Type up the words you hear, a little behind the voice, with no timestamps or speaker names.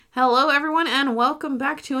Hello, everyone, and welcome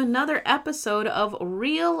back to another episode of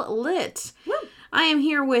Real Lit. Woo. I am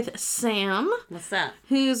here with Sam. What's that?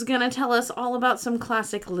 Who's going to tell us all about some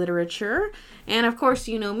classic literature. And, of course,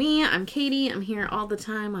 you know me. I'm Katie. I'm here all the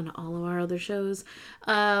time on all of our other shows.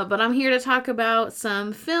 But I'm here to talk about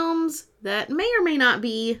some films that may or may not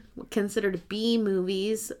be considered B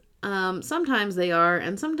movies. Sometimes they are,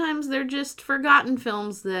 and sometimes they're just forgotten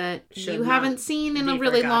films that you haven't seen in a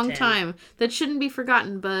really long time that shouldn't be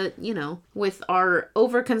forgotten. But, you know, with our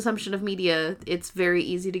overconsumption of media, it's very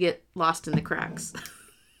easy to get lost in the cracks.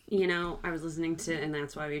 You know, I was listening to And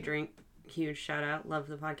That's Why We Drink. Huge shout out. Love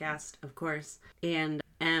the podcast, of course. And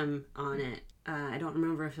M on it. I don't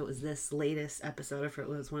remember if it was this latest episode or if it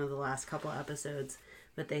was one of the last couple episodes,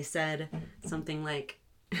 but they said something like,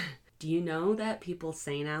 do you know that people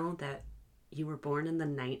say now that you were born in the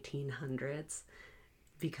 1900s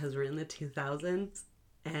because we're in the 2000s?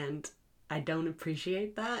 And I don't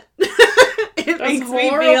appreciate that. It makes me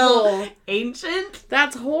feel ancient.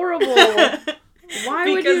 That's horrible.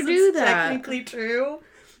 Why would you do that? Technically true.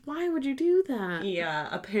 Why would you do that? Yeah,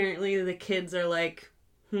 apparently the kids are like,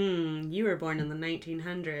 you were born in the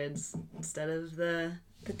 1900s instead of the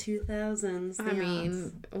 2000s. I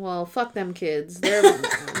mean, well, fuck them kids.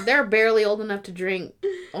 They're barely old enough to drink.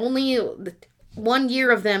 Only 1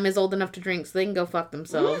 year of them is old enough to drink, so they can go fuck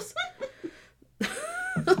themselves.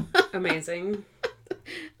 Amazing.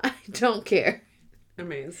 I don't care.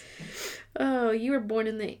 Amazing. Oh, you were born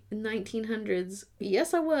in the 1900s.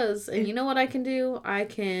 Yes, I was. And you know what I can do? I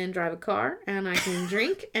can drive a car, and I can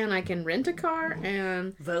drink, and I can rent a car,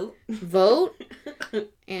 and vote,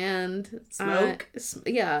 and smoke.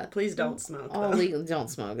 Yeah. Please don't smoke. All legal. Don't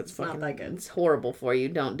smoke. It's fucking not that good. It's horrible for you.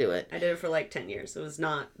 Don't do it. I did it for like 10 years. It was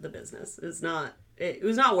not the business. It was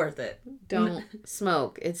not worth it. Don't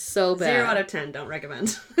smoke. It's so bad. 0 out of 10. Don't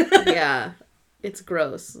recommend. Yeah. It's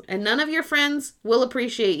gross. And none of your friends will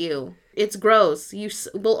appreciate you. It's gross. You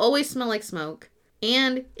will always smell like smoke.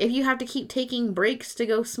 And if you have to keep taking breaks to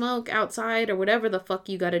go smoke outside or whatever the fuck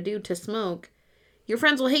you gotta do to smoke, your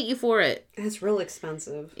friends will hate you for it. It's real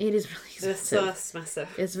expensive. It is really expensive. It's so expensive.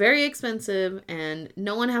 It's very expensive, and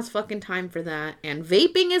no one has fucking time for that. And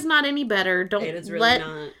vaping is not any better. Don't let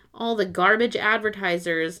all the garbage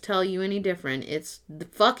advertisers tell you any different. It's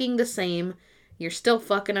fucking the same. You're still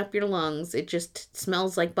fucking up your lungs. It just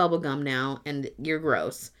smells like bubblegum now, and you're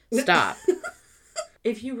gross. Stop.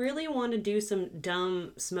 If you really want to do some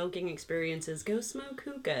dumb smoking experiences, go smoke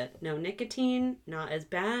hookah. No nicotine, not as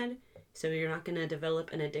bad, so you're not going to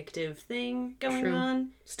develop an addictive thing going on.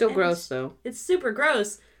 Still gross, though. It's super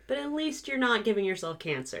gross, but at least you're not giving yourself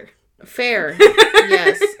cancer. Fair.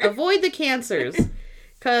 Yes. Avoid the cancers.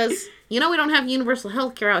 Because, you know, we don't have universal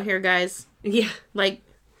health care out here, guys. Yeah. Like,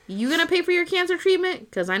 you gonna pay for your cancer treatment?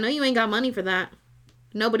 Because I know you ain't got money for that.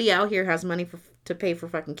 Nobody out here has money to pay for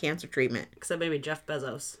fucking cancer treatment. Except maybe Jeff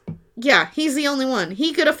Bezos. Yeah, he's the only one.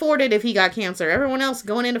 He could afford it if he got cancer. Everyone else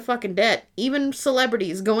going into fucking debt. Even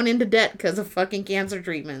celebrities going into debt because of fucking cancer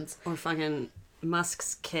treatments. Or fucking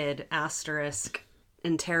Musk's kid, asterisk,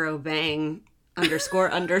 interrobang,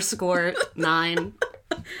 _ 9.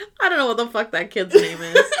 I don't know what the fuck that kid's name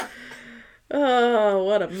is. Oh,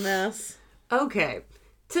 what a mess. Okay.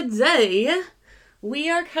 Today, we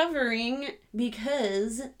are covering,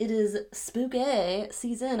 because it is spooky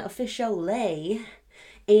season officially,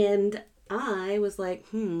 and I was like,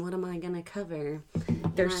 what am I gonna cover?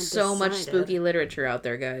 There's so much spooky literature out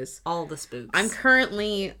there, guys. All the spooks. I'm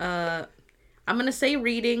currently, I'm gonna say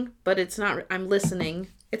reading, but it's not, I'm listening.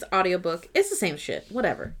 It's audiobook. It's the same shit.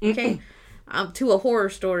 Whatever. Okay? To a horror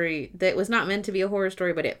story that was not meant to be a horror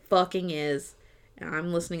story, but it fucking is.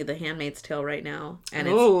 I'm listening to The Handmaid's Tale right now,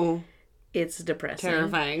 and it's depressing.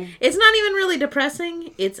 Terrifying. It's not even really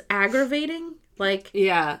depressing. It's aggravating. Like,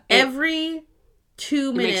 every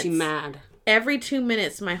 2 minutes... It makes you mad. Every 2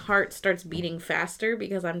 minutes, my heart starts beating faster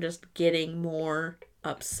because I'm just getting more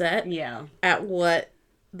upset at what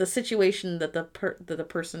the situation that the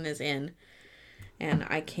person is in. And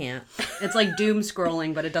I can't. It's like doom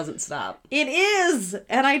scrolling, but it doesn't stop. It is!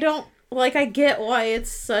 And I don't... Like, I get why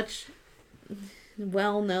it's such...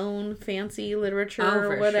 well-known fancy literature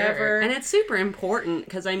or whatever. Sure. And it's super important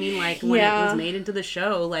because, I mean, like, when it was made into the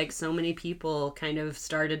show, like, so many people kind of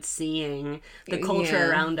started seeing the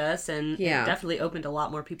culture around us, and it definitely opened a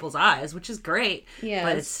lot more people's eyes, which is great. Yeah.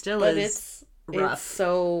 But it still is rough. It's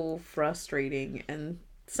so frustrating. And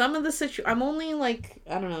some of the I'm only, like,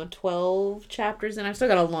 I don't know, 12 chapters, and I've still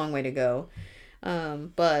got a long way to go.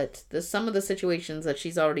 But some of the situations that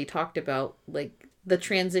she's already talked about, like, the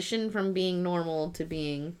transition from being normal to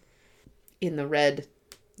being in the red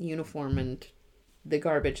uniform and the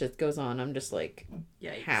garbage that goes on, I'm just like,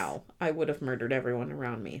 Yikes. how? I would have murdered everyone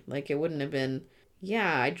around me. Like, it wouldn't have been,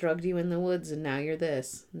 yeah, I drugged you in the woods and now you're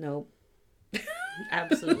this. Nope.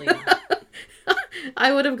 Absolutely not.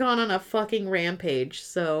 I would have gone on a fucking rampage.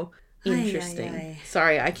 So interesting. Ay.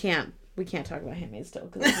 Sorry, we can't talk about Handmaid's Tale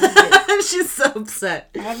because She's so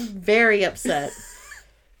upset. I'm very upset.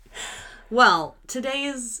 Well,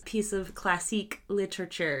 today's piece of classique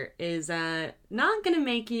literature is not going to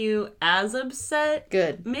make you as upset.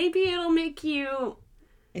 Good. Maybe it'll make you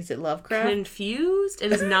Is it Lovecraft? confused.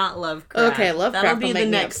 It is not Lovecraft. Okay, Lovecraft That'll be will the make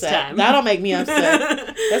me next upset. time. That'll make me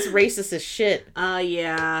upset. That's racist as shit.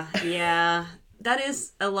 Yeah. That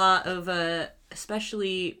is a lot of,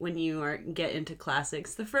 especially when you get into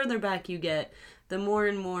classics. The further back you get, the more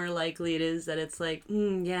and more likely it is that it's like,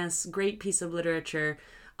 yes, great piece of literature.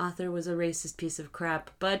 Author was a racist piece of crap,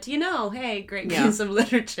 but hey, great piece of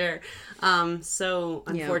literature. So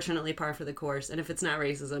unfortunately, par for the course. And if it's not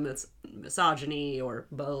racism, it's misogyny or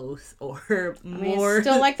both, or more.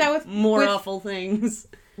 Still like that with more awful things.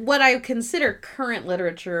 What I consider current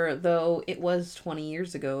literature, though it was 20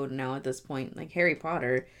 years ago now at this point, like Harry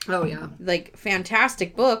Potter. Oh yeah, like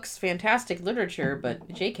fantastic books, fantastic literature,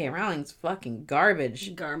 but J.K. Rowling's fucking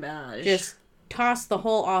garbage. Garbage. Just toss the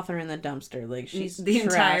whole author in the dumpster. Like, she's the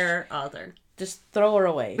trash. entire author. Just throw her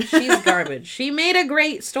away. She's garbage. She made a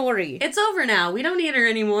great story. It's over now. We don't need her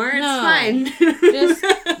anymore. It's No. fine.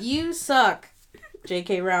 Just, you suck,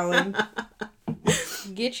 J.K. Rowling.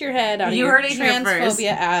 Get your head out of You your heard it here first.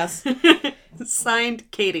 transphobia ass. Signed,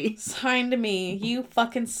 Katie. Sign to me. You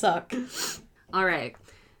fucking suck. All right.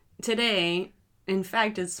 Today, in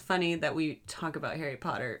fact, it's funny that we talk about Harry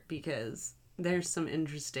Potter because there's some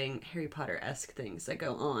interesting Harry Potter-esque things that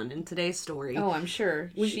go on in today's story. Oh, I'm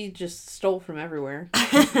sure. She just stole from everywhere.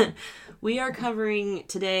 We are covering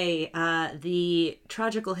today the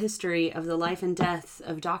tragical history of the life and death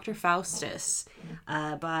of Dr. Faustus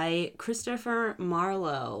by Christopher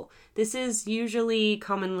Marlowe. This is usually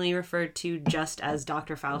commonly referred to just as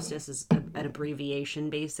Dr. Faustus, as an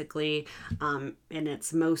abbreviation, basically. And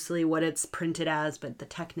it's mostly what it's printed as, but the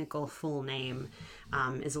technical full name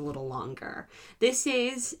is a little longer. This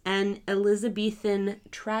is an Elizabethan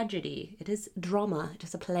tragedy. It is drama. It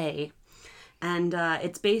is a play. And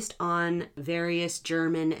it's based on various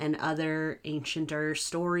German and other ancienter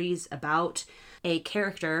stories about a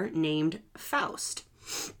character named Faust.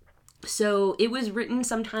 So it was written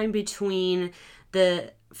sometime between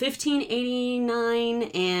the 1589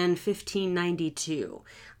 and 1592.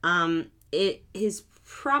 It has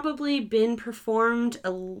probably been performed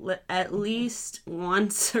at least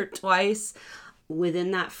once or twice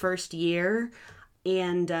within that first year.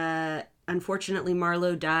 And unfortunately,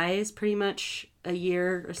 Marlowe dies pretty much a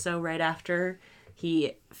year or so right after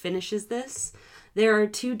he finishes this. There are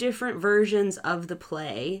two different versions of the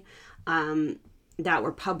play that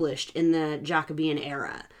were published in the Jacobean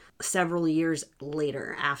era, several years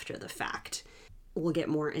later after the fact. We'll get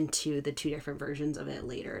more into the two different versions of it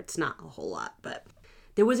later. It's not a whole lot, but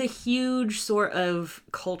there was a huge sort of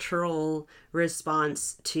cultural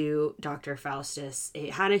response to Dr. Faustus.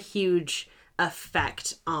 It had a huge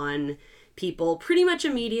effect on people pretty much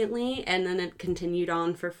immediately, and then it continued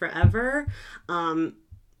on for forever.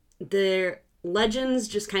 The legends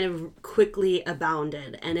just kind of quickly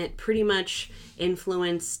abounded, and it pretty much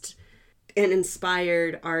influenced and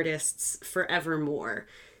inspired artists forevermore.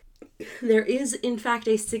 There is, in fact,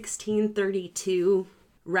 a 1632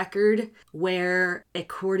 record where,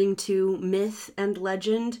 according to myth and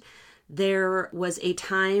legend, there was a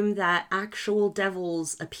time that actual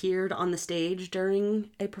devils appeared on the stage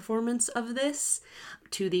during a performance of this,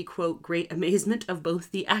 to the, quote, great amazement of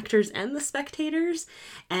both the actors and the spectators.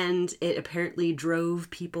 And it apparently drove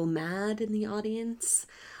people mad in the audience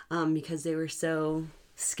because they were so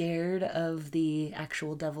scared of the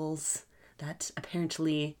actual devils that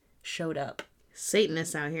apparently showed up.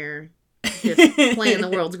 Satanists out here just playing the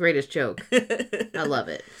world's greatest joke. I love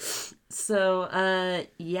it. So,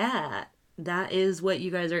 yeah, that is what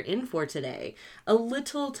you guys are in for today. A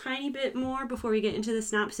little tiny bit more before we get into the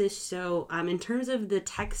synopsis. So, in terms of the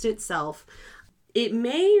text itself, it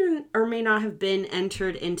may or may not have been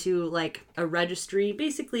entered into, like, a registry,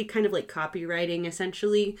 basically kind of like copywriting,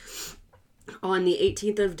 essentially, on the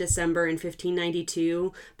 18th of December in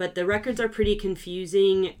 1592, but the records are pretty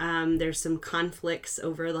confusing. There's some conflicts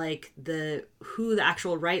over like who the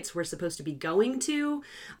actual rights were supposed to be going to.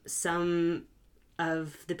 Some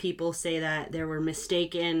of the people say that there were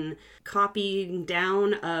mistaken copying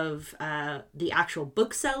down of the actual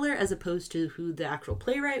bookseller as opposed to who the actual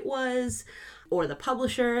playwright was, or the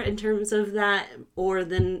publisher in terms of that, or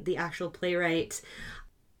then the actual playwright.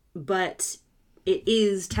 But it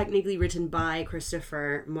is technically written by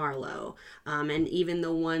Christopher Marlowe. And even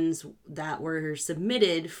the ones that were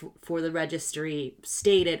submitted for the registry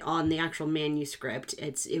stated on the actual manuscript,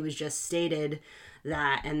 it was just stated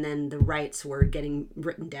that, and then the rights were getting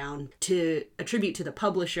written down to attribute to the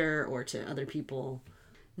publisher or to other people.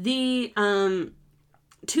 The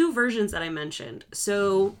two versions that I mentioned.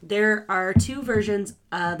 So there are two versions.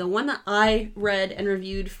 The one that I read and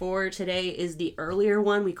reviewed for today is the earlier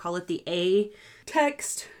one. We call it the A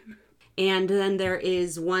text. And then there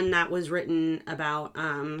is one that was written about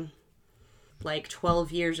like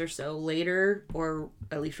 12 years or so later, or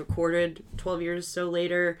at least recorded 12 years or so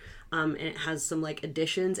later. And it has some like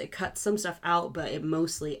additions. It cuts some stuff out, but it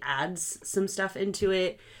mostly adds some stuff into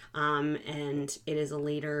it. And it is a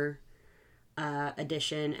later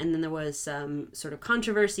edition. And then there was some sort of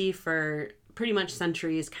controversy for pretty much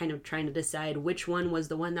centuries, kind of trying to decide which one was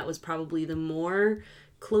the one that was probably the more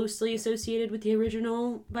closely associated with the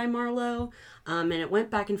original by Marlowe. And it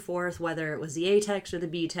went back and forth whether it was the A text or the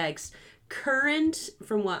B text. Current,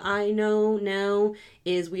 from what I know now,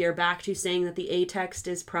 is we are back to saying that the A text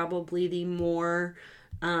is probably the more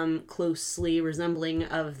closely resembling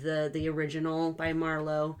of the original by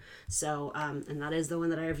Marlowe. So, and that is the one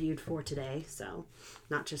that I reviewed for today. So,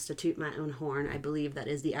 not just to toot my own horn, I believe that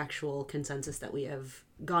is the actual consensus that we have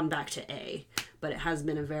gone back to A. But it has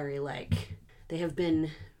been a very, like, they have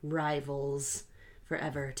been rivals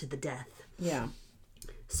forever to the death. Yeah.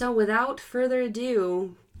 So, without further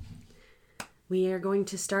ado, we are going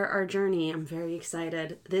to start our journey. I'm very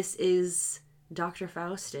excited. This is Dr.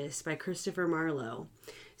 Faustus by Christopher Marlowe.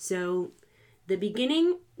 So, the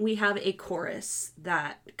beginning, we have a chorus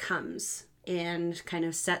that comes and kind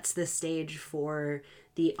of sets the stage for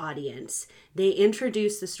the audience. They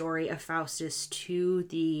introduce the story of Faustus to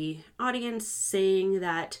the audience, saying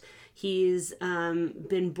that he's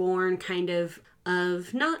been born kind of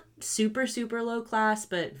not super, super low class,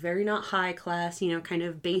 but very not high class, you know, kind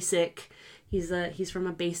of basic. He's from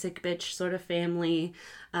a basic bitch sort of family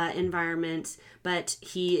environment, but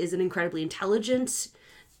he is an incredibly intelligent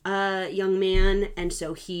young man, and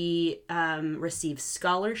so he receives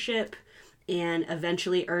scholarship and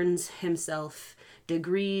eventually earns himself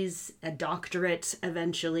degrees, a doctorate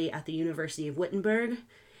eventually at the University of Wittenberg.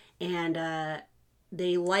 And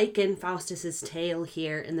they liken Faustus's tale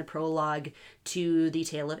here in the prologue to the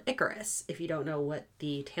tale of Icarus. If you don't know what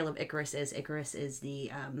the tale of Icarus is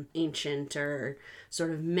the ancient or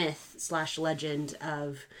sort of myth/legend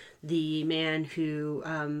of the man who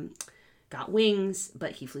got wings,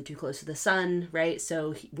 but he flew too close to the sun, right?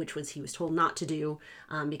 So, which he was told not to do,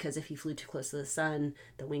 because if he flew too close to the sun,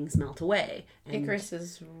 the wings melt away. And Icarus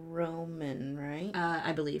is Roman, right?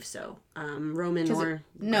 I believe so. Roman or...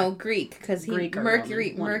 No, Greek, because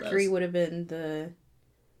Mercury would have been the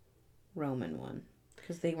Roman one,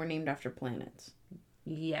 because they were named after planets.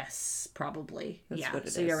 Yes, probably. That's what it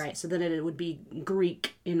is. You're right. So then it would be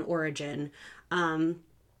Greek in origin.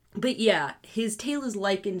 But yeah, his tale is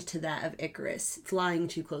likened to that of Icarus, flying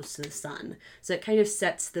too close to the sun. So it kind of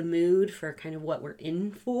sets the mood for kind of what we're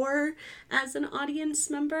in for as an audience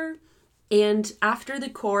member. And after the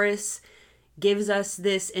chorus gives us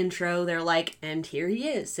this intro, they're like, and here he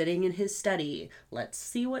is, sitting in his study. Let's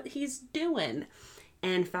see what he's doing.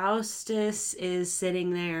 And Faustus is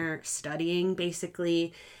sitting there studying,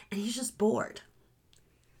 basically, and he's just bored.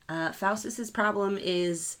 Faustus's problem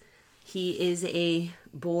is... he is a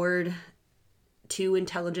bored, too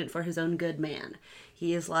intelligent for his own good man.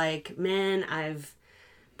 He is like, man, I've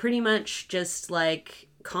pretty much just like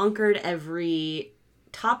conquered every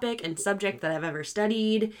topic and subject that I've ever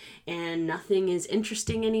studied, and nothing is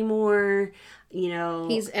interesting anymore. You know,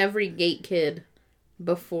 he's every gate kid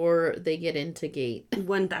before they get into gate.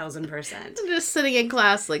 1000%. Just sitting in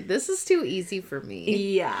class like, this is too easy for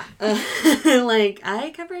me. Yeah. Like, I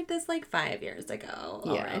covered this like 5 years ago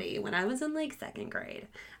already, when I was in like 2nd grade.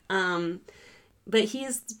 But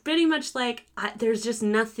he's pretty much like, there's just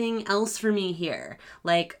nothing else for me here.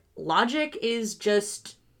 Like, logic is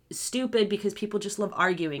just stupid because people just love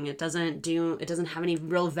arguing. It doesn't have any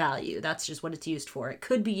real value. That's just what it's used for. It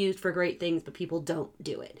could be used for great things, but people don't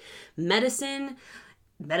do it. Medicine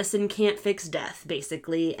can't fix death,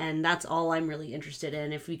 basically, and that's all I'm really interested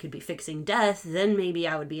in. If we could be fixing death, then maybe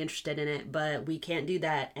I would be interested in it, but we can't do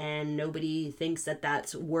that, and nobody thinks that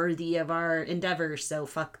that's worthy of our endeavors, so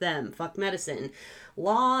fuck them. Fuck medicine.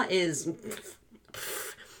 Law is...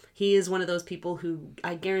 He is one of those people who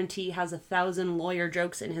I guarantee has 1,000 lawyer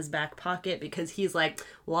jokes in his back pocket, because he's like,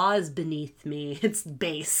 law is beneath me. It's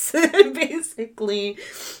base, basically.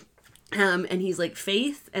 And he's like,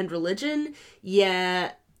 faith and religion?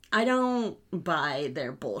 Yeah, I don't buy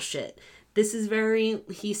their bullshit. This is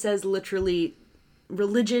he says literally,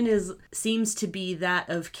 religion seems to be that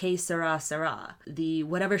of que sera sera, the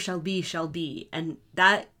whatever shall be, and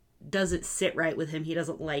that doesn't sit right with him. He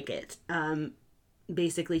doesn't like it.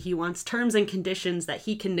 Basically, he wants terms and conditions that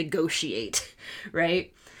he can negotiate,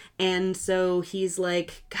 right? And so he's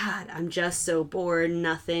like, God, I'm just so bored.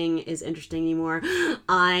 Nothing is interesting anymore.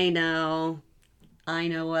 I know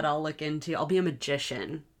what I'll look into. I'll be a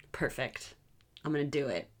magician. Perfect. I'm gonna do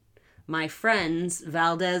it. My friends,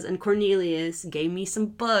 Valdez and Cornelius, gave me some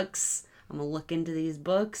books. I'm gonna look into these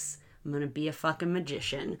books. I'm gonna be a fucking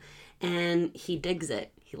magician. And he digs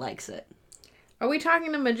it. He likes it. Are we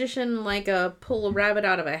talking a magician like a pull a rabbit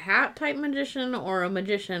out of a hat type magician, or a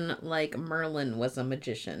magician like Merlin was a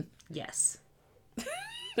magician? Yes.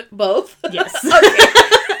 Both? Yes.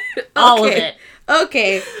 Okay. All of it.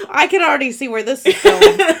 Okay. I can already see where this is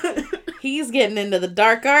going. He's getting into the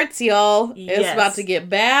dark arts, y'all. Yes. It's about to get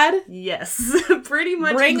bad. Yes. Pretty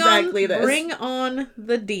much exactly this. Bring on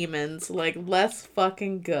the demons. Like, let's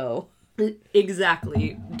fucking go.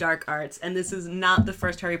 Exactly. Dark arts. And this is not the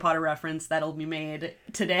first Harry Potter reference that'll be made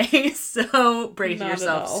today. So brace Not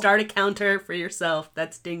yourself. at all. Start a counter for yourself.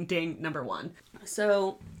 That's ding ding number 1.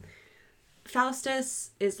 So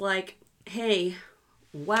Faustus is like, hey,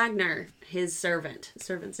 Wagner, his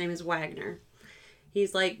servant's name is Wagner.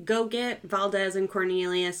 He's like, go get Valdez and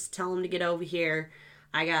Cornelius, tell them to get over here.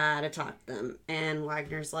 I gotta talk to them. And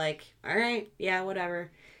Wagner's like, all right, yeah,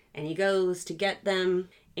 whatever. And he goes to get them.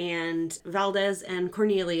 And Valdez and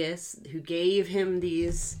Cornelius, who gave him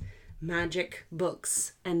these magic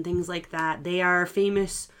books and things like that, they are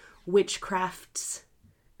famous witchcrafters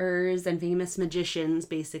and famous magicians,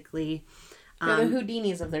 basically. They're the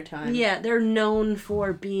Houdinis of their time. Yeah, they're known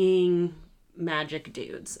for being magic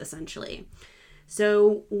dudes, essentially.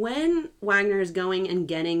 So when Wagner is going and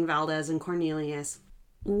getting Valdez and Cornelius,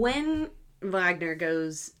 when Wagner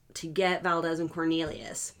goes to get Valdez and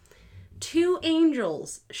Cornelius, 2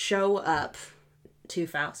 angels show up to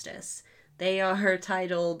Faustus. They are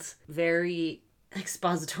titled very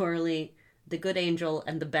expositorily, the good angel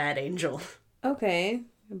and the bad angel. Okay.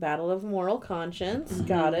 Battle of moral conscience. Mm-hmm.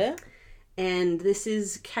 Got it. And this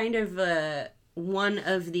is kind of one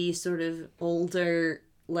of the sort of older,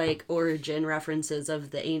 like, origin references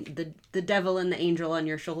of the devil and the angel on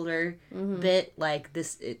your shoulder bit. Like,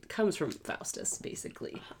 this, it comes from Faustus,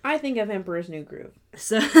 basically. I think of Emperor's New Groove.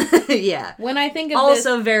 So, yeah. When I think of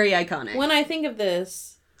also very iconic. When I think of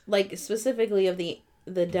this, like, specifically of the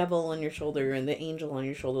devil on your shoulder and the angel on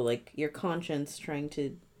your shoulder, like, your conscience trying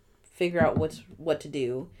to figure out what to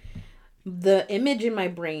do, the image in my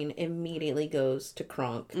brain immediately goes to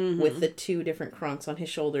Kronk with the 2 different Kronks on his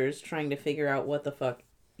shoulders trying to figure out what the fuck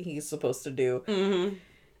he's supposed to do.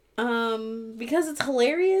 Because it's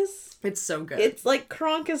hilarious. It's so good. It's like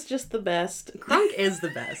Kronk is just the best. Kronk is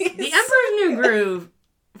the best. The Emperor's New Groove,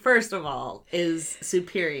 first of all, is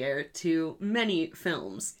superior to many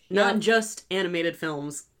films. Not just animated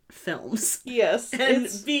films. Yes. And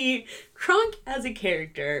B, Kronk as a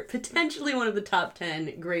character, potentially one of the top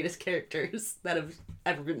 10 greatest characters that have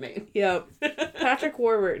ever been made. Yep. Patrick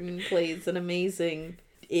Warburton plays an amazing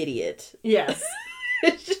idiot. Yes.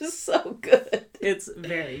 It's just so good. It's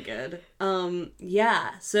very good.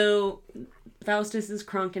 Yeah, so Faustus is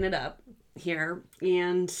cronking it up here,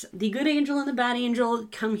 and the good angel and the bad angel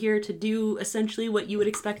come here to do essentially what you would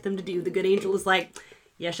expect them to do. The good angel is like,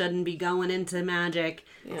 you shouldn't be going into magic.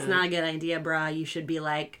 Yeah. It's not a good idea, brah. You should be,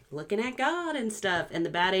 like, looking at God and stuff. And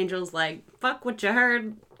the bad angel's like, fuck what you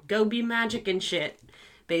heard. Go be magic and shit,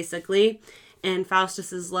 basically. And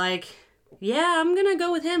Faustus is like, yeah, I'm gonna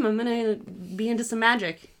go with him. I'm gonna be into some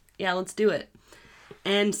magic. Yeah, let's do it.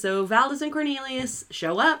 And so Valdez and Cornelius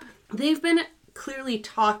show up. They've been clearly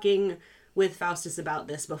talking with Faustus about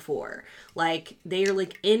this before. Like, they are,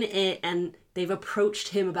 like, in it, and they've approached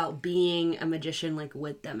him about being a magician, like,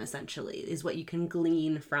 with them, essentially, is what you can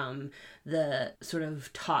glean from the sort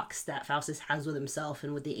of talks that Faustus has with himself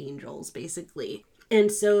and with the angels, basically. And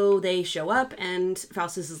so they show up, and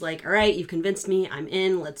Faustus is like, all right, you've convinced me, I'm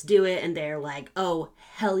in, let's do it. And they're like, oh,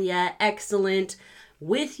 hell yeah, excellent.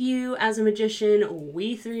 With you as a magician,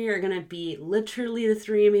 we 3 are going to be literally the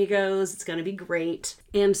 3 amigos. It's going to be great.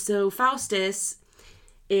 And so Faustus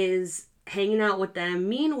is hanging out with them.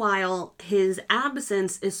 Meanwhile, his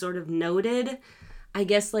absence is sort of noted, I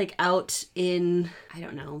guess, like, out in, I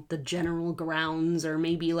don't know, the general grounds, or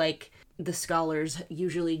maybe, like, the scholars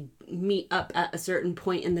usually meet up at a certain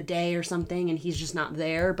point in the day or something, and he's just not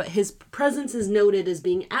there. But his presence is noted as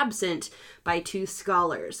being absent by 2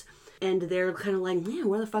 scholars. And they're kind of like, yeah,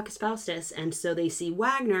 where the fuck is Faustus? And so they see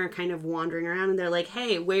Wagner kind of wandering around, and they're like,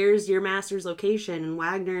 hey, where's your master's location? And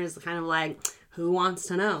Wagner is kind of like, who wants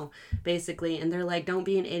to know, basically? And they're like, don't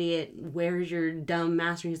be an idiot. Where's your dumb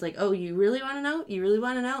master? And he's like, oh, you really want to know? You really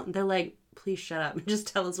want to know? And they're like, please shut up and just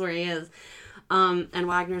tell us where he is. And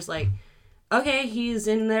Wagner's like, okay, he's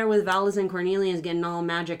in there with Valis and Cornelius getting all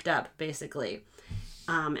magicked up, basically.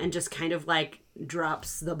 And just kind of like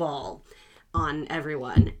drops the ball on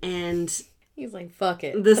everyone. And he's like, fuck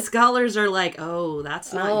it. The scholars are like, oh,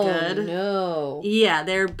 that's not good. No. Yeah,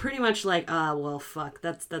 they're pretty much like, well, fuck,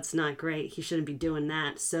 that's not great. He shouldn't be doing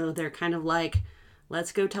that. So they're kind of like,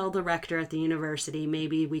 let's go tell the rector at the university.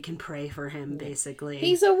 Maybe we can pray for him, basically.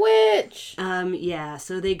 He's a witch. Yeah,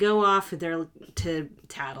 so they go off there to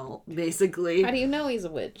tattle, basically. How do you know he's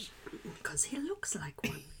a witch? Because he looks like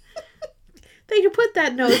one. They could put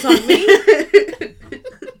that note on me.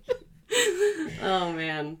 Oh,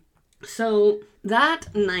 man. So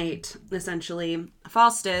that night, essentially,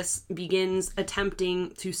 Faustus begins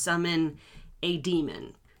attempting to summon a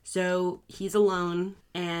demon. So he's alone,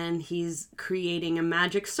 and he's creating a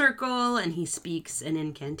magic circle, and he speaks an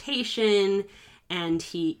incantation, and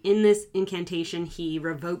in this incantation, he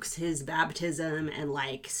revokes his baptism and,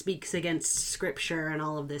 like, speaks against scripture and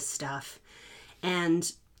all of this stuff.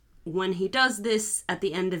 And when he does this, at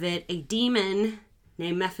the end of it, a demon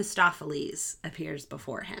named Mephistopheles appears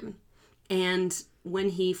before him. And when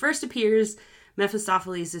he first appears,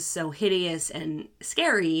 Mephistopheles is so hideous and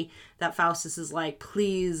scary that Faustus is like,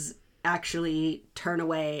 please actually turn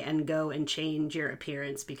away and go and change your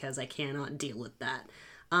appearance because I cannot deal with that.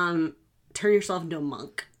 Turn yourself into a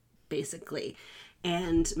monk, basically.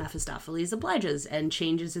 And Mephistopheles obliges and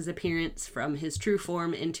changes his appearance from his true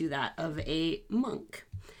form into that of a monk.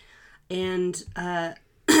 And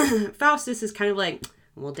Faustus is kind of like,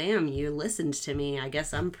 well, damn, you listened to me. I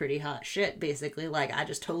guess I'm pretty hot shit, basically. Like, I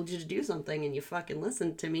just told you to do something and you fucking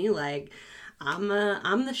listened to me. Like, I'm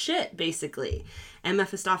the shit, basically. And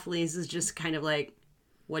Mephistopheles is just kind of like,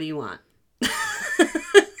 what do you want?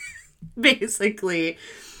 Basically.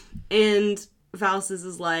 And Faustus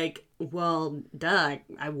is like, well, duh,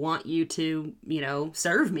 I want you to,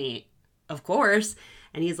 serve me, of course.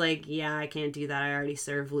 And he's like, yeah, I can't do that. I already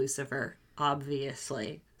serve Lucifer,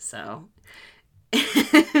 obviously. So...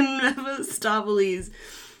 And Mephistopheles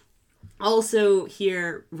also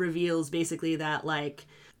here reveals basically that, like,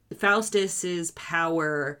 Faustus's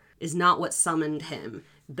power is not what summoned him,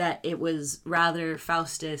 that it was rather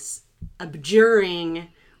Faustus abjuring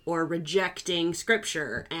or rejecting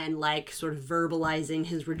scripture and, like, sort of verbalizing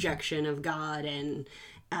his rejection of God and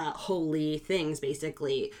holy things,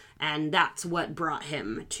 basically. And that's what brought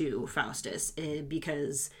him to Faustus,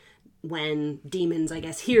 because when demons, I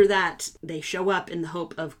guess, hear that, they show up in the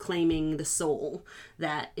hope of claiming the soul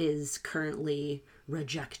that is currently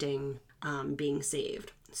rejecting being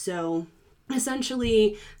saved. So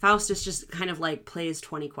essentially, Faustus just kind of like plays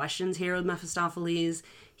 20 questions here with Mephistopheles.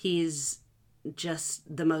 He's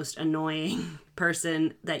just the most annoying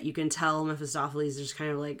person that you can tell. Mephistopheles is just kind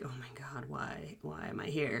of like, oh my god, why am I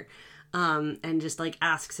here? And just like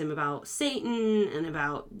asks him about Satan and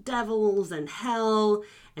about devils and hell.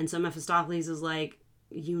 And so Mephistopheles is like,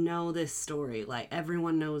 you know this story. Like,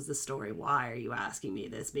 everyone knows the story. Why are you asking me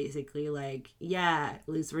this? Basically, like, yeah,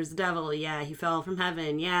 Lucifer's the devil. Yeah, he fell from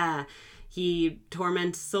heaven. Yeah, he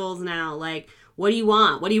torments souls now. Like, what do you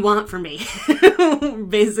want? What do you want from me?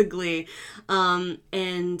 Basically.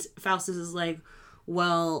 And Faustus is like,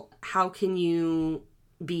 well, how can you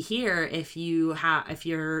be here if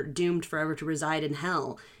you're doomed forever to reside in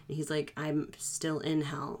hell? And he's like, I'm still in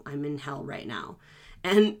hell. I'm in hell right now.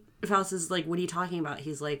 And Faustus is like, what are you talking about?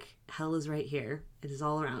 He's like, hell is right here. It is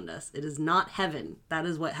all around us. It is not heaven. That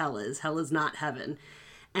is what hell is. Hell is not heaven.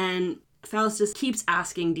 And Faustus keeps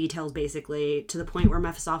asking details, basically, to the point where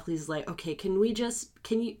Mephistopheles is like, okay, can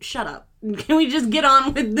you shut up? Can we just get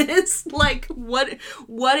on with this? Like,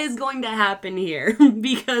 what is going to happen here?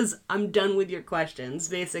 Because I'm done with your questions,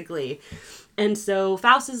 basically. And so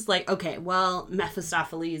Faustus is like, okay, well,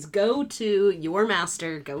 Mephistopheles, go to your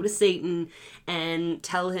master, go to Satan, and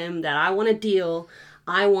tell him that I want a deal.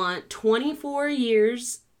 I want 24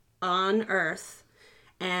 years on Earth,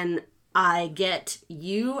 and I get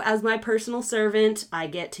you as my personal servant. I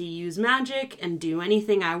get to use magic and do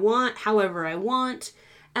anything I want, however I want,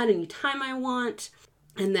 at any time I want.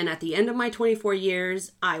 And then at the end of my 24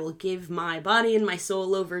 years, I will give my body and my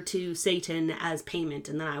soul over to Satan as payment.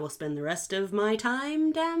 And then I will spend the rest of my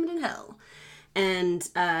time damned in hell. And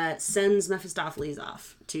sends Mephistopheles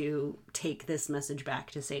off to take this message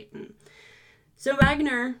back to Satan. So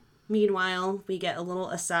Wagner meanwhile, we get a little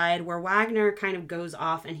aside where Wagner kind of goes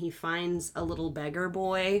off and he finds a little beggar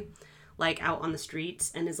boy, like, out on the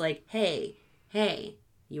streets and is like, hey,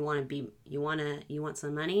 you want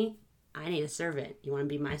some money? I need a servant. You want to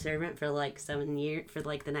be my servant for like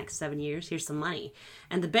the next 7 years? Here's some money.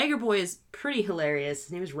 And the beggar boy is pretty hilarious.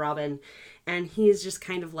 His name is Robin. And he's just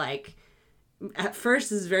kind of like, at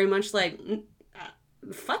first is very much like,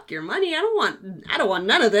 fuck your money. I don't want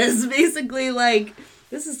none of this. Basically, like,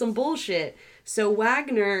 this is some bullshit. So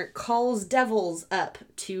Wagner calls devils up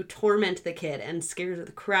to torment the kid and scares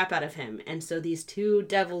the crap out of him. And so these two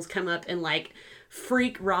devils come up and like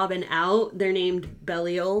freak Robin out. They're named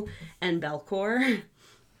Belial and Belcor.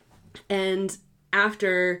 And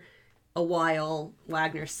after a while,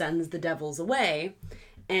 Wagner sends the devils away.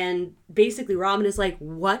 And basically Robin is like,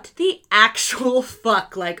 what the actual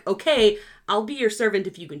fuck? Like, okay, I'll be your servant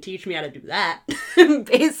if you can teach me how to do that.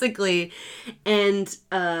 Basically. And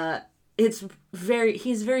this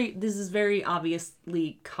is very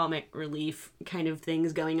obviously comic relief kind of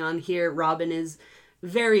things going on here. Robin is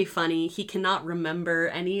very funny. He cannot remember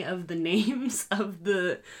any of the names of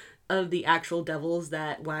the actual devils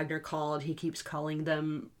that Wagner called. He keeps calling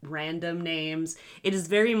them random names. It is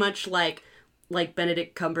very much like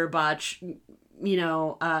Benedict Cumberbatch,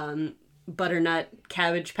 butternut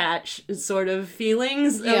Cabbage Patch sort of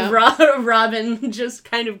feings of Robin just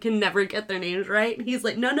kind of can never get their names right. He's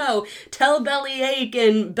like, no, tell Bellyache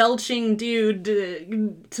and Belching Dude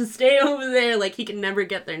to stay over there. Like, he can never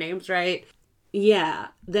get their names right. Yeah.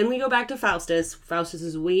 Then we go back to Faustus. Faustus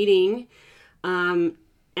is waiting, and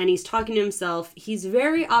he's talking to himself. He's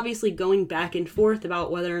very obviously going back and forth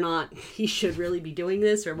about whether or not he should really be doing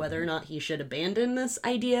this or whether or not he should abandon this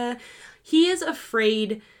idea. He is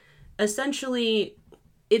afraid. Essentially,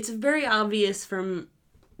 it's very obvious from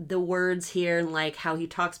the words here and like how he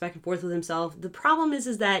talks back and forth with himself. The problem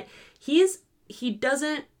is that he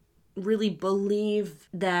doesn't really believe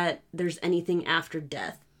that there's anything after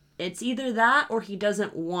death. It's either that or he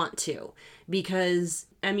doesn't want to, because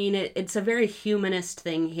I mean it's a very humanist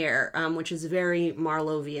thing here, which is very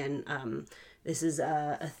Marlovian. This is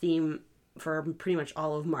a theme for pretty much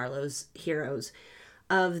all of Marlowe's heroes,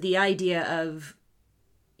 of the idea of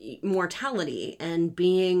mortality and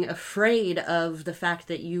being afraid of the fact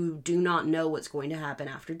that you do not know what's going to happen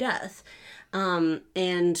after death.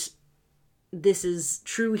 And this is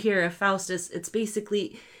true here of Faustus. It's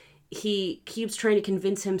basically, he keeps trying to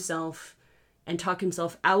convince himself and talk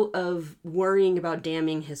himself out of worrying about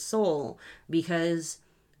damning his soul, because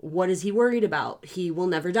what is he worried about? He will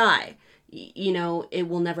never die. It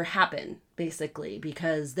will never happen, basically,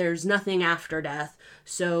 because there's nothing after death.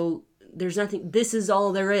 So there's nothing, this is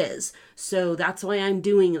all there is. So that's why I'm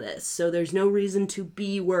doing this. So there's no reason to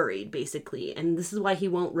be worried, basically. And this is why he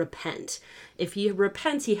won't repent. If he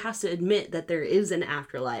repents, he has to admit that there is an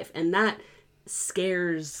afterlife. And that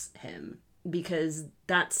scares him, because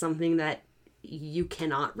that's something that you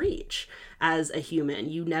cannot reach as a human.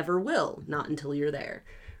 You never will, not until you're there,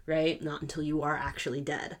 right? Not until you are actually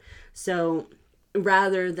dead. So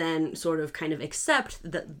rather than sort of kind of accept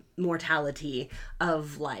the mortality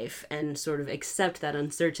of life and sort of accept that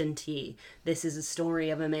uncertainty, this is a story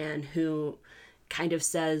of a man who kind of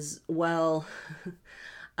says, well,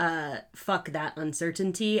 fuck that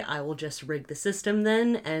uncertainty. I will just rig the system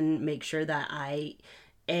then and make sure that I,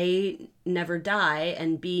 A, never die,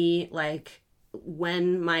 and B, like,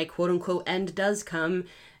 when my quote-unquote end does come,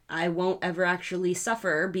 I won't ever actually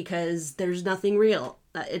suffer, because there's nothing real.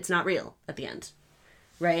 It's not real at the end.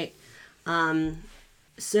 Right?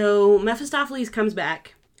 So Mephistopheles comes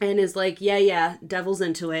back and is like, yeah, devil's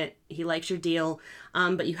into it. He likes your deal.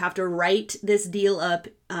 But you have to write this deal up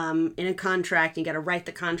in a contract. You got to write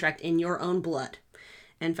the contract in your own blood.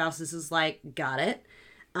 And Faustus is like, got it.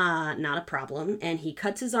 Not a problem. And he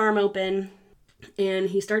cuts his arm open and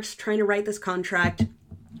he starts trying to write this contract.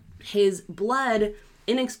 His blood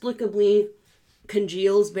inexplicably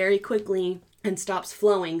congeals very quickly and stops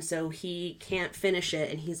flowing, so he can't finish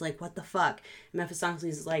it. And he's like, what the fuck? Mephistopheles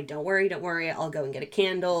is like, don't worry, I'll go and get a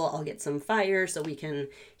candle, I'll get some fire so we can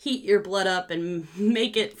heat your blood up and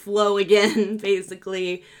make it flow again,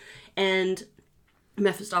 basically. And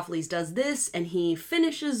Mephistopheles does this, and he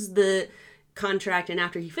finishes the contract, and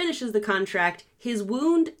after he finishes the contract, his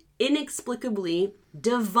wound inexplicably,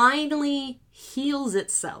 divinely heals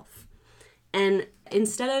itself. And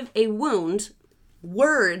instead of a wound,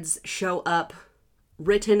 words show up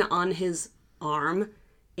written on his arm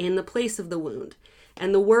in the place of the wound.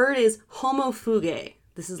 And the word is homo fugae.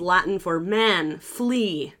 This is Latin for man,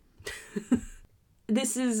 flee.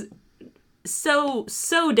 This is so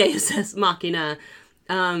Deus Ex Machina.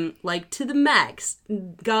 like to the max.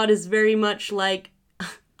 God is very much like,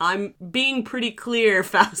 I'm being pretty clear,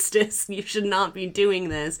 Faustus, you should not be doing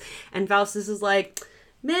this. And Faustus is like,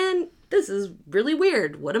 man, this is really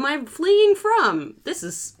weird. What am I fleeing from? This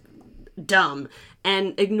is dumb.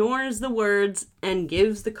 And ignores the words and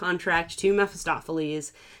gives the contract to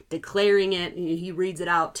Mephistopheles, declaring it. He reads it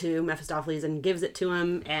out to Mephistopheles and gives it to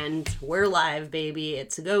him, and we're live, baby.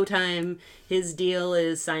 It's go time. His deal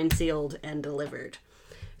is signed, sealed, and delivered.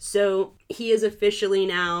 So he is officially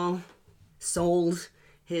now sold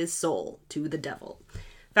his soul to the devil.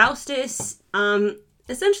 Faustus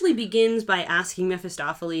essentially begins by asking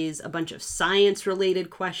Mephistopheles a bunch of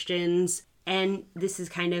science-related questions, and this is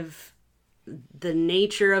kind of the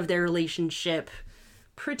nature of their relationship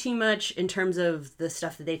pretty much in terms of the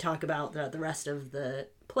stuff that they talk about throughout the rest of the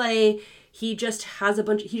play. He just has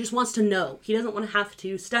he just wants to know. He doesn't want to have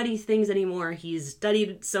to study things anymore. He's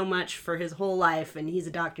studied so much for his whole life, and he's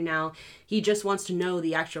a doctor now. He just wants to know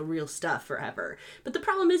the actual real stuff forever. But the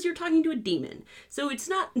problem is you're talking to a demon. So it's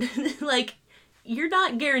not like, you're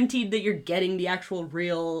not guaranteed that you're getting the actual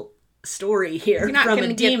real story here. You're not from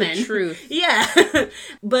going a to get demon. the truth. Yeah.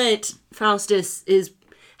 But Faustus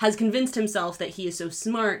has convinced himself that he is so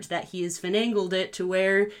smart that he has finagled it to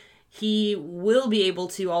where he will be able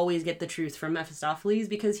to always get the truth from Mephistopheles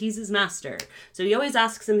because he's his master. So he always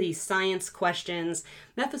asks him these science questions.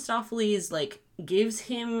 Mephistopheles, like, gives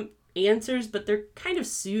him answers, but they're kind of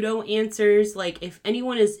pseudo answers. Like, if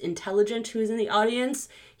anyone is intelligent who's in the audience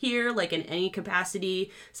here, like in any capacity,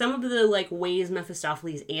 some of the like ways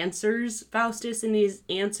Mephistopheles answers Faustus in these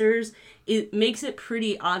answers, it makes it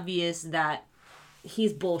pretty obvious that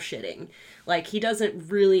he's bullshitting. Like, he doesn't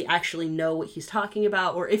really actually know what he's talking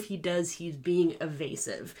about, or if he does, he's being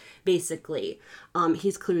evasive, basically.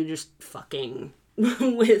 He's clearly just fucking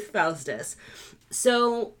with Faustus.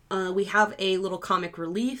 So we have a little comic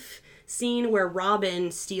relief scene where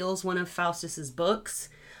Robin steals one of Faustus's books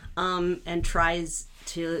and tries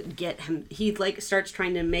to get him. He like starts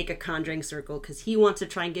trying to make a conjuring circle because he wants to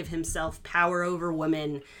try and give himself power over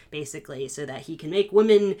women, basically, so that he can make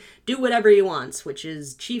women do whatever he wants, which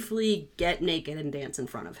is chiefly get naked and dance in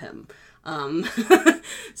front of him.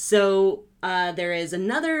 So there is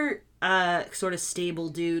another sort of stable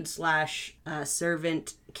dude /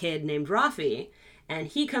 servant kid named Rafi, and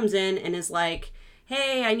he comes in and is like,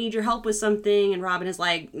 hey, I need your help with something. And Robin is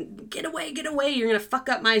like, get away, you're gonna fuck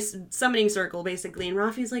up my summoning circle, basically. And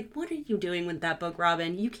Rafi's like, what are you doing with that book,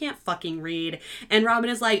 Robin? You can't fucking read. And Robin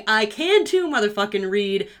is like, I can too, motherfucking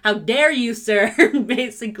read. How dare you, sir?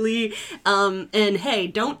 Basically. And hey,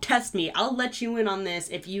 don't test me. I'll let you in on this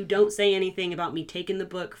if you don't say anything about me taking the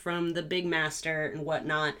book from the big master and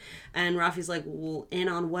whatnot. And Rafi's like, well, in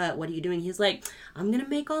on what? What are you doing? He's like, I'm gonna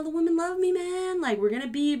make all the women love me, man. Like, we're gonna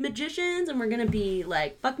be magicians and we're gonna be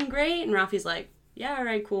like fucking great. And Rafi's like, yeah, all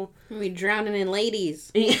right, cool. We drowning in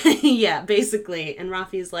ladies. Yeah, basically. And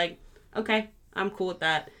Rafi's like, okay, I'm cool with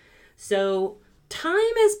that. So time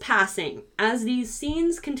is passing. As these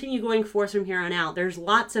scenes continue going forth from here on out, there's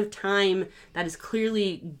lots of time that is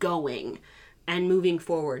clearly going and moving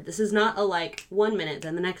forward. This is not a like 1 minute,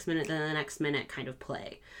 then the next minute, then the next minute kind of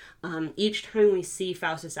play. Each time we see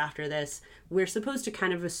Faustus after this, we're supposed to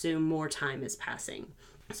kind of assume more time is passing.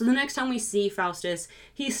 So the next time we see Faustus,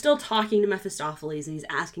 he's still talking to Mephistopheles and he's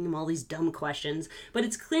asking him all these dumb questions. But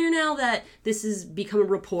it's clear now that this has become a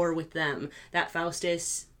rapport with them, that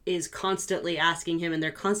Faustus is constantly asking him and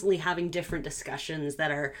they're constantly having different discussions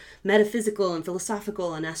that are metaphysical and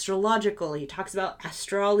philosophical and astrological. He talks about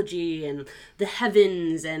astrology and the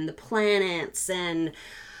heavens and the planets, and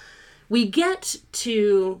we get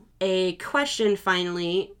to a question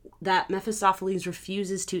finally that Mephistopheles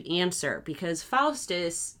refuses to answer because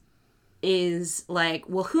Faustus is like,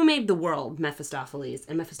 well, who made the world, Mephistopheles?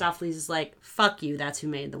 And Mephistopheles is like, fuck you, that's who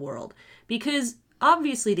made the world. Because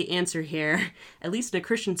obviously the answer here, at least in a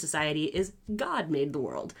Christian society, is God made the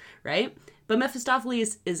world, right? But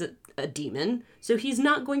Mephistopheles is a demon, so he's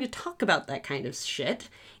not going to talk about that kind of shit.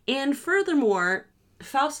 And furthermore,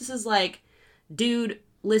 Faustus is like, dude,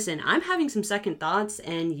 listen, I'm having some second thoughts,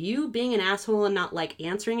 and you being an asshole and not, like,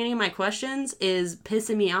 answering any of my questions is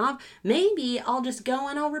pissing me off. Maybe I'll just go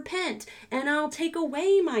and I'll repent, and I'll take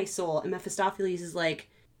away my soul. And Mephistopheles is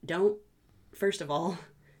like, don't, first of all,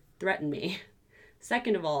 threaten me.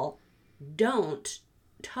 Second of all, don't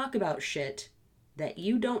talk about shit that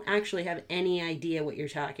you don't actually have any idea what you're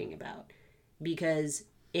talking about. Because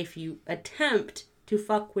if you attempt to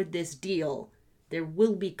fuck with this deal, there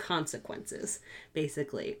will be consequences,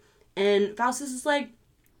 basically. And Faustus is like,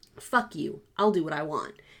 fuck you, I'll do what I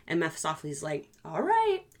want. And Mephistopheles is like, all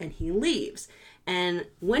right, and he leaves. And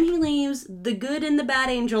when he leaves, the good and the bad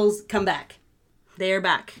angels come back. They are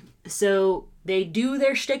back. So they do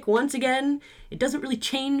their shtick once again. It doesn't really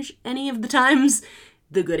change any of the times.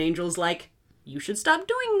 The good angel's like, you should stop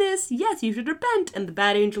doing this. Yes, you should repent. And the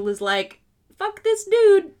bad angel is like, fuck this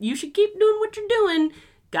dude. You should keep doing what you're doing.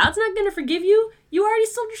 God's not gonna forgive you. You already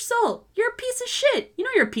sold your soul. You're a piece of shit. You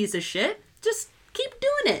know you're a piece of shit. Just keep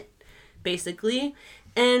doing it, basically.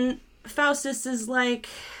 And Faustus is like,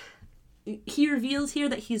 he reveals here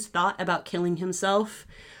that he's thought about killing himself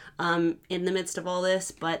in the midst of all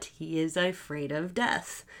this, but he is afraid of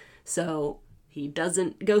death. So he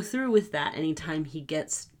doesn't go through with that anytime he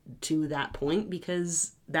gets to that point,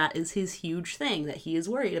 because that is his huge thing that he is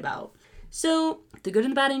worried about. So the good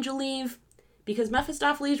and the bad angel leave because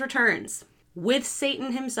Mephistopheles returns with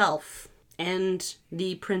Satan himself and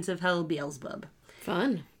the Prince of Hell, Beelzebub.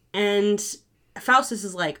 Fun. And Faustus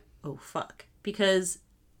is like, oh fuck, because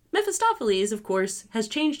Mephistopheles, of course, has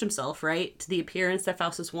changed himself, right, to the appearance that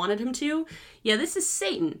Faustus wanted him to. Yeah, this is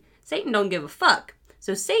Satan. Satan don't give a fuck.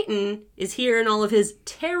 So Satan is here in all of his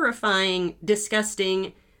terrifying,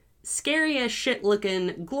 disgusting, scary as shit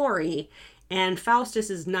looking glory, and Faustus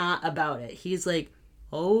is not about it. He's like,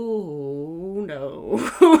 oh no.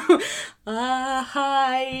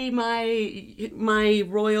 Hi, my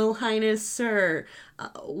royal highness, sir.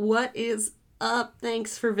 What is up?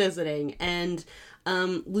 Thanks for visiting. And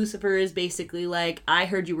Lucifer is basically like, I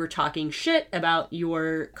heard you were talking shit about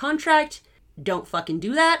your contract. Don't fucking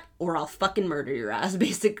do that, or I'll fucking murder your ass.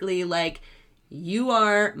 Basically, like, you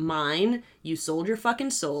are mine. You sold your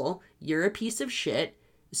fucking soul. You're a piece of shit.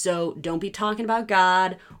 So don't be talking about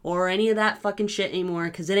God or any of that fucking shit anymore,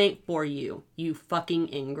 because it ain't for you. You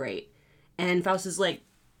fucking ingrate. And Faustus is like,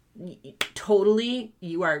 totally,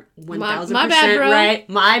 you are 1000% my bad, bro. right.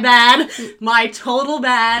 My bad. My total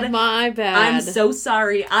bad. My bad. I'm so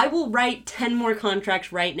sorry. I will write 10 more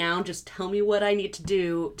contracts right now. Just tell me what I need to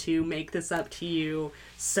do to make this up to you,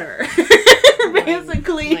 sir.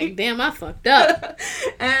 Basically. Like, damn, I fucked up.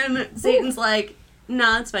 And Satan's like,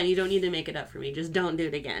 nah, it's fine. You don't need to make it up for me. Just don't do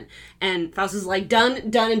it again. And Faustus is like, done,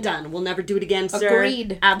 done, and done. We'll never do it again, sir.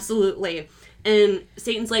 Agreed. Absolutely. And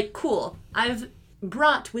Satan's like, cool. I've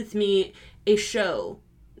brought with me a show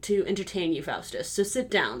to entertain you, Faustus. So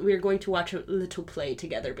sit down. We are going to watch a little play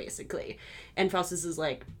together, basically. And Faustus is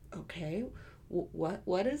like, okay,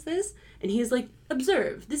 what is this? And he's like,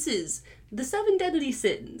 observe. This is the 7 deadly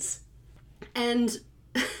sins. And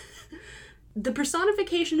the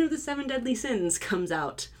personification of the 7 deadly sins comes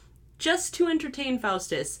out just to entertain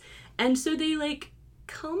Faustus. And so they, like,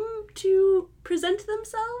 come to present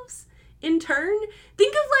themselves in turn.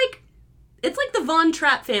 Think of, like, it's like the Von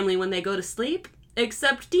Trapp family when they go to sleep,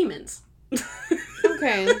 except demons.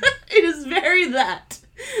 Okay. It is very that.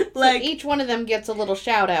 Like, so each one of them gets a little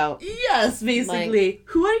shout out. Yes, basically. Like,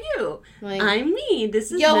 who are you? Like, I'm me.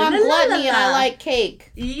 This is yo, I'm Gluttony and I like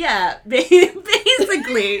cake. Yeah,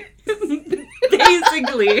 basically.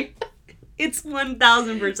 Basically. It's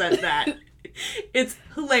 1000% that. It's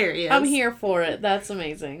hilarious. I'm here for it. That's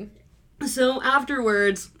amazing. So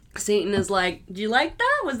afterwards, Satan is like, did you like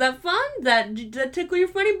that? Was that fun? Did that tickle your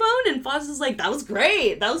funny bone? And Faustus is like, that was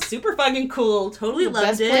great. That was super fucking cool. Totally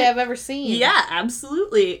loved it. Best play I've ever seen. Yeah,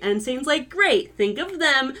 absolutely. And Satan's like, great. Think of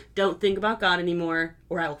them. Don't think about God anymore,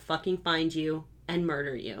 or I will fucking find you and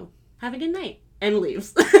murder you. Have a good night. And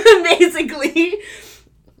leaves. Basically.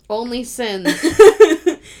 Only sins.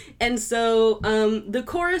 And so the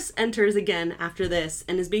chorus enters again after this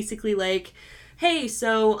and is basically like, hey,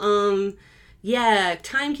 so, yeah,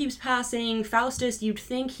 time keeps passing. Faustus, you'd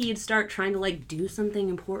think he'd start trying to, like, do something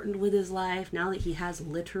important with his life now that he has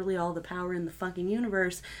literally all the power in the fucking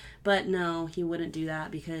universe. But no, he wouldn't do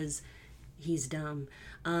that because he's dumb.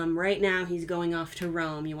 Right now, he's going off to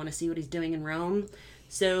Rome. You want to see what he's doing in Rome?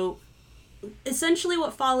 So, essentially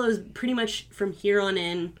what follows pretty much from here on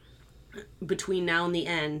in, between now and the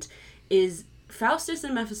end, is Faustus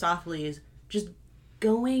and Mephistopheles just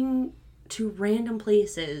going to random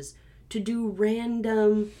places to do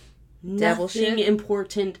random, Devil nothing shit?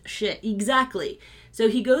 important shit. Exactly. So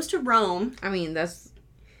he goes to Rome. I mean, that's...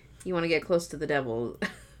 You want to get close to the devil.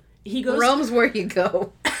 He goes... Rome's where you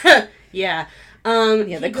go. Yeah.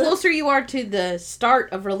 Yeah, the closer you are to the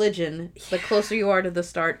start of religion, the closer you are to the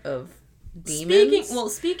start of demons.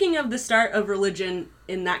 Speaking of the start of religion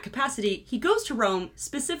in that capacity, he goes to Rome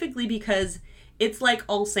specifically because it's like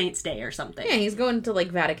All Saints' Day or something. Yeah, he's going to, like,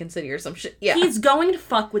 Vatican City or some shit. Yeah. He's going to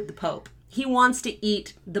fuck with the Pope. He wants to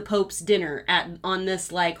eat the Pope's dinner on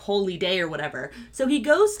this, like, holy day or whatever. So he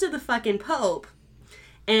goes to the fucking Pope,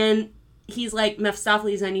 and he's like,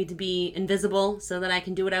 Mephistopheles, I need to be invisible so that I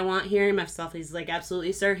can do what I want here. And Mephistopheles is like,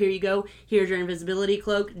 absolutely, sir. Here you go. Here's your invisibility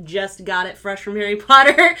cloak. Just got it fresh from Harry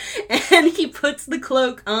Potter. And he puts the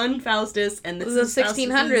cloak on Faustus. And this is the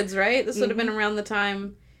 1600s, right? This would have been around the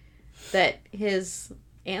time that his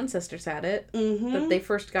ancestors had it. That they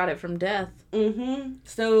first got it from death.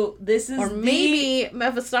 So this is, or maybe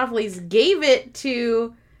Mephistopheles gave it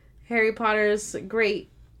to Harry Potter's great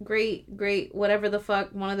whatever the fuck,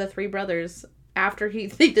 one of the three brothers, after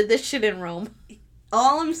they did this shit in Rome.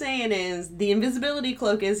 All I'm saying is the invisibility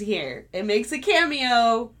cloak is here. It makes a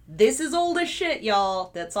cameo. This is old as shit, y'all.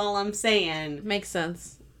 That's all I'm saying. Makes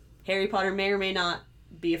sense. Harry Potter may or may not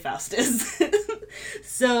be a Faustus.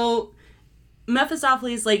 So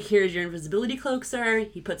Mephistopheles like, here's your invisibility cloak, sir.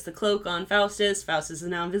 He puts the cloak on Faustus. Faustus is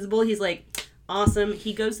now invisible. He's like, awesome.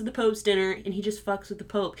 He goes to the Pope's dinner and he just fucks with the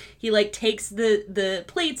Pope. He like takes the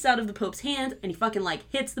plates out of the Pope's hand and he fucking like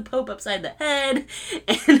hits the Pope upside the head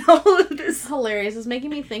and all of this. It's hilarious. It's making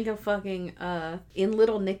me think of fucking in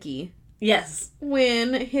Little Nicky. Yes.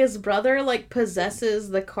 When his brother like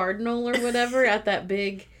possesses the cardinal or whatever at that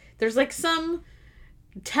big, there's like some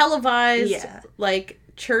televised like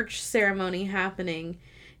church ceremony happening,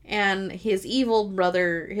 and his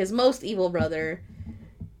most evil brother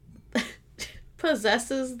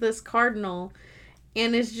possesses this cardinal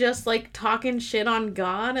and is just like talking shit on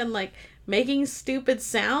God and like making stupid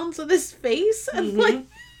sounds with his face and like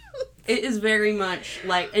it is very much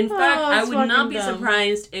like, in fact, I would not be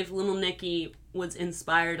surprised if Little Nicky was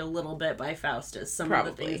inspired a little bit by Faustus, some of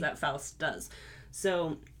the things that Faust does.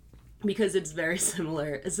 So, because it's very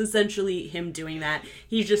similar. It's essentially him doing that.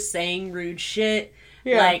 He's just saying rude shit.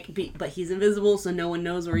 Yeah. But he's invisible, so no one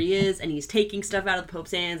knows where he is, and he's taking stuff out of the Pope's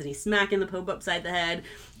hands, and he's smacking the Pope upside the head.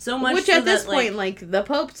 So much. Which at this point, like, the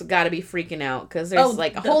Pope's got to be freaking out because there's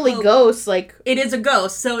like a holy ghost. Like, it is a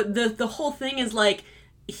ghost. So the whole thing is like,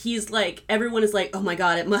 he's like, everyone is like, oh my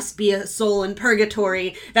god, it must be a soul in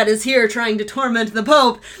purgatory that is here trying to torment the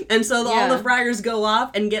Pope. And so all the friars go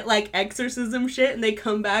off and get like exorcism shit, and they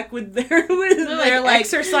come back with their they're like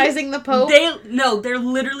exorcising the Pope. They're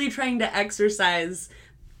literally trying to exorcise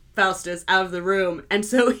Faustus out of the room. And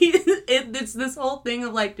so it's this whole thing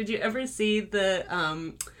of like, did you ever see the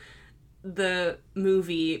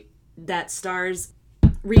movie that stars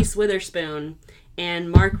Reese Witherspoon and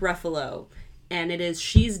Mark Ruffalo? And it is,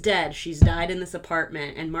 she's dead. She's died in this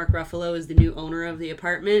apartment. And Mark Ruffalo is the new owner of the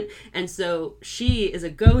apartment. And so she is a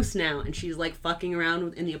ghost now. And she's like fucking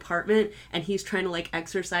around in the apartment. And he's trying to like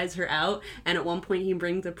exorcise her out. And at one point he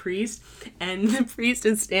brings a priest. And the priest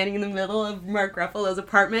is standing in the middle of Mark Ruffalo's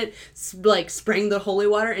apartment, like spraying the holy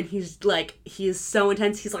water. And he's like, he is so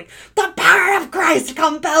intense. He's like, the power of Christ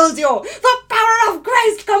compels you. The power of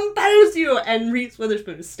Christ compels you. And Reese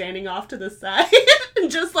Witherspoon is standing off to the side.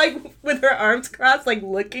 Just like with her arms crossed, like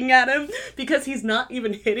looking at him because he's not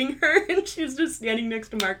even hitting her, and she's just standing next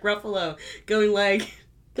to Mark Ruffalo going like,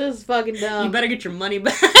 this is fucking dumb. You better get your money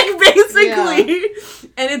back, basically. Yeah.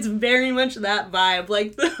 And it's very much that vibe.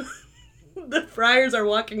 Like the friars are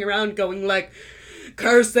walking around going like,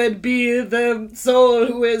 cursed be the soul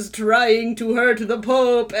who is trying to hurt the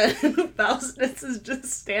Pope. And Faustus is just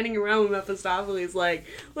standing around with Mephistopheles like,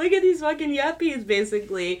 look at these fucking yuppies,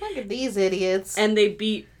 basically. Look at these idiots. And they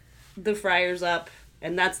beat the friars up,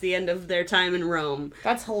 and that's the end of their time in Rome.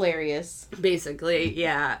 That's hilarious. Basically,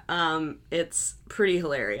 yeah. It's pretty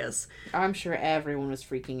hilarious. I'm sure everyone was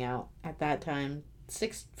freaking out at that time.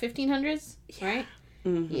 1500s, right?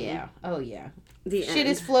 Mm-hmm. Yeah. Oh, yeah. The shit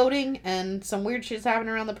is floating, and some weird shit's happening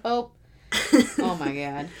around the Pope. Oh my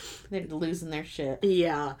god. They're losing their shit.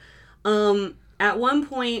 Yeah. At one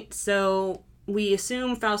point, so we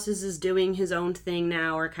assume Faustus is doing his own thing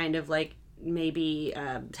now, or kind of like maybe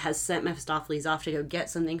has sent Mephistopheles off to go get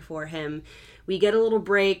something for him. We get a little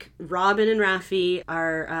break. Robin and Raffi,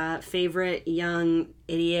 our favorite young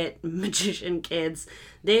idiot magician kids,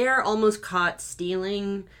 they are almost caught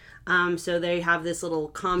stealing. So they have this little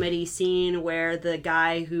comedy scene where the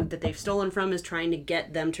guy that they've stolen from is trying to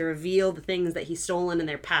get them to reveal the things that he's stolen, and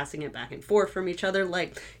they're passing it back and forth from each other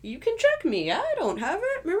like, you can check me, I don't have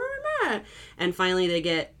it. And finally they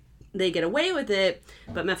get away with it,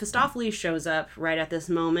 but Mephistopheles shows up right at this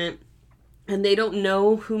moment, and they don't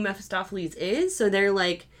know who Mephistopheles is, so they're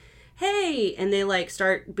like, hey, and they like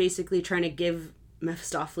start basically trying to give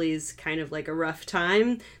Mephistopheles kind of like a rough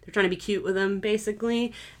time. They're trying to be cute with him,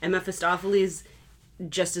 basically, and Mephistopheles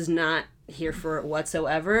just is not here for it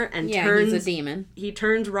whatsoever, and he's a demon. He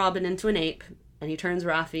turns Robin into an ape, and he turns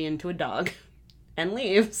Raffi into a dog, and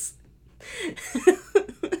leaves.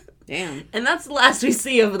 Damn. And that's the last we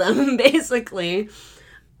see of them, basically.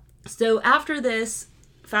 So after this,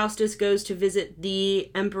 Faustus goes to visit the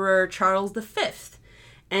Emperor Charles V.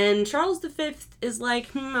 And Charles V is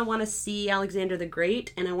like, I want to see Alexander the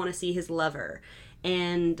Great, and I want to see his lover.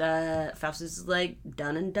 And Faustus is like,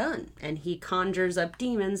 done and done. And he conjures up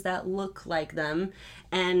demons that look like them.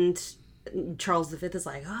 And Charles V is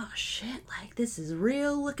like, oh shit, like this is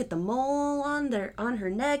real. Look at the mole on her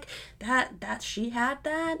neck. That she had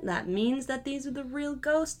that. That means that these are the real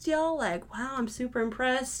ghosts, y'all. Like, wow, I'm super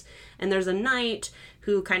impressed. And there's a knight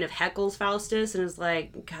who kind of heckles Faustus and is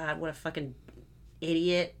like, God, what a fucking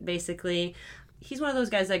idiot, basically. He's one of those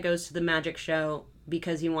guys that goes to the magic show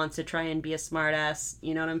because he wants to try and be a smartass,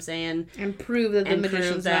 you know what I'm saying? And prove that the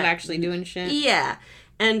magician's not actually doing shit. Yeah.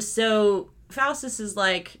 And so Faustus is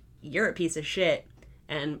like, you're a piece of shit,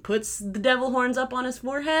 and puts the devil horns up on his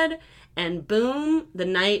forehead, and boom, the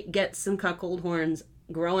knight gets some cuckold horns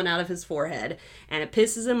growing out of his forehead, and it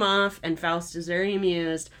pisses him off, and Faust is very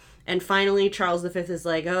amused. And finally, Charles V is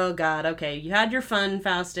like, oh God, okay, you had your fun,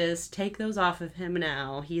 Faustus. Take those off of him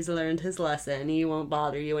now. He's learned his lesson. He won't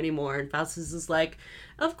bother you anymore. And Faustus is like,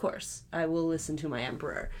 of course, I will listen to my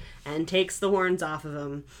emperor. And takes the horns off of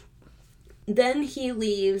him. Then he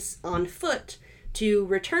leaves on foot to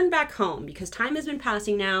return back home, because time has been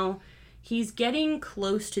passing now. He's getting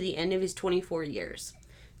close to the end of his 24 years.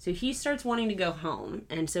 So he starts wanting to go home.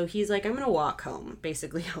 And so he's like, I'm going to walk home,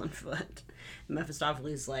 basically on foot.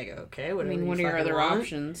 Mephistopheles is like, okay, whatever. I mean, what are your other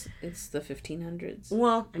options? It's the 1500s.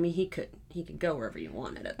 Well, I mean, he could go wherever you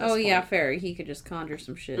wanted at this point. Yeah, fair. He could just conjure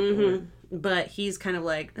some shit. Mm-hmm. But he's kind of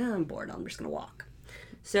like, oh, I'm bored. I'm just going to walk.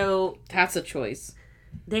 So that's a choice.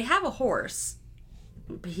 They have a horse,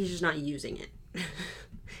 but he's just not using it.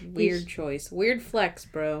 Weird choice. Weird flex,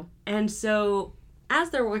 bro. And so as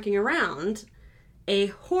they're walking around, a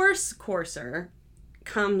horse courser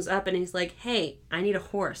comes up and he's like, hey, I need a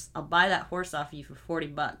horse. I'll buy that horse off you for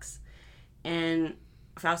 $40. And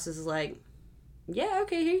Faustus is like, yeah,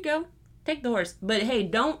 okay, here you go. Take the horse. But hey,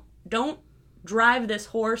 don't drive this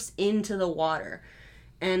horse into the water.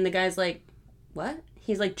 And the guy's like, what?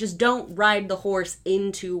 He's like, just don't ride the horse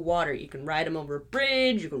into water. You can ride him over a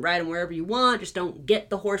bridge. You can ride him wherever you want. Just don't get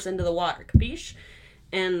the horse into the water. Capiche?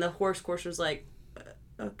 And the horse courser's like,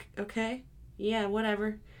 okay. Yeah,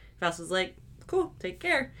 whatever. Faustus is like, cool, take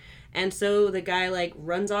care. And so the guy, like,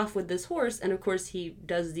 runs off with this horse. And, of course, he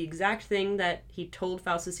does the exact thing that he told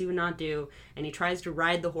Faustus he would not do. And he tries to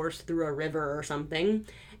ride the horse through a river or something.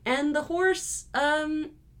 And the horse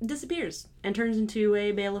disappears and turns into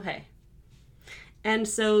a bale of hay. And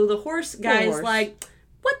so the horse guy's like,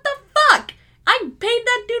 what the fuck? I paid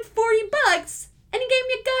that dude $40 and he gave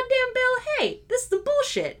me a goddamn bale of hay. This is the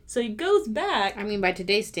bullshit. So he goes back. I mean, by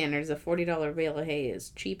today's standards, a $40 bale of hay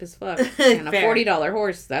is cheap as fuck. And a $40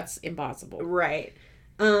 horse, that's impossible. Right.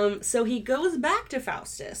 So he goes back to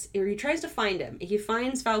Faustus, or he tries to find him. He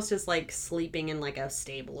finds Faustus, like, sleeping in, like, a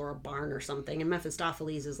stable or a barn or something, and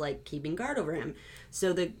Mephistopheles is, like, keeping guard over him.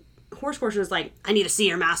 So the horse courser is like, I need to see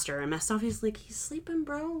your master. And Mephistopheles is like, he's sleeping,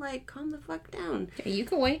 bro. Like, calm the fuck down. Okay, you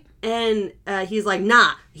can wait. And he's like,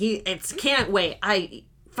 nah, can't wait.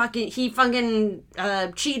 He fucking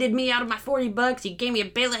cheated me out of my $40. He gave me a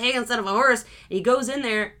bale of hay instead of a horse. And he goes in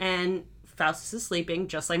there, and Faustus is sleeping,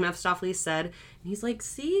 just like Mephistopheles said. And he's like,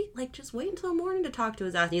 see? Like, just wait until morning to talk to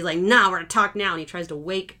his ass. And he's like, nah, we're gonna talk now. And he tries to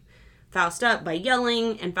wake Faust up by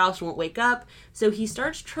yelling, and Faust won't wake up. So he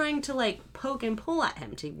starts trying to, like, poke and pull at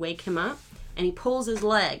him to wake him up. And he pulls his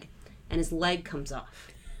leg, and his leg comes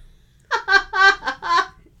off.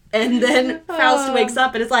 And then Faust wakes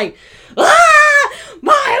up and is like, ah!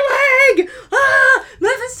 My leg! Ah!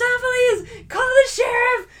 Mephistopheles! Call the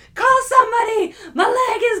sheriff! Call somebody! My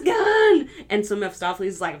leg is gone! And so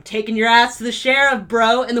Mephistopheles is like, I'm taking your ass to the sheriff,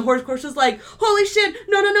 bro. And the horse courser's like, holy shit!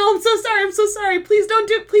 No, I'm so sorry. Please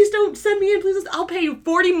don't send me in. Please, I'll pay you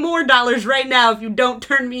 $40 more right now if you don't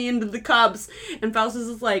turn me into the cops. And Faustus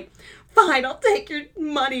is like, fine, I'll take your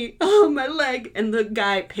money. Oh, my leg. And the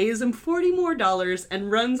guy pays him $40 more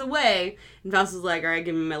and runs away. And Faustus is like, all right,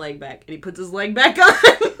 give me my leg back. And he puts his leg back on.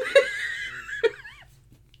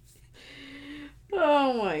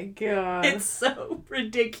 Oh my god. It's so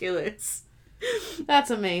ridiculous.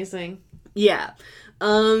 That's amazing. Yeah.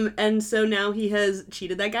 And so now he has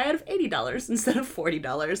cheated that guy out of $80 instead of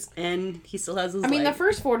 $40, and he still has his leg. The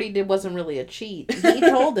first 40 wasn't really a cheat. He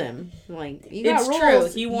told him, like, you got it's rules.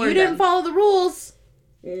 True. He warned you didn't him. Follow the rules.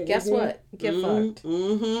 Mm-hmm. Guess what? Get fucked.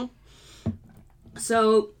 Mm-hmm.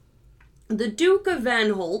 So, the Duke of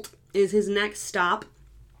Van Holt is his next stop,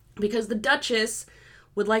 because the Duchess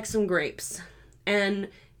would like some grapes. And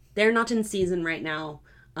they're not in season right now.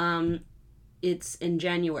 It's in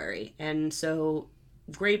January, and so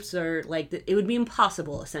grapes are like, it would be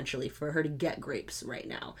impossible essentially for her to get grapes right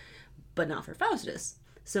now, but not for Faustus.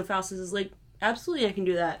 So Faustus is like, absolutely, I can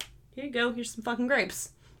do that. Here you go. Here's some fucking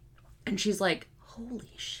grapes. And she's like,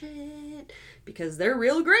 holy shit. Because they're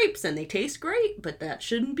real grapes and they taste great, but that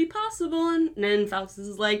shouldn't be possible. And then Faustus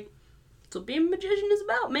is like, that's what being a magician is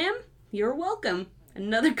about, ma'am. You're welcome.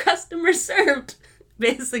 Another customer served,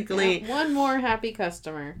 basically. Yeah, one more happy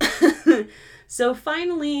customer. So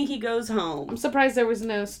finally he goes home. I'm surprised there was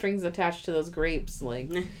no strings attached to those grapes. Like,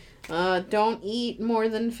 don't eat more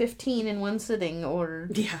than 15 in one sitting or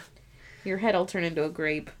your head'll turn into a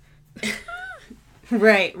grape.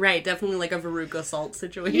 Right. Definitely like a Veruca Salt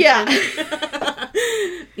situation.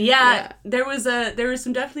 Yeah. There was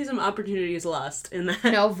definitely some opportunities lost in that.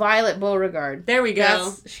 No, Violet Beauregard. There we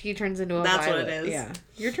go. She turns into a That's violet. what it is. Yeah.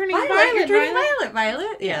 You're turning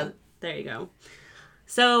Violet. Yeah. There you go.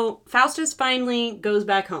 So Faustus finally goes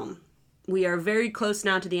back home. We are very close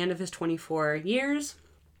now to the end of his 24 years.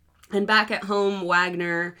 And back at home,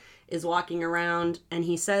 Wagner is walking around and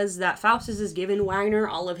he says that Faustus has given Wagner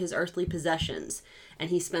all of his earthly possessions. And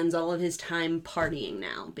he spends all of his time partying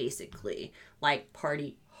now, basically. Like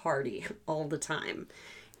party hardy all the time.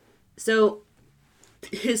 So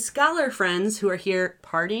his scholar friends who are here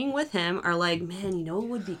partying with him are like, man, you know what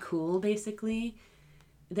would be cool, basically?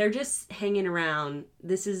 They're just hanging around.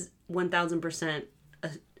 This is 1000%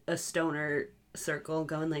 a stoner circle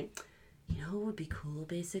going like, you know what would be cool,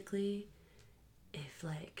 basically? If,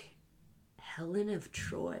 like, Helen of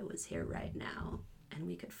Troy was here right now and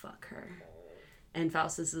we could fuck her. And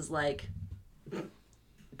Faustus is like,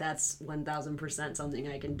 that's 1000% something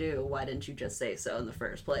I can do. Why didn't you just say so in the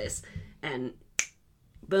first place? And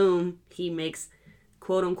boom, he makes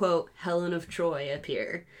quote unquote Helen of Troy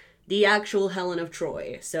appear. The actual Helen of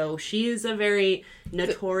Troy. So she is a very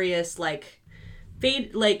notorious,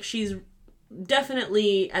 she's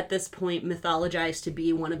definitely at this point mythologized to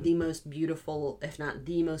be one of the most beautiful, if not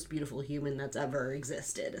the most beautiful human that's ever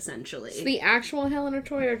existed, essentially. It's the actual Helen of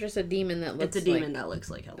Troy or just a demon that looks like... It's a demon that looks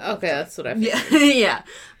like Helen of Troy. That's what I figured. Yeah.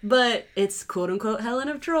 But it's quote-unquote Helen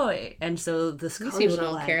of Troy. And so the scholars These people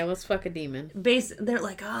are don't care. Let's fuck a demon. They're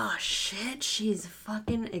like, oh, shit, she's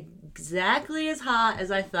fucking exactly as hot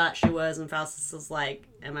as I thought she was. And Faustus is like,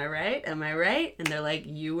 am I right? Am I right? And they're like,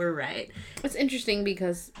 you were right. It's interesting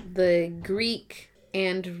because the Greek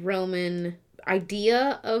and Roman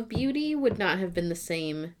idea of beauty would not have been the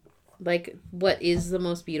same. Like, what is the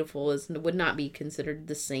most beautiful would not be considered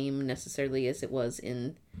the same necessarily as it was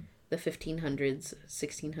in the 1500s,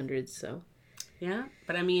 1600s, so. Yeah,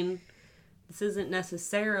 but I mean, this isn't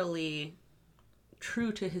necessarily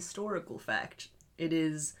true to historical fact. It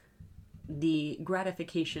is the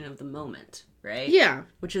gratification of the moment, right? Yeah.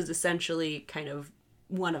 Which is essentially kind of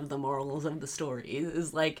one of the morals of the story,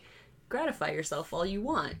 is like, gratify yourself all you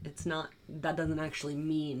want. It's not, that doesn't actually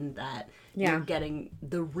mean that you're getting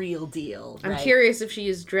the real deal, right? I'm curious if she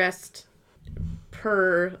is dressed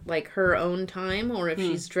per, like, her own time, or if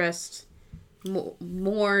she's dressed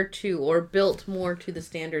more to, or built more to the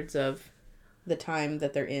standards of the time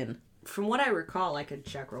that they're in. From what I recall, I could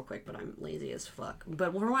check real quick, but I'm lazy as fuck.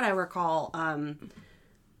 But from what I recall,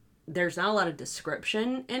 there's not a lot of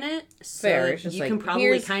description in it. So fair. It's just you like, can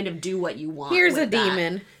probably kind of do what you want. Here's with a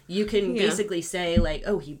demon. That. You can basically say, like,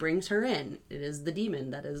 oh, he brings her in. It is the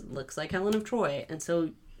demon that looks like Helen of Troy. And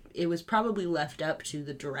so it was probably left up to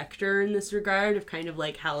the director in this regard of kind of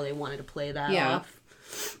like how they wanted to play that off.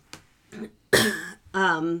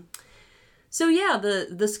 So yeah,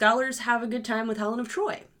 the scholars have a good time with Helen of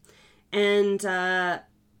Troy. And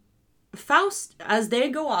Faust, as they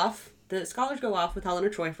go off, the scholars go off with Helen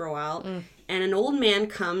of Troy for a while, and an old man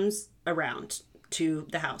comes around to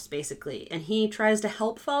the house, basically, and he tries to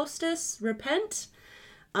help Faustus repent,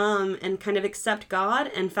 and kind of accept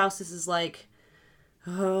God, and Faustus is like,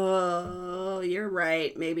 oh, you're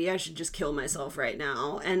right, maybe I should just kill myself right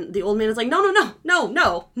now. And the old man is like, no,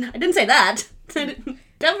 I didn't say that.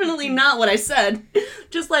 Definitely not what I said.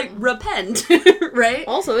 Just, like, repent, right?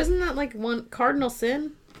 Also, isn't that, like, one cardinal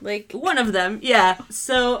sin? Like, one of them, yeah.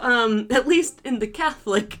 So, at least in the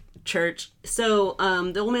Catholic Church. So,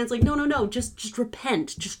 the old man's like, no, just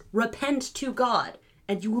repent. Just repent to God,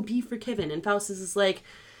 and you will be forgiven. And Faustus is like,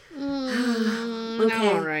 okay.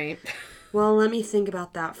 All right. Well, let me think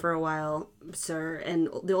about that for a while, sir. And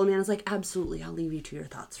the old man is like, absolutely, I'll leave you to your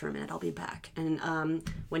thoughts for a minute. I'll be back. And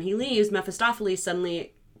when he leaves, Mephistopheles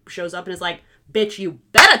suddenly shows up and is like, bitch, you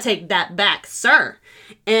better take that back, sir.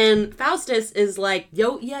 And Faustus is like,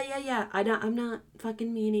 yo, yeah. I'm not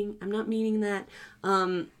meaning that.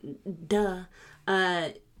 Duh.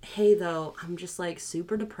 hey, though, I'm just, like,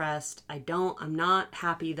 super depressed. I'm not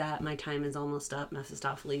happy that my time is almost up,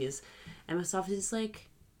 Mephistopheles. And Mephistopheles is like,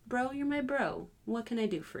 bro, you're my bro. What can I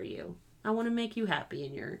do for you? I want to make you happy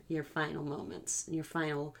in your final moments, in your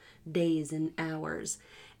final days and hours.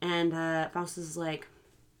 And Faustus is like,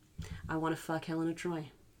 I want to fuck Helen of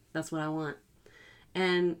Troy. That's what I want.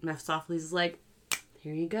 And Mephistopheles is like,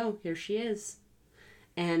 here you go. Here she is.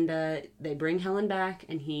 And they bring Helen back,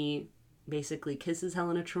 and he basically kisses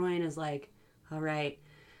Helen of Troy and is like, all right,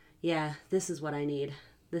 yeah, this is what I need.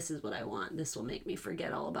 This is what I want. This will make me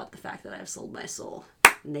forget all about the fact that I've sold my soul.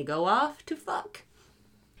 And they go off to fuck.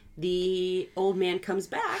 The old man comes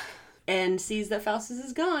back and sees that Faustus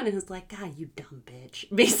is gone and is like, God, you dumb bitch.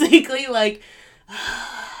 Basically, like,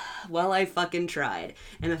 well, I fucking tried.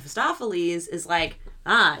 And Mephistopheles is like,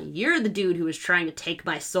 you're the dude who was trying to take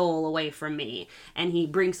my soul away from me. And he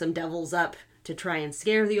brings some devils up to try and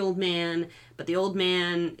scare the old man. But the old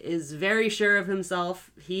man is very sure of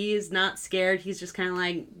himself. He is not scared. He's just kind of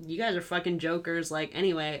like, you guys are fucking jokers. Like,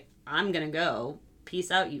 anyway, I'm gonna go.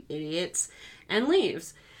 Peace out, you idiots. And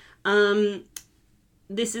leaves.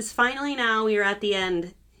 This is finally now, we are at the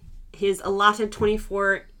end. His allotted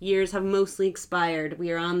 24 years have mostly expired.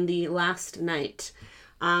 We are on the last night.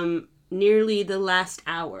 Nearly the last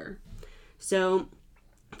hour. So,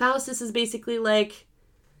 Faustus is basically like,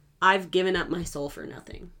 I've given up my soul for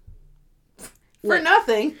nothing. For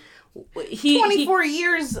nothing? 24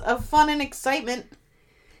 years of fun and excitement.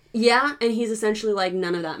 Yeah, and he's essentially like,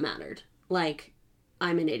 none of that mattered. Like,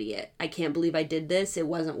 I'm an idiot. I can't believe I did this. It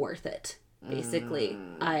wasn't worth it. Basically.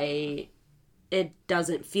 It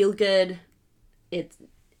doesn't feel good.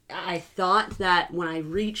 I thought that when I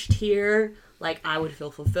reached here, like, I would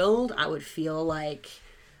feel fulfilled. I would feel like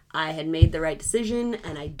I had made the right decision,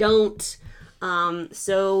 and I don't.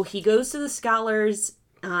 So he goes to the scholars,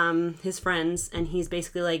 his friends, and he's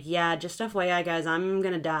basically like, yeah, just FYI, guys, I'm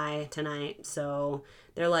gonna die tonight. So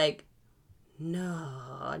they're like, no.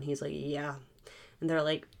 And he's like, yeah. And they're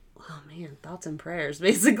like, oh man, thoughts and prayers,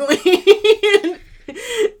 basically.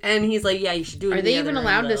 And he's like, yeah, you should do it. Are they even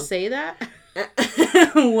allowed to say that?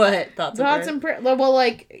 What? Thoughts and prayers? Well,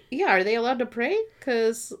 like, yeah, are they allowed to pray?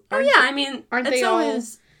 Because I mean, aren't they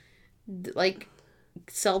always like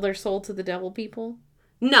sell their soul to the devil people?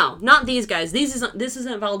 No, not these guys. This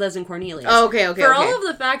isn't Valdez and Cornelius. Oh, okay. For all of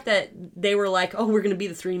the fact that they were like, oh, we're gonna be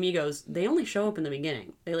the three amigos, they only show up in the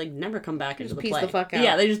beginning. They like never come back into the play. Piece the fuck out.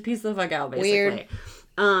 Yeah, they just piece the fuck out, basically. Weird.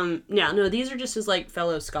 Yeah, no, these are just his like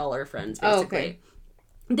fellow scholar friends, basically. Oh, okay.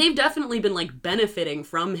 They've definitely been like benefiting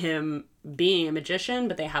from him being a magician,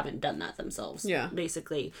 but they haven't done that themselves. Yeah.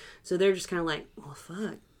 Basically. So they're just kind of like, well,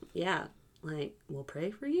 fuck. Yeah. Like, we'll pray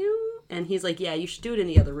for you. And he's like, yeah, you should do it in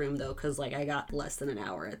the other room, though, because, like, I got less than an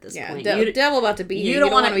hour at this point. Devil about to be here. You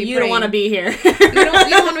don't want to be here. you don't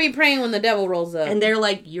want to be praying when the devil rolls up. And they're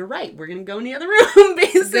like, you're right. We're going to go in the other room,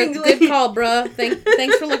 basically. Good call, bruh.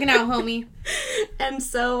 Thanks for looking out, homie. And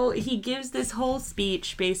so he gives this whole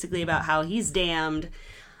speech, basically, about how he's damned.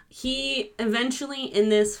 He eventually, in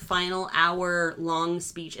this final hour-long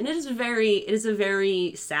speech, and it is a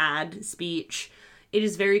very sad speech. It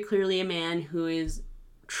is very clearly a man who is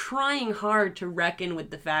trying hard to reckon with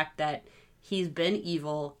the fact that he's been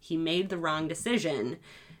evil, he made the wrong decision,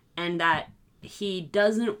 and that he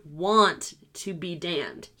doesn't want to be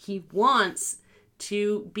damned. He wants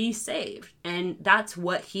to be saved. And that's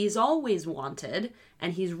what he's always wanted.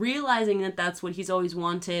 And he's realizing that that's what he's always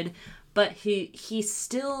wanted. But he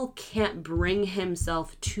still can't bring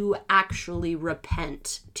himself to actually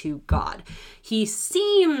repent to God. He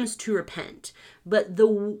seems to repent, but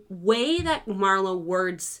the way that Marlowe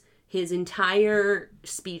words his entire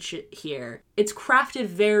speech here, it's crafted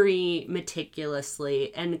very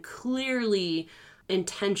meticulously and clearly,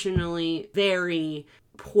 intentionally very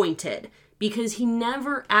pointed. Because he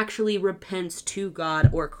never actually repents to God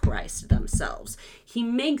or Christ themselves. He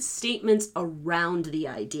makes statements around the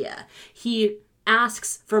idea. He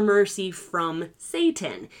asks for mercy from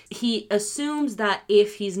Satan. He assumes that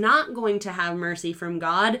if he's not going to have mercy from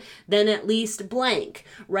God, then at least blank,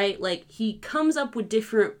 right? Like, he comes up with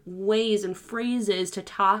different ways and phrases to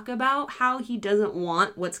talk about how he doesn't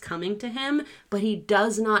want what's coming to him, but he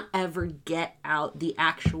does not ever get out the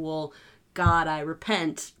actual, God, I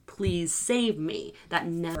repent, please save me. That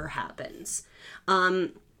never happens.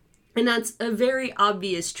 And that's a very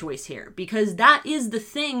obvious choice here, because that is the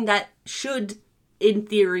thing that should, in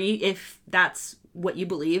theory, if that's what you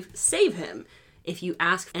believe, save him. If you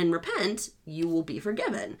ask and repent, you will be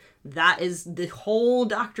forgiven. That is the whole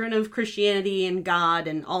doctrine of Christianity and God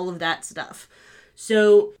and all of that stuff.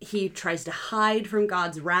 So he tries to hide from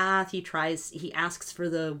God's wrath. He asks for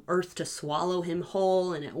the earth to swallow him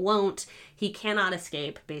whole, and it won't. He cannot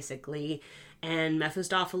escape, basically. And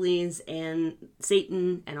Mephistopheles and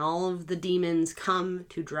Satan and all of the demons come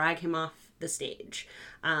to drag him off the stage.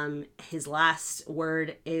 His last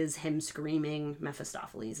word is him screaming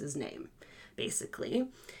Mephistopheles' name, basically.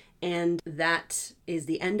 And that is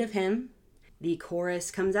the end of him. The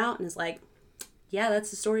chorus comes out and is like, yeah,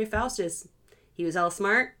 that's the story of Faustus. He was hella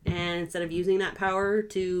smart, and instead of using that power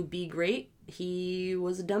to be great, he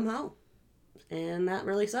was a dumb hoe. And that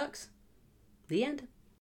really sucks. The end.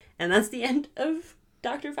 And that's the end of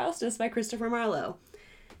Dr. Faustus by Christopher Marlowe.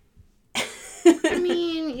 I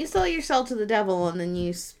mean, you sell yourself to the devil, and then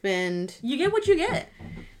you get what you get.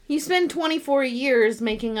 You spend 24 years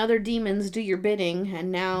making other demons do your bidding,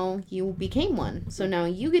 and now you became one. So now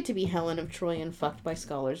you get to be Helen of Troy and fucked by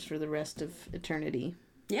scholars for the rest of eternity.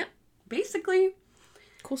 Yeah, basically.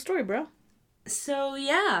 Cool story, bro. So,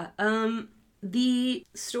 yeah, the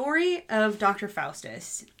story of Dr.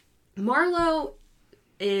 Faustus. Marlowe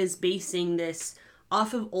is basing this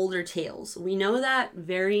off of older tales. We know that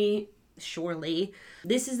very surely.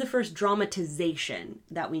 This is the first dramatization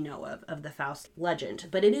that we know of the Faust legend,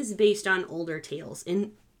 but it is based on older tales.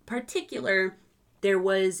 In particular, there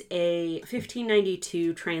was a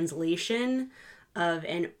 1592 translation of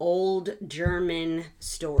an old German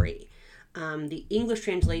story. The English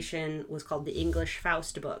translation was called the English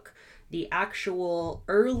Faust book. The actual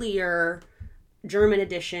earlier German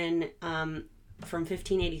edition from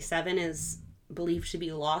 1587 is believed to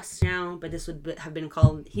be lost now, but this would have been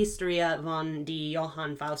called Historia von die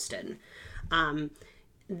Johann Fausten.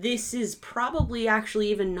 This is probably actually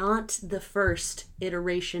even not the first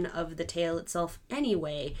iteration of the tale itself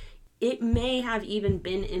anyway. It may have even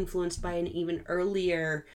been influenced by an even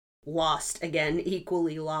earlier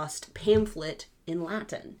equally lost pamphlet in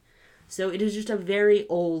Latin. So it is just a very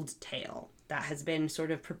old tale that has been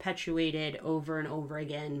sort of perpetuated over and over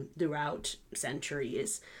again throughout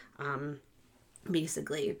centuries.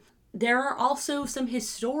 Basically, there are also some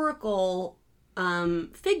historical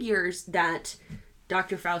figures that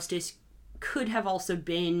Dr. Faustus could have also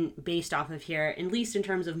been based off of here, at least in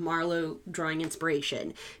terms of Marlowe drawing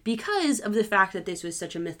inspiration, because of the fact that this was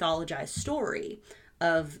such a mythologized story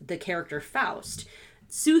of the character Faust.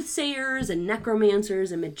 Soothsayers and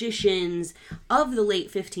necromancers and magicians of the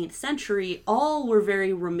late 15th century all were very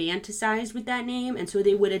romanticized with that name, and so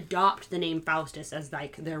they would adopt the name Faustus as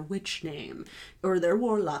like their witch name or their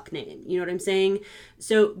warlock name. You know what I'm saying?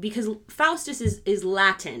 So because Faustus is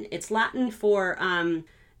Latin, it's Latin for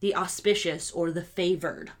the auspicious or the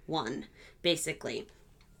favored one, basically.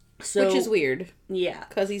 So, which is weird. Yeah.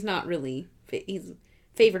 Because he's not really... He's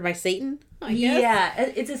favored by Satan, I guess. Yeah,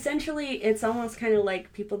 it's essentially, it's almost kind of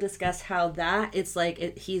like people discuss how that, it's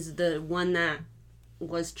like he's the one that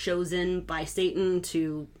was chosen by Satan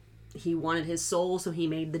he wanted his soul, so he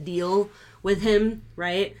made the deal with him,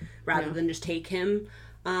 right? Rather than just take him.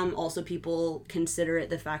 Also, people consider it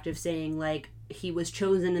the fact of saying, like, he was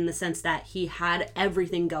chosen in the sense that he had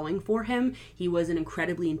everything going for him. He was an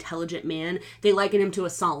incredibly intelligent man. They liken him to a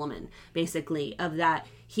Solomon, basically, of that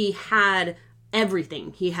he had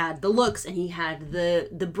everything. He had the looks, and he had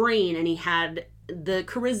the brain, and he had the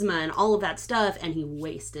charisma and all of that stuff, and he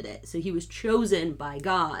wasted it. So he was chosen by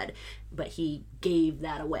God, but he gave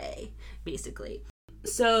that away, basically.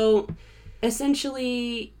 So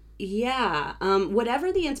essentially, yeah,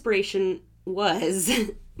 whatever the inspiration was,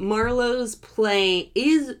 Marlowe's play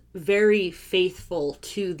is very faithful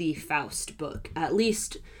to the Faust book, at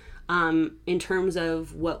least in terms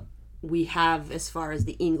of what we have as far as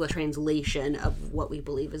the English translation of what we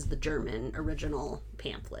believe is the German original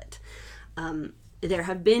pamphlet. There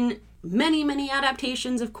have been many, many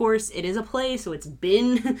adaptations, of course. It is a play, so it's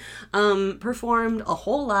been performed a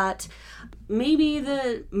whole lot. Maybe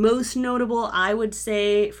the most notable, I would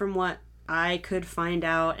say, from what I could find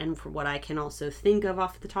out and from what I can also think of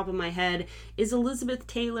off the top of my head, is Elizabeth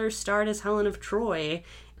Taylor starred as Helen of Troy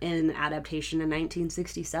in an adaptation in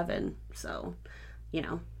 1967. So, you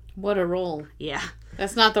know. What a role. Yeah.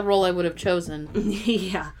 That's not the role I would have chosen.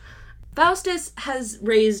 Yeah. Faustus has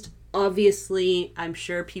raised, obviously, I'm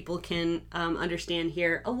sure people can understand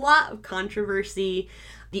here, a lot of controversy.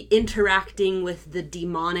 The interacting with the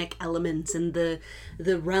demonic elements and the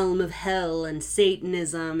realm of hell and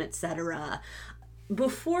Satanism, etc.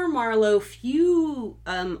 Before Marlowe, few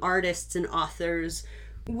artists and authors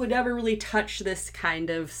would ever really touch this kind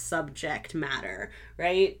of subject matter,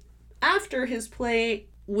 right? After his play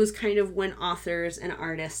was kind of when authors and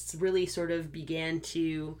artists really sort of began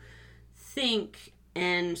to think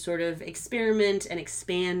and sort of experiment and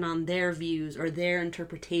expand on their views or their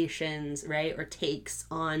interpretations, right, or takes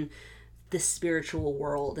on the spiritual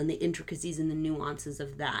world and the intricacies and the nuances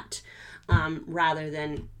of that, rather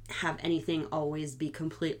than have anything always be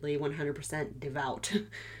completely 100% devout,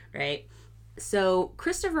 right? So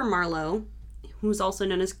Christopher Marlowe, who's also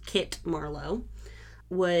known as Kit Marlowe,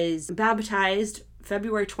 was baptized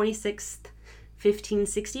February 26th,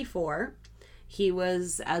 1564. He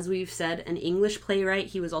was, as we've said, an English playwright.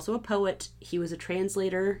 He was also a poet. He was a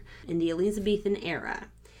translator in the Elizabethan era.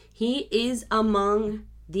 He is among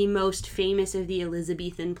the most famous of the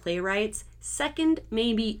Elizabethan playwrights, second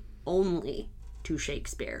maybe only to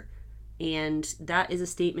Shakespeare. And that is a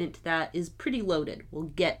statement that is pretty loaded. We'll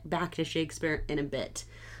get back to Shakespeare in a bit.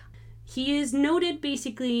 He is noted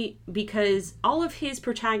basically because all of his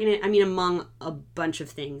protagonists, among a bunch of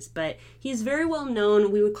things, but he's very well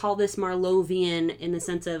known. We would call this Marlovian in the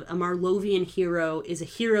sense of a Marlovian hero is a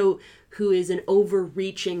hero who is an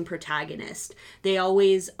overreaching protagonist. They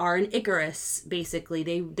always are an Icarus, basically.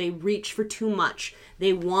 They reach for too much.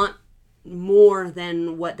 They want more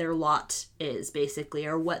than what their lot is, basically,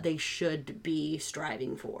 or what they should be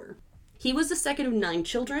striving for. He was the second of 9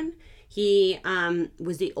 children. He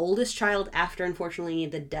was the oldest child after, unfortunately,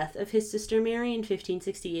 the death of his sister Mary in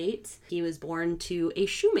 1568. He was born to a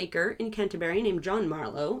shoemaker in Canterbury named John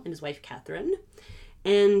Marlowe and his wife Catherine.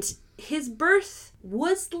 And his birth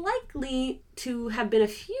was likely to have been a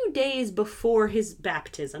few days before his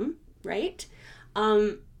baptism, right?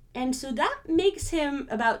 And so that makes him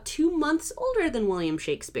about 2 months older than William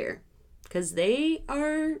Shakespeare, because they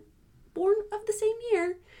are born of the same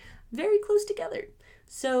year, very close together.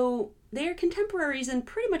 So they are contemporaries in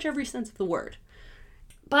pretty much every sense of the word.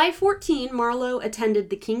 By 14, Marlowe attended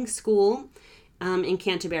the King's School in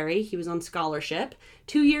Canterbury. He was on scholarship.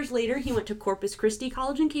 2 years later, he went to Corpus Christi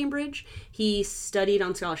College in Cambridge. He studied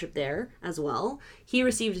on scholarship there as well. He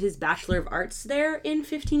received his Bachelor of Arts there in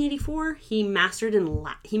 1584. He mastered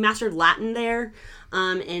Latin there.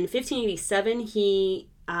 In 1587, he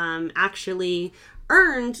actually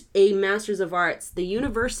earned a Master's of Arts. The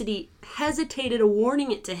university hesitated awarding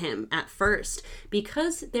it to him at first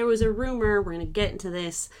because there was a rumor, we're going to get into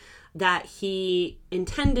this, that he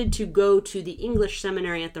intended to go to the English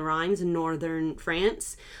seminary at the Rheims in northern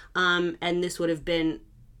France. And this would have been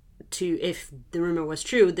if the rumor was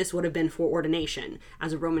true, this would have been for ordination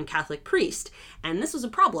as a Roman Catholic priest. And this was a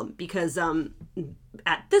problem because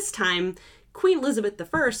at this time, Queen Elizabeth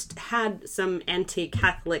I had some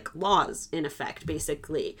anti-Catholic laws in effect,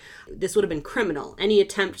 basically. This would have been criminal. Any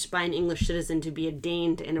attempt by an English citizen to be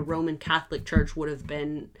ordained in a Roman Catholic church would have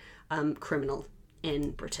been criminal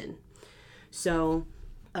in Britain. So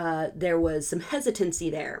there was some hesitancy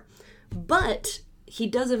there. But he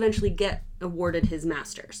does eventually get awarded his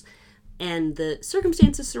master's. And the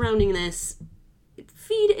circumstances surrounding this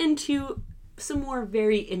feed into some more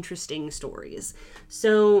very interesting stories.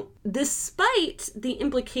 So, despite the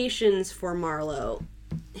implications for Marlowe,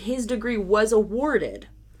 his degree was awarded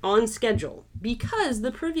on schedule because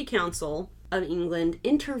the Privy Council of England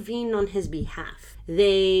intervened on his behalf.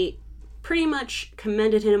 They pretty much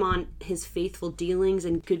commended him on his faithful dealings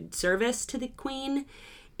and good service to the Queen.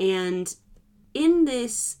 And in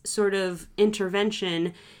this sort of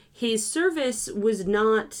intervention, his service was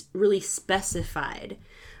not really specified,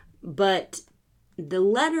 but the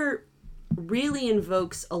letter really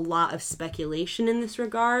invokes a lot of speculation in this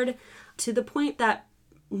regard, to the point that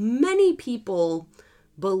many people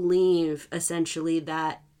believe essentially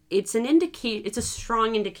that it's a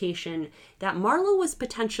strong indication that Marlowe was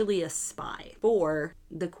potentially a spy for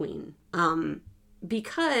the Queen.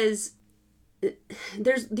 Because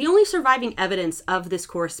there's the only surviving evidence of this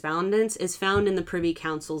correspondence is found in the Privy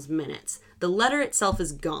Council's minutes. The letter itself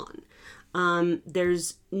is gone.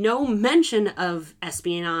 There's no mention of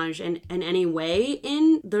espionage in any way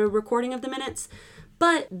in the recording of the minutes,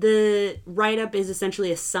 but the write-up is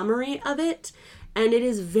essentially a summary of it, and it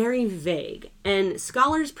is very vague. And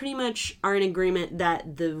scholars pretty much are in agreement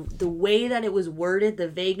that the way that it was worded, the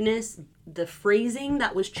vagueness, the phrasing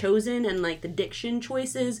that was chosen, and like the diction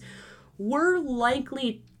choices were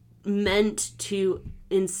likely meant to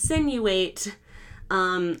insinuate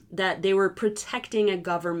that they were protecting a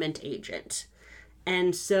government agent.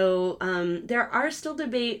 And so there are still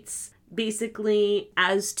debates basically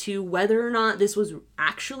as to whether or not this was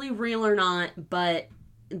actually real or not, but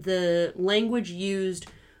the language used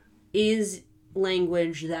is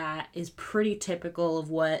language that is pretty typical of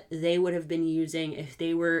what they would have been using if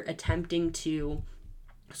they were attempting to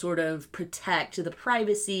sort of protect the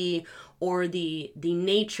privacy or the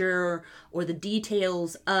nature or the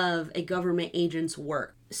details of a government agent's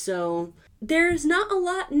work. So there's not a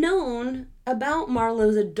lot known about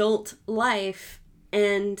Marlowe's adult life,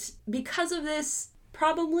 and because of this,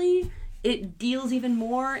 probably it deals even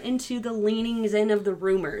more into the leanings in of the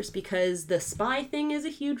rumors, because the spy thing is a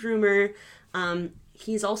huge rumor.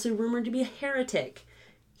 He's also rumored to be a heretic.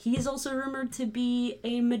 He's also rumored to be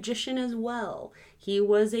a magician as well. He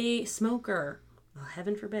was a smoker. Oh,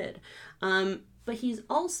 heaven forbid. But he's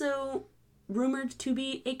also rumored to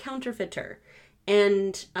be a counterfeiter.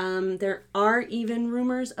 And there are even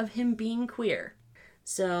rumors of him being queer.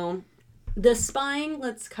 So the spying,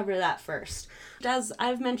 let's cover that first. As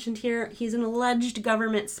I've mentioned here, he's an alleged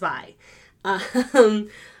government spy.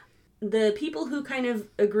 The people who kind of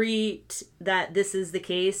agree that this is the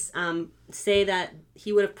case say that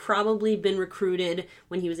he would have probably been recruited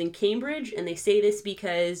when he was in Cambridge, and they say this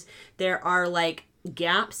because there are like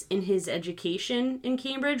gaps in his education in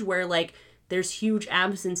Cambridge where like there's huge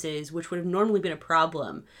absences, which would have normally been a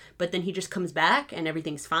problem, but then he just comes back and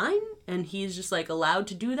everything's fine, and he's just like allowed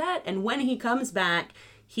to do that. And when he comes back,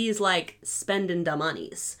 he's like spending the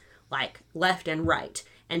monies like left and right.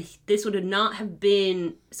 And this would not have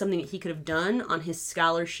been something that he could have done on his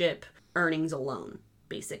scholarship earnings alone,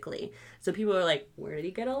 basically. So people are like, where did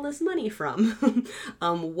he get all this money from?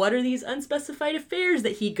 What are these unspecified affairs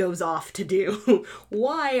that he goes off to do?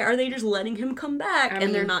 Why are they just letting him come back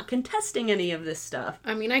and they're not contesting any of this stuff?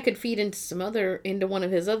 I mean, I could feed into one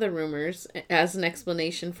of his other rumors as an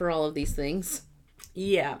explanation for all of these things.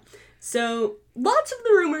 Yeah. So lots of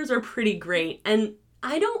the rumors are pretty great, and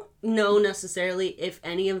I don't know necessarily if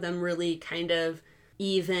any of them really kind of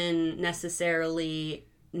even necessarily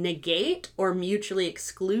negate or mutually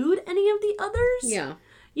exclude any of the others. Yeah.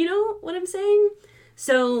 You know what I'm saying?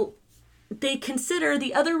 So they consider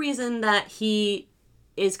the other reason that he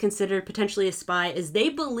is considered potentially a spy is they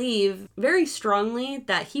believe very strongly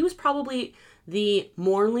that he was probably the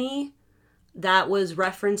Morley that was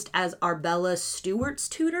referenced as Arbella Stuart's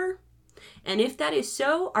tutor. And if that is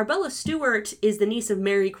so, Arbella Stuart is the niece of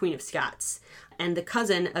Mary, Queen of Scots, and the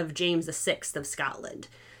cousin of James VI of Scotland.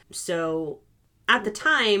 So at the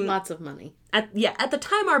time... Lots of money. At the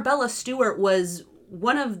time, Arbella Stuart was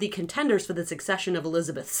one of the contenders for the succession of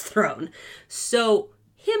Elizabeth's throne. So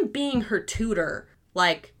him being her tutor,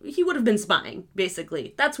 like, he would have been spying,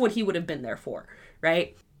 basically. That's what he would have been there for,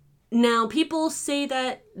 right? Now, people say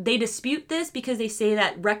that they dispute this because they say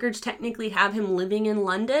that records technically have him living in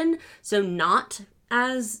London, so not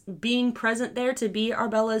as being present there to be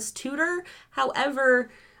Arbella's tutor. However,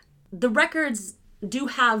 the records do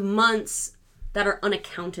have months that are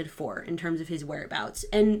unaccounted for in terms of his whereabouts,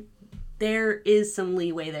 and there is some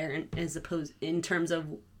leeway there in terms of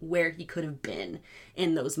where he could have been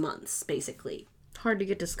in those months, basically. Hard to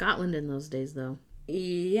get to Scotland in those days, though.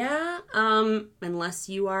 Yeah, unless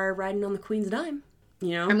you are riding on the Queen's dime,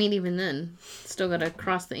 you know? I mean, even then, still gotta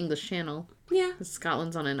cross the English Channel. Yeah.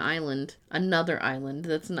 Scotland's on an island. Another island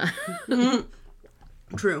that's not...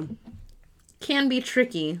 True. Can be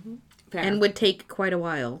tricky. Fair. And would take quite a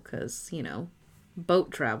while, because, you know,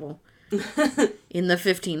 boat travel in the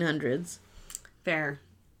 1500s. Fair.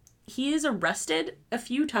 He is arrested a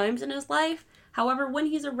few times in his life. However, when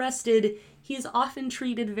he's arrested, he is often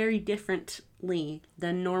treated very differently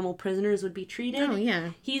than normal prisoners would be treated. Oh,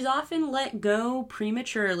 yeah. He's often let go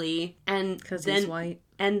prematurely, and because he's white.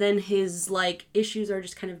 And then his, like, issues are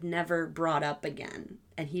just kind of never brought up again.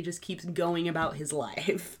 And he just keeps going about his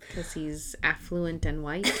life. Because he's affluent and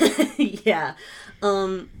white? Yeah.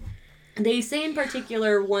 They say in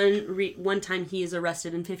particular one time he is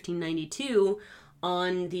arrested in 1592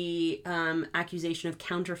 on the accusation of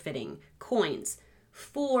counterfeiting coins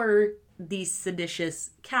for these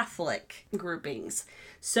seditious Catholic groupings.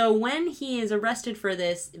 So when he is arrested for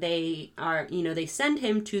this, they send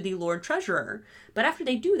him to the Lord Treasurer. But after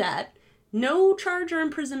they do that, no charge or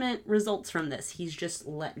imprisonment results from this. He's just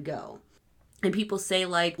let go. And people say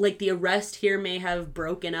like the arrest here may have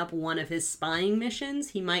broken up one of his spying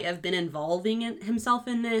missions. He might have been involving himself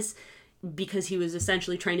in this because he was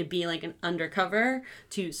essentially trying to be like an undercover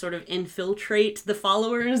to sort of infiltrate the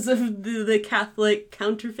followers of the Catholic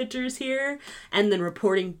counterfeiters here, and then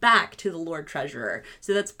reporting back to the Lord Treasurer.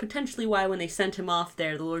 So that's potentially why when they sent him off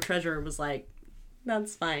there, the Lord Treasurer was like,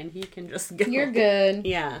 that's fine, he can just go. You're good.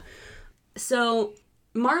 Yeah. So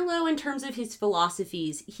Marlowe, in terms of his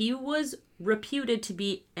philosophies, he was reputed to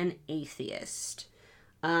be an atheist.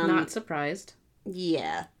 Not surprised.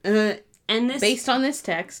 Yeah. And this... Based on this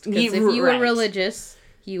text, because if you were religious,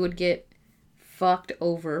 you would get fucked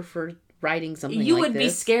over for writing something you like would this. be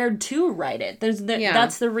scared to write it.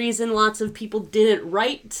 That's the reason lots of people didn't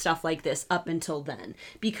write stuff like this up until then.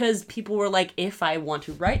 Because people were like, if I want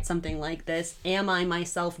to write something like this, am I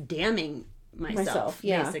myself damning myself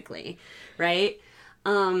basically. Right?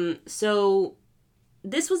 So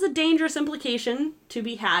this was a dangerous implication to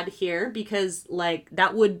be had here, because like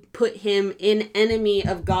that would put him in enemy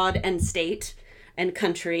of God and state and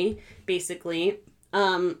country, basically.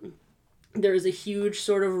 There was a huge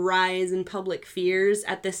sort of rise in public fears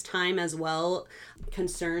at this time as well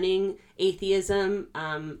concerning atheism,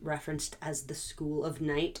 referenced as the school of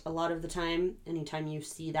night a lot of the time. Anytime you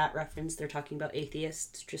see that reference, they're talking about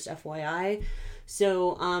atheists, just FYI.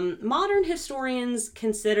 So modern historians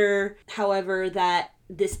consider, however, that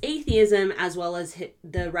this atheism, as well as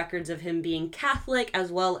the records of him being Catholic,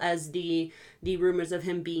 as well as the rumors of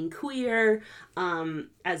him being queer,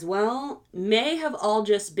 as well, may have all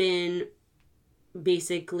just been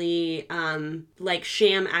basically like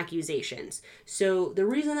sham accusations. So the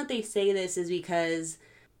reason that they say this is because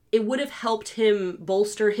it would have helped him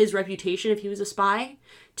bolster his reputation if he was a spy,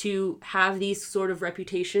 to have these sort of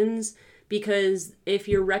reputations, because if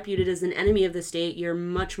you're reputed as an enemy of the state, you're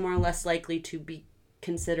much more less likely to be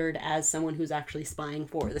considered as someone who's actually spying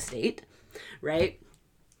for the state, right?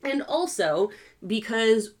 And also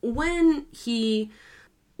because when he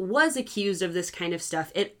was accused of this kind of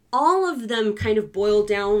stuff, all of them kind of boil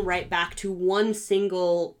down right back to one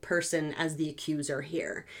single person as the accuser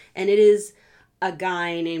here. And it is a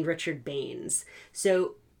guy named Richard Baines.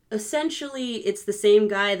 So essentially it's the same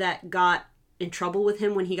guy that got in trouble with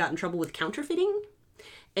him when he got in trouble with counterfeiting.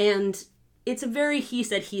 And it's a very he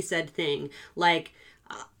said thing. Like,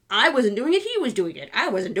 I wasn't doing it, he was doing it. I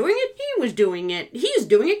wasn't doing it, he was doing it. He's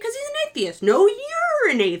doing it because he's an atheist. No,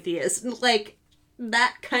 you're an atheist. Like,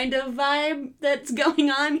 that kind of vibe that's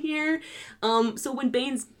going on here. So when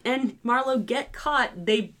Baines and Marlowe get caught,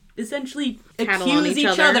 they essentially accuse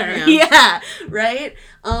each other. Yeah, right?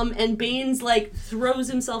 And Baines, like, throws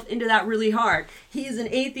himself into that really hard. He's an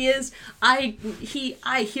atheist. I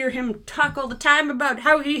hear him talk all the time about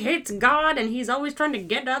how he hates God, and he's always trying to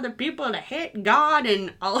get other people to hate God,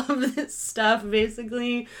 and all of this stuff,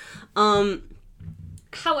 basically.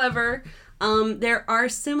 However, there are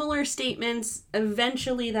similar statements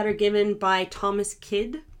eventually that are given by Thomas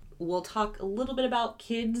Kidd. We'll talk a little bit about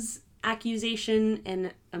Kidd's accusation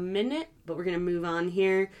in a minute, but we're going to move on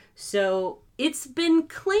here. So it's been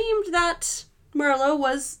claimed that Marlowe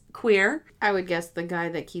was queer. I would guess the guy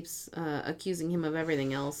that keeps accusing him of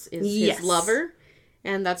everything else is his lover,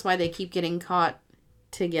 and that's why they keep getting caught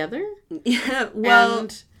together. Yeah, well,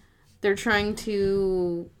 and they're trying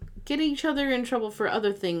to get each other in trouble for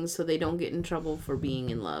other things so they don't get in trouble for being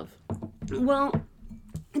in love. Well,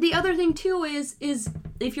 the other thing too is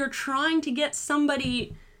if you're trying to get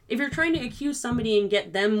somebody, if you're trying to accuse somebody and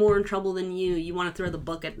get them more in trouble than you want to throw the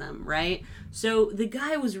book at them, right? So the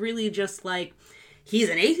guy was really just like, he's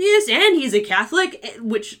an atheist and he's a Catholic,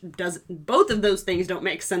 which does, both of those things don't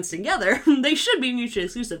make sense together. They should be mutually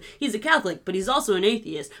exclusive. He's a Catholic, but he's also an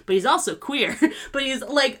atheist, but he's also queer, but he's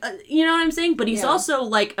like, you know what I'm saying? But he's also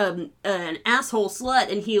like an asshole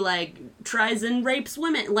slut, and he like tries and rapes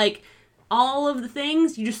women. Like, all of the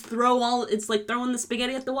things, you just throw it's like throwing the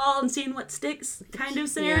spaghetti at the wall and seeing what sticks kind of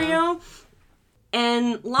scenario. Yeah.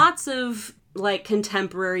 And lots of like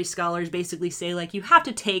contemporary scholars basically say like you have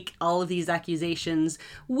to take all of these accusations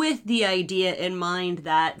with the idea in mind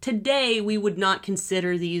that today we would not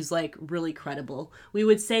consider these like really credible. We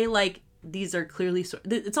would say like these are clearly,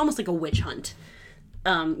 it's almost like a witch hunt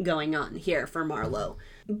going on here for Marlowe.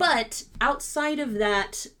 But outside of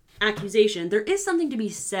that accusation, there is something to be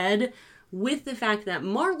said with the fact that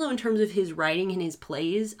Marlowe, in terms of his writing and his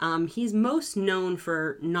plays, he's most known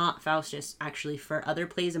for, not Faustus, actually, for other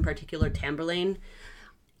plays, in particular Tamburlaine.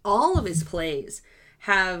 All of his plays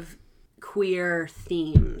have queer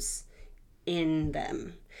themes in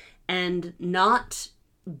them, and not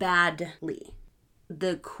badly.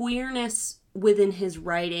 The queerness within his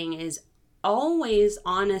writing is always,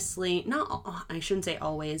 honestly, I shouldn't say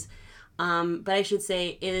always, but I should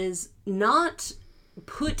say is not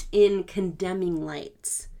put in condemning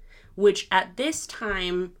lights, which at this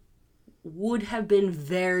time would have been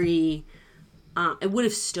very, it would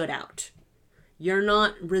have stood out. You're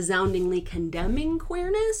not resoundingly condemning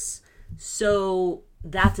queerness, so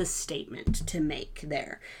that's a statement to make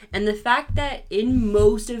there. And the fact that in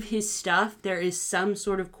most of his stuff there is some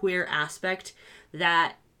sort of queer aspect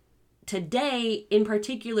that today, in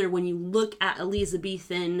particular, when you look at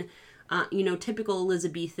Elizabethan, typical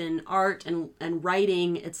Elizabethan art and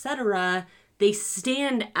writing, etc., they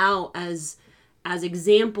stand out as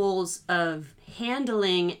examples of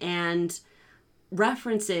handling and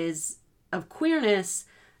references of queerness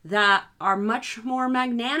that are much more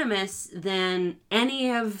magnanimous than any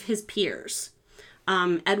of his peers.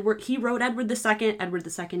 He wrote Edward II. Edward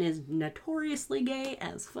II is notoriously gay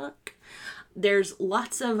as fuck. There's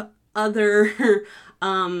lots of other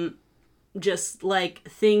just like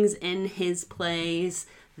things in his plays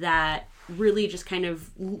that really just kind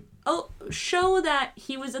of show that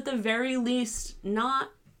he was at the very least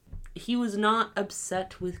not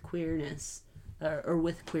upset with queerness or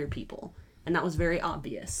with queer people. And that was very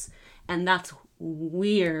obvious. And that's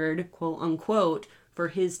weird, quote unquote, for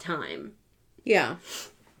his time. Yeah.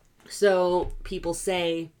 So people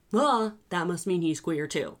say, well, that must mean he's queer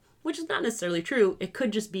too. Which is not necessarily true. It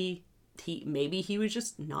could just be maybe he was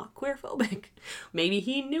just not queerphobic. Maybe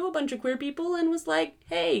he knew a bunch of queer people and was like,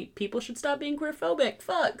 hey, people should stop being queerphobic.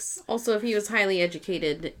 Fucks. Also, if he was highly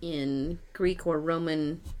educated in Greek or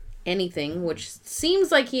Roman anything, which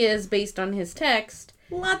seems like he is based on his text.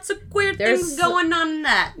 Lots of queer things going on in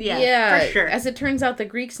that. Yeah, for sure. As it turns out, the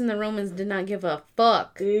Greeks and the Romans did not give a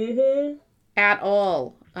fuck at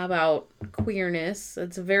all about queerness.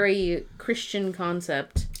 It's a very Christian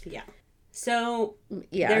concept. Yeah. So,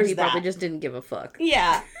 yeah, he probably just didn't give a fuck.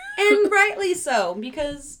 Yeah. And rightly so,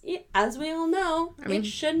 because, as we all know, it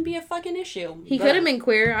shouldn't be a fucking issue. He could have been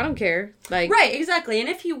queer. I don't care. Right, exactly. And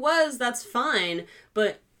if he was, that's fine.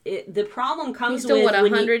 But the problem comes with... He's still,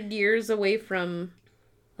 100 years away from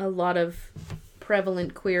a lot of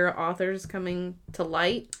prevalent queer authors coming to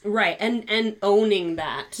light. Right, and owning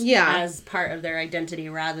that as part of their identity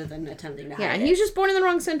rather than attempting to hide it. Yeah, he was just born in the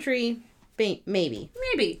wrong century.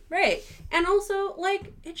 Maybe, right. And also,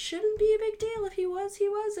 like, it shouldn't be a big deal. If he was, he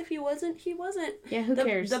was. If he wasn't, he wasn't. Yeah, who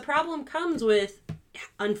cares? The problem comes with,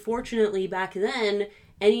 unfortunately, back then,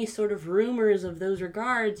 any sort of rumors of those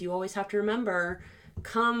regards, you always have to remember,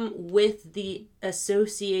 come with the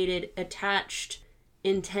associated, attached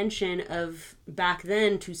intention of, back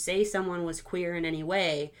then, to say someone was queer in any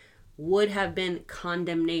way would have been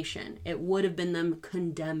condemnation. It would have been them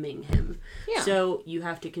condemning him. Yeah. So you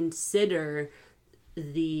have to consider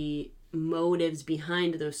the motives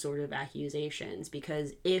behind those sort of accusations,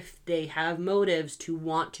 because if they have motives to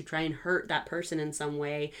want to try and hurt that person in some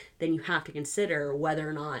way, then you have to consider whether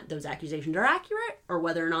or not those accusations are accurate or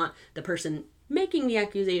whether or not the person making the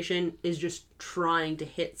accusation is just trying to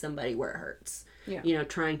hit somebody where it hurts. Yeah.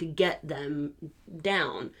 Trying to get them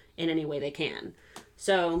down in any way they can.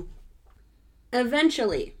 So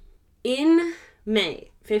eventually, in May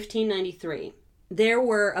 1593, there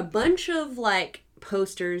were a bunch of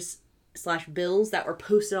posters / bills that were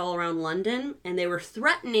posted all around London, and they were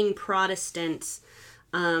threatening Protestant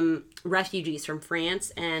refugees from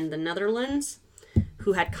France and the Netherlands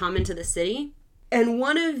who had come into the city. And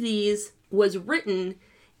one of these was written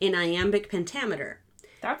in iambic pentameter.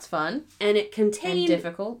 That's fun. And it contained... And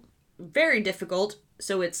difficult. Very difficult.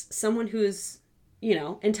 So it's someone who's,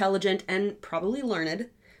 intelligent and probably learned.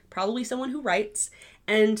 Probably someone who writes.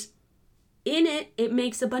 And in it, it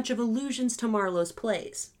makes a bunch of allusions to Marlowe's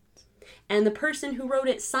plays. And the person who wrote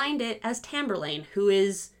it signed it as Tamburlaine, who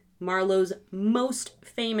is Marlowe's most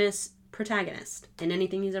famous protagonist in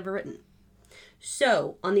anything he's ever written.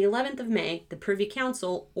 So, on the 11th of May, the Privy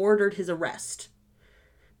Council ordered his arrest.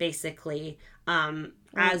 Basically,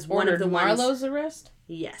 as one of the ones... Marlowe's arrest?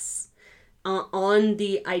 Yes. On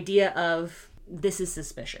the idea of, this is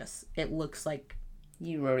suspicious. It looks like...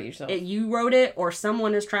 You wrote it yourself. You wrote it, or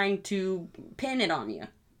someone is trying to pin it on you,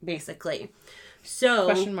 basically. So...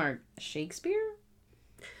 Question mark. Shakespeare?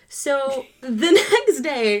 So, the next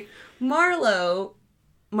day,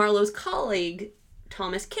 Marlowe's colleague,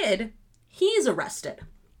 Thomas Kidd, he's arrested.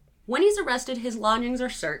 When he's arrested, his lodgings are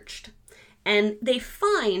searched. And they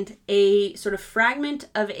find a sort of fragment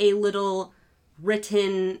of a little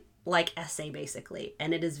written, essay, basically.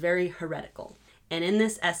 And it is very heretical. And in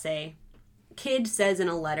this essay, Kidd says in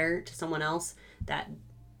a letter to someone else that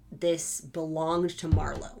this belonged to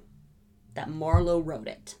Marlowe. That Marlowe wrote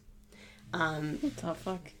it. What the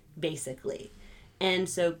fuck? Basically. And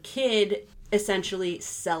so Kidd essentially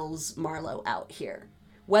sells Marlowe out here.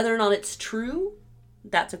 Whether or not it's true...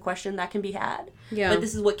 That's a question that can be had. Yeah. But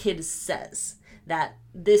this is what Kidd says, that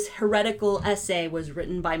this heretical essay was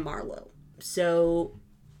written by Marlowe. So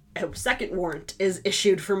a second warrant is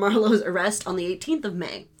issued for Marlowe's arrest on the 18th of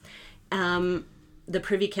May. The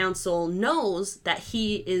Privy Council knows that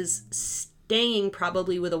he is staying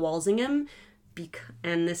probably with a Walsingham,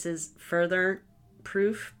 and this is further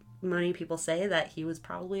proof. Many people say that he was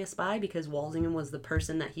probably a spy because Walsingham was the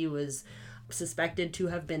person that he was suspected to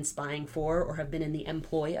have been spying for or have been in the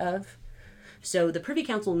employ of. So the Privy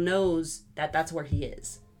Council knows that that's where he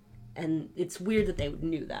is. And it's weird that they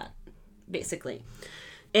knew that, basically.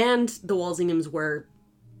 And the Walsinghams were...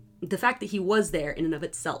 The fact that he was there in and of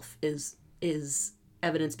itself is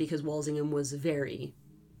evidence because Walsingham was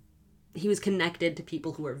he was connected to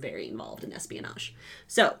people who were very involved in espionage.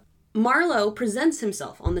 So, Marlowe presents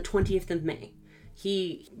himself on the 20th of May.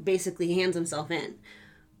 He basically hands himself in.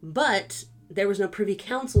 But there was no Privy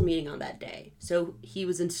Council meeting on that day. So he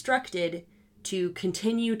was instructed to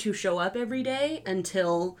continue to show up every day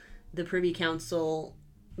until the Privy Council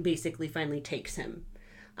basically finally takes him.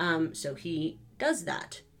 So he does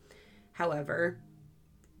that. However,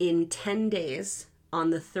 in 10 days, on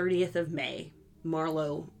the 30th of May,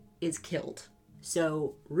 Marlowe is killed.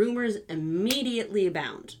 So rumors immediately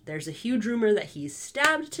abound. There's a huge rumor that he's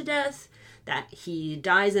stabbed to death, that he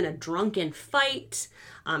dies in a drunken fight,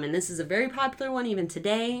 and this is a very popular one even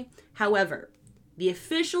today. However, the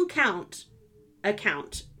official account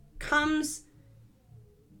comes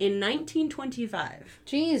in 1925.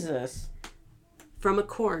 Jesus. From a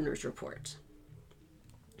coroner's report.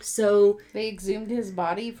 So... They exhumed his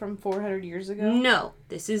body from 400 years ago? No.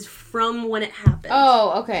 This is from when it happened.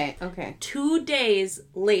 Oh, okay. 2 days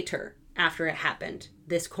later after it happened,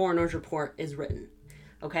 this coroner's report is written.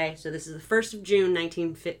 Okay? So this is the 1st of June,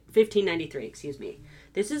 1593, excuse me.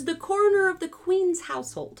 This is the coroner of the Queen's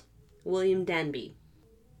household, William Danby.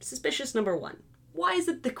 Suspicious number 1. Why is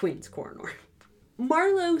it the Queen's coroner?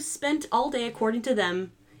 Marlowe spent all day, according to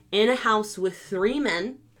them, in a house with 3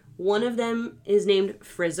 men. One of them is named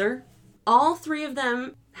Frizzer. All 3 of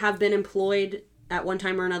them have been employed at one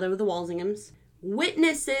time or another with the Walsinghams.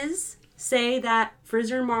 Witnesses say that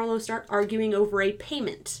Frizzer and Marlowe start arguing over a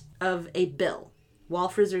payment of a bill while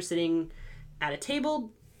Frizzer's sitting at a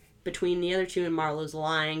table between the other 2 and Marlowe's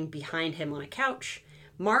lying behind him on a couch.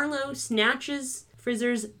 Marlowe snatches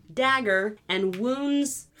Frizzer's dagger and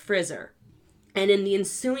wounds Frizzer. And in the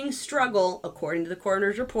ensuing struggle, according to the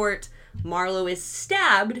coroner's report, Marlowe is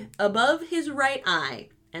stabbed above his right eye,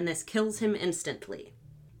 and this kills him instantly.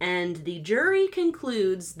 And the jury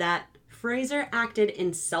concludes that Fraser acted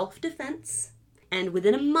in self-defense, and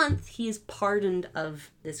within a month he is pardoned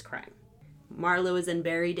of this crime. Marlowe is then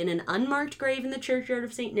buried in an unmarked grave in the churchyard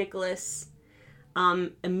of St. Nicholas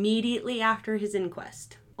immediately after his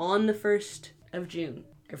inquest, on the 1st of June,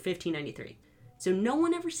 or 1593. So no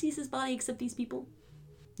one ever sees his body except these people.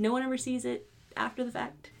 No one ever sees it after the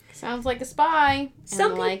fact. Sounds like a spy.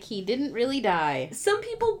 Like he didn't really die. Some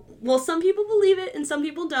people believe it and some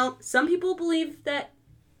people don't. Some people believe that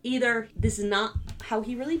either this is not how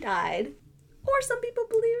he really died, or some people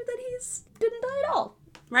believe that he didn't die at all.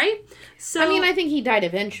 Right? So I mean, I think he died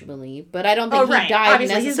eventually, but I don't think he died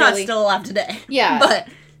Obviously, necessarily. He's not still alive today. Yeah. But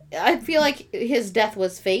I feel like his death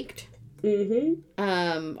was faked.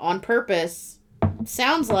 Mm-hmm. On purpose.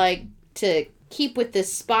 Sounds like to keep with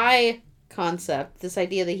this spy concept, this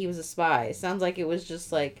idea that he was a spy. Sounds like it was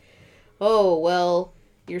just like, oh, well,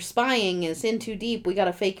 your spying is in too deep. We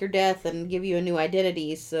gotta fake your death and give you a new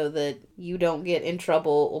identity so that you don't get in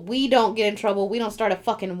trouble. We don't get in trouble. We don't start a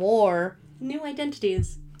fucking war. New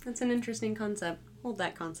identities. That's an interesting concept. Hold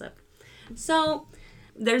that concept. So,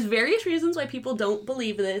 there's various reasons why people don't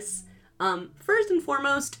believe this. First and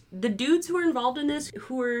foremost, the dudes who were involved in this,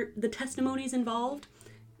 who were the testimonies involved,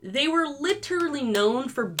 they were literally known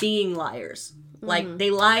for being liars. Like,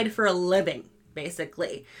 they lied for a living,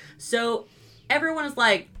 basically. So, everyone is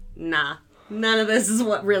like, nah, none of this is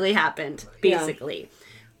what really happened, basically. Yeah.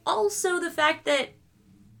 Also, the fact that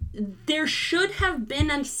there should have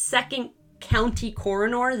been a second county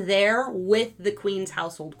coroner there with the Queen's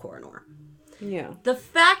household coroner. Yeah. The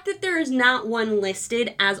fact that there is not one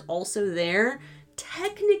listed as also there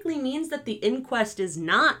technically means that the inquest is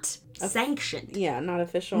not sanctioned. Yeah, not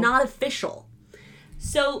official. Not official.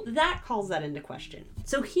 So that calls that into question.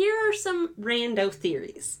 So here are some rando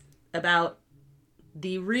theories about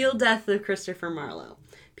the real death of Christopher Marlowe.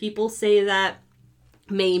 People say that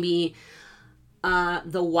maybe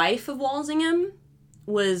the wife of Walsingham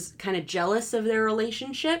was kind of jealous of their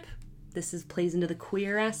relationship. This plays into the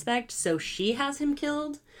queer aspect, so she has him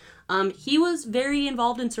killed. He was very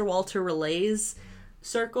involved in Sir Walter Raleigh's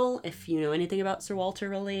circle, if you know anything about Sir Walter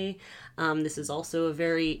Raleigh. This is also a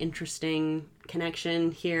very interesting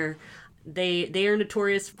connection here. They are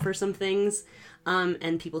notorious for some things,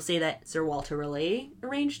 and people say that Sir Walter Raleigh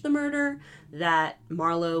arranged the murder, that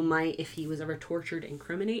Marlowe might, if he was ever tortured,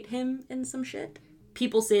 incriminate him in some shit.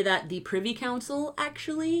 People say that the Privy Council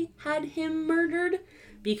actually had him murdered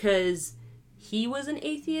because he was an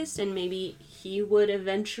atheist and maybe he would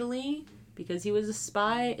eventually, because he was a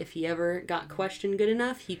spy, if he ever got questioned good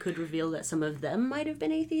enough, he could reveal that some of them might have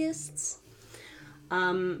been atheists.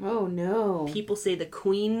 Oh no. People say the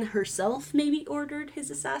Queen herself maybe ordered his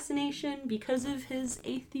assassination because of his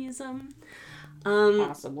atheism.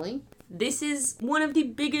 Possibly. This is one of the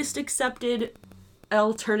biggest accepted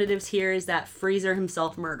alternatives here, is that Freezer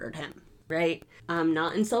himself murdered him, right?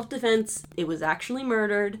 Not in self-defense. It was actually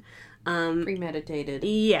murdered. Premeditated.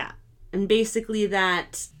 Yeah. And basically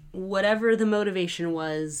that whatever the motivation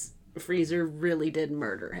was, Freezer really did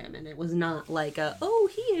murder him. And it was not like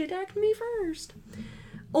he attacked me first.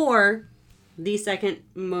 Or the second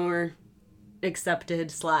more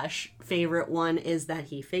accepted / favorite one is that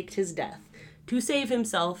he faked his death to save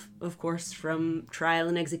himself, of course, from trial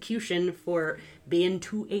and execution for being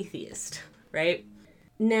too atheist, right?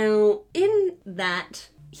 Now, in that,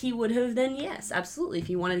 he would have then, yes, absolutely, if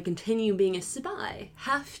he wanted to continue being a spy,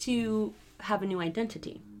 have to have a new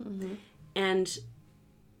identity. Mm-hmm. And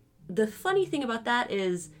the funny thing about that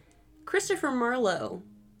is Christopher Marlowe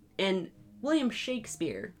and William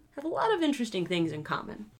Shakespeare have a lot of interesting things in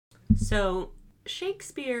common. So,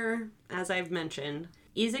 Shakespeare, as I've mentioned,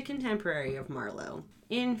 is a contemporary of Marlowe.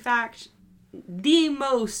 In fact, the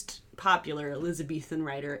most popular Elizabethan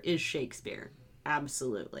writer is Shakespeare.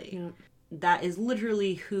 Absolutely. Yeah. That is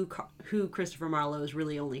literally who Christopher Marlowe is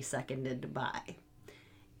really only seconded by.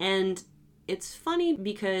 And it's funny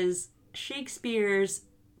because Shakespeare's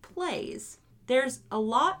plays, there's a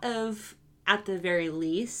lot of, at the very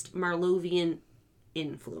least, Marlovian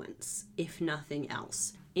influence, if nothing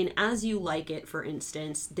else. In As You Like It, for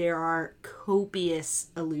instance, there are copious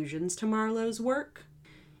allusions to Marlowe's work.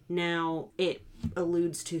 Now, it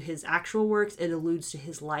alludes to his actual works, it alludes to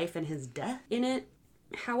his life and his death in it.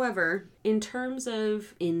 However, in terms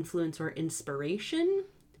of influence or inspiration,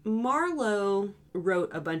 Marlowe wrote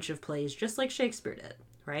a bunch of plays just like Shakespeare did,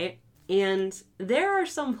 right? And there are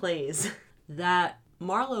some plays that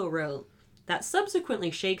Marlowe wrote that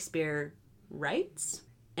subsequently Shakespeare writes,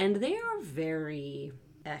 and they are very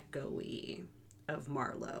echoey of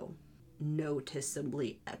Marlowe.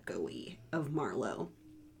 Noticeably echoey of Marlowe.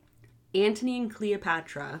 Antony and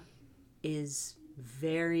Cleopatra is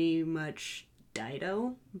very much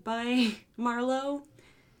Dido by Marlowe.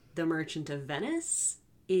 The Merchant of Venice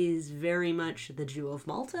is very much The Jew of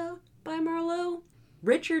Malta by Marlowe.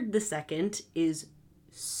 Richard II is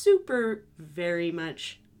super very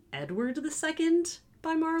much Edward II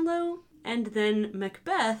by Marlowe. And then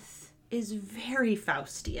Macbeth is very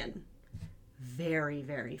Faustian. Very,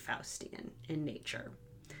 very Faustian in nature.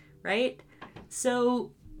 Right?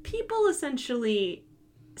 So people essentially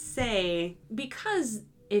say, because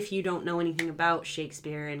if you don't know anything about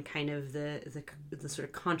Shakespeare and kind of the sort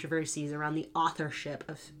of controversies around the authorship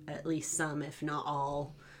of at least some, if not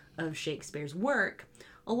all, of Shakespeare's work,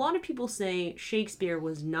 a lot of people say Shakespeare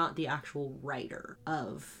was not the actual writer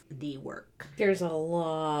of the work. There's a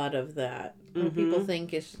lot of that. Mm-hmm. People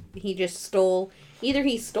think he just stole, either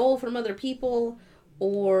he stole from other people,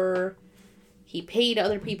 or he paid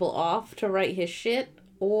other people off to write his shit,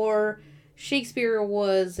 or Shakespeare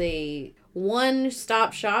was a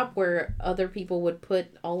one-stop shop where other people would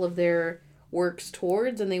put all of their works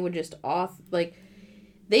towards, and they would just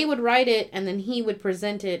they would write it and then he would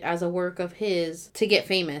present it as a work of his to get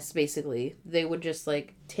famous, basically. They would just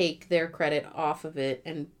take their credit off of it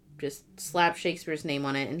and just slap Shakespeare's name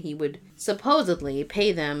on it, and he would supposedly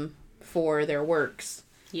pay them for their works.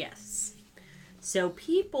 Yes. So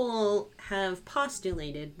people have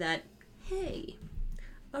postulated that, hey,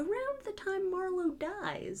 around the time Marlowe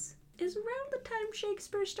dies is around the time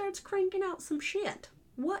Shakespeare starts cranking out some shit.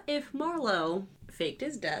 What if Marlowe faked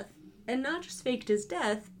his death? And not just faked his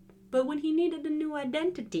death, but when he needed a new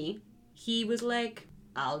identity, he was like,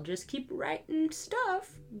 I'll just keep writing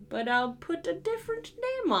stuff, but I'll put a different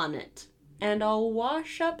name on it. And I'll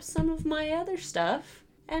wash up some of my other stuff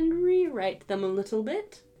and rewrite them a little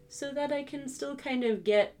bit so that I can still kind of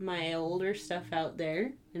get my older stuff out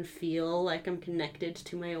there and feel like I'm connected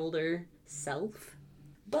to my older self.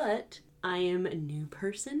 But I am a new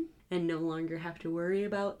person and no longer have to worry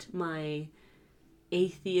about my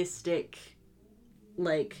atheistic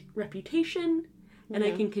reputation, and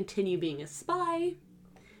I can continue being a spy,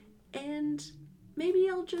 and maybe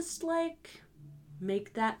I'll just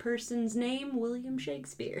make that person's name William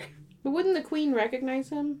Shakespeare. But wouldn't the Queen recognize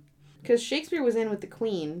him? Because Shakespeare was in with the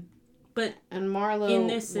Queen, and Marlowe in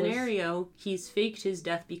this scenario he's faked his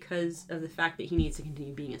death because of the fact that he needs to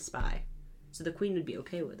continue being a spy, so the Queen would be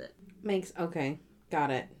okay with it. Okay,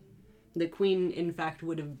 got it. The Queen, in fact,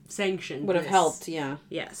 would have sanctioned Would have helped, yeah.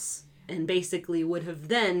 Yes. And basically would have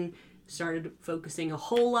then started focusing a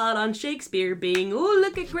whole lot on Shakespeare being, oh,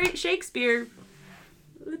 look at great Shakespeare.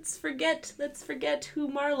 Let's forget who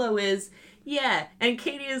Marlowe is. Yeah, and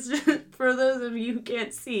Katie is, for those of you who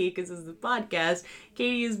can't see, because this is a podcast,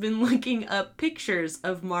 Katie has been looking up pictures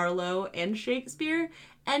of Marlowe and Shakespeare,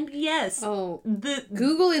 and yes,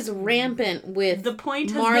 Google is rampant with the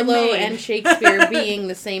point Marlowe and Shakespeare being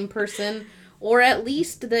the same person, or at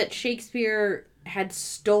least that Shakespeare had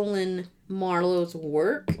stolen Marlowe's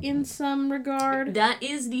work in some regard. That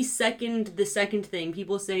is the second thing.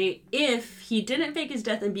 People say, if he didn't fake his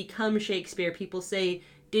death and become Shakespeare, people say,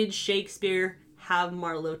 did Shakespeare have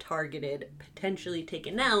Marlowe targeted, potentially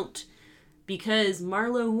taken out? Because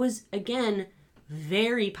Marlowe was, again,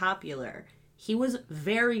 very popular. He was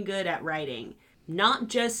very good at writing. Not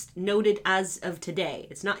just noted as of today.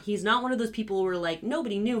 He's not one of those people who were like,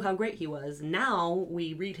 nobody knew how great he was. Now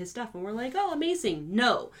we read his stuff and we're like, oh, amazing.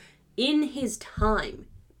 No. In his time,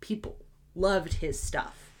 people loved his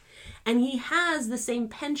stuff. And he has the same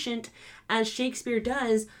penchant as Shakespeare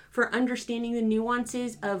does for understanding the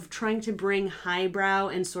nuances of trying to bring highbrow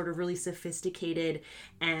and sort of really sophisticated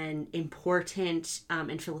and important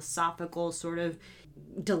and philosophical sort of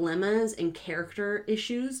dilemmas and character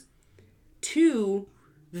issues to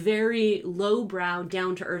very lowbrow,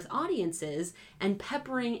 down-to-earth audiences, and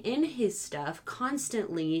peppering in his stuff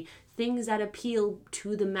constantly things that appeal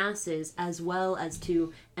to the masses as well as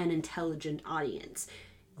to an intelligent audience.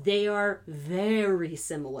 They are very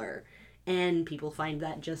similar, and people find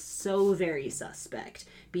that just so very suspect,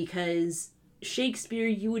 because Shakespeare,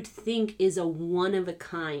 you would think, is a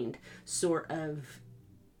one-of-a-kind sort of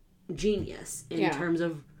genius in terms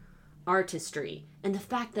of artistry. And the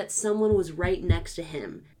fact that someone was right next to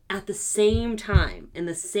him at the same time, in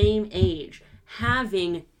the same age,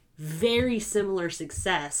 having very similar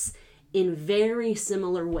success in very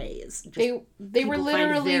similar ways. They were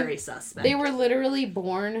literally very suspect. They were literally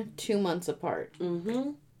born 2 months apart.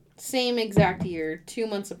 Mm-hmm. Same exact year, 2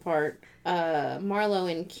 months apart. Marlowe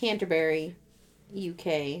in Canterbury,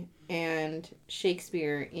 UK, and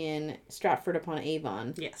Shakespeare in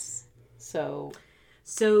Stratford-upon-Avon. Yes.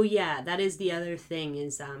 So yeah, that is the other thing,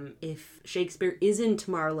 is if Shakespeare isn't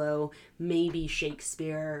Marlowe, maybe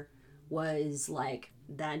Shakespeare was like,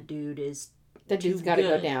 that dude's gotta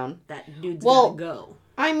go down. That dude's gotta go.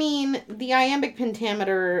 I mean, the iambic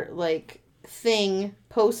pentameter, like,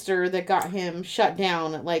 poster that got him shut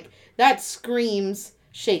down, like, that screams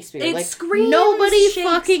Shakespeare. It like, screams nobody Shakespeare.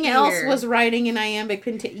 fucking else was writing an iambic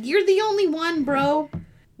pentameter. You're the only one, bro.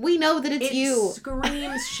 We know that it's you. It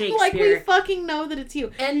screams Shakespeare. Like, we fucking know that it's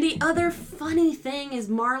you. And the other funny thing is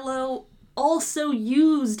Marlowe also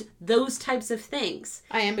used those types of things.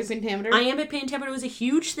 Iambic pentameter? Iambic pentameter was a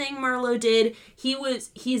huge thing Marlowe did.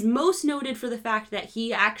 He's most noted for the fact that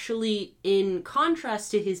he actually, in contrast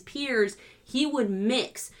to his peers, he would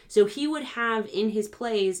mix. So he would have in his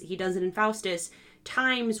plays, he does it in Faustus,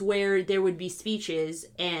 times where there would be speeches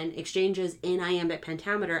and exchanges in iambic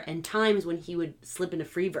pentameter, and times when he would slip into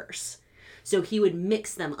free verse. So he would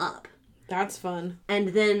mix them up. That's fun. And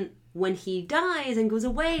then when he dies and goes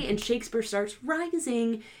away and Shakespeare starts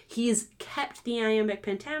rising, he's kept the iambic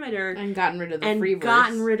pentameter and gotten rid of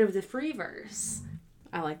the free verse.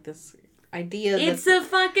 I like this idea. It's a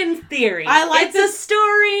fucking theory. It's a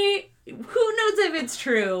story. Who knows if it's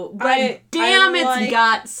true, but it's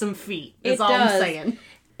got some feet. That's all I'm saying.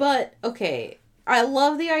 But, okay, I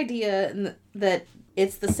love the idea that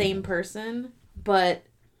it's the same person, but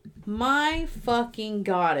my fucking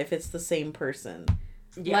God if it's the same person.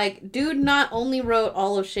 Yeah. Like, dude not only wrote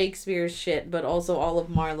all of Shakespeare's shit, but also all of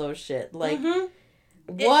Marlowe's shit. Like,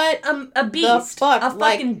 what a beast. The fuck? A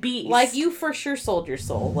fucking beast. Like, you for sure sold your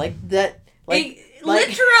soul. Like, that...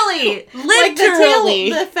 literally. Like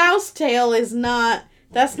the Faust tale is not...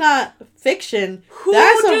 That's not fiction.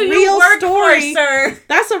 That's a real story, sir.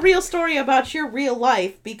 That's a real story about your real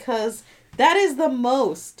life, because that is the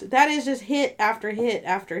most. That is just hit after hit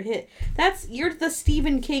after hit. You're the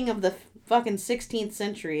Stephen King of the fucking 16th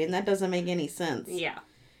century, and that doesn't make any sense. Yeah.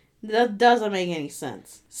 That doesn't make any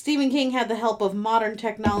sense. Stephen King had the help of modern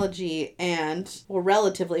technology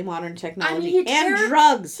relatively modern technology,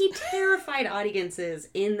 drugs. He terrified audiences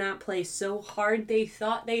in that play so hard they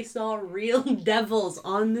thought they saw real devils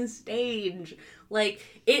on the stage.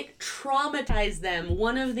 Like, it traumatized them.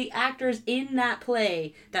 One of the actors in that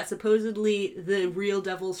play that supposedly the real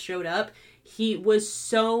devils showed up, he was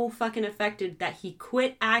so fucking affected that he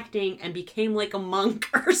quit acting and became like a monk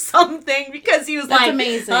or something, because he was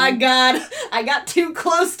amazing. Oh God, I got too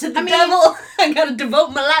close to the devil. I gotta devote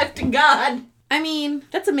my life to God. I mean,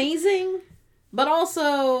 that's amazing. But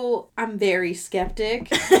also, I'm very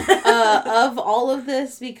skeptic of all of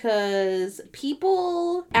this, because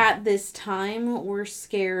people at this time were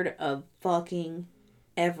scared of fucking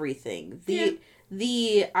everything.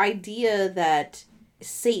 the idea that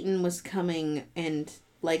Satan was coming and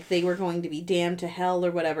like they were going to be damned to hell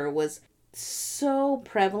or whatever was so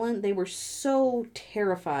prevalent. They were so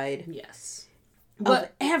terrified. Yes. Of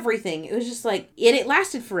everything. It was just like it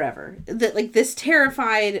lasted forever. That like this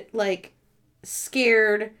terrified, like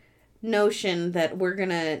scared notion that we're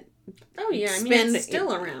gonna it's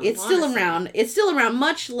still around. It's honestly. Still around. It's still around,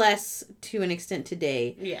 much less to an extent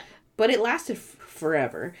today. Yeah. But it lasted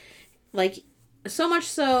forever. Like, so much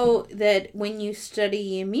so that when you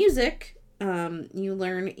study music, you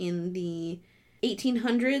learn in the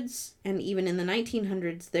 1800s and even in the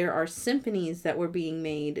 1900s, there are symphonies that were being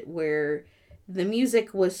made where the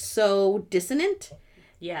music was so dissonant.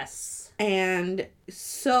 Yes. And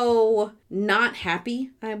so not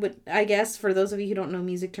happy, I guess, for those of you who don't know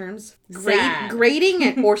music terms.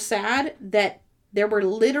 Grating or sad, that there were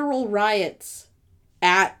literal riots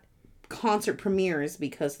at concert premieres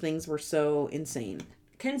because things were so insane.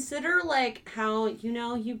 Consider, like, how,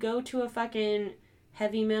 you go to a fucking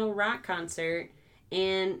heavy metal rock concert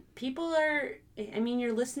and people are,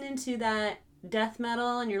 you're listening to that death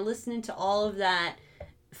metal and you're listening to all of that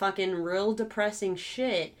fucking real depressing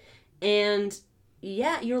shit, and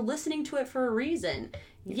you're listening to it for a reason.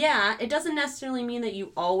 Yeah, it doesn't necessarily mean that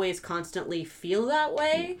you always constantly feel that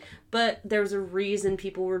way, but there's a reason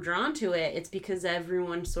people were drawn to it. It's because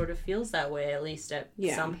everyone sort of feels that way, at least at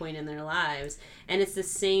some point in their lives. And it's the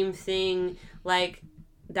same thing, like,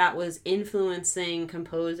 that was influencing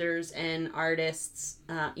composers and artists,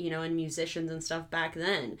 and musicians and stuff back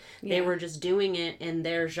then. Yeah. They were just doing it in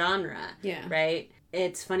their genre, right?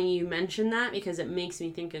 It's funny you mentioned that because it makes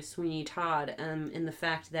me think of Sweeney Todd, and the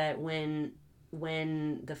fact that when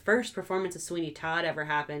the first performance of Sweeney Todd ever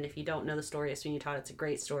happened, if you don't know the story of Sweeney Todd, it's a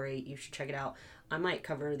great story. You should check it out. I might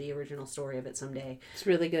cover the original story of it someday. It's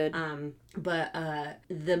really good. But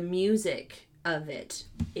the music of it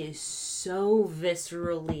is so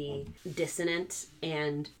viscerally dissonant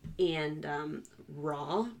and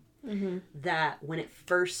raw that when it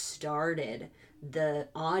first started, the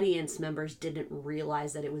audience members didn't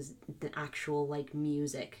realize that it was the actual like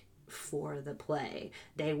music for the play.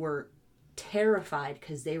 They were terrified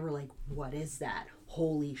because they were like, what is that?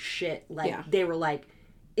 Holy shit. They were like,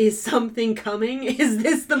 is something coming? Is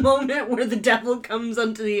this the moment where the devil comes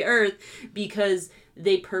onto the earth? Because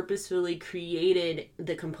they purposefully created,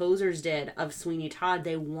 the composers did, of Sweeney Todd.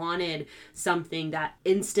 They wanted something that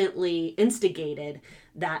instantly instigated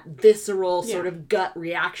that visceral sort of gut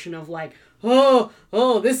reaction of like, oh,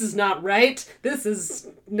 this is not right. This is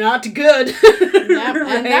not good.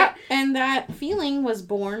 Right? And that feeling was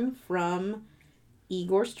born from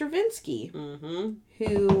Igor Stravinsky,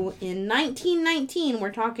 who in 1919,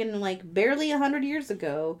 we're talking like barely 100 years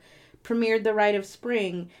ago, premiered The Rite of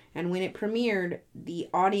Spring. And when it premiered, the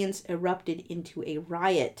audience erupted into a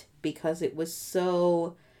riot because it was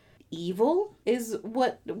so evil, is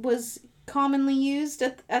what was commonly used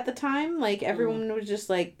at the time. Like, everyone was just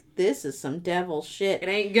like, this is some devil shit. It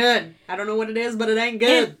ain't good. I don't know what it is, but it ain't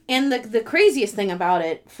good. And the craziest thing about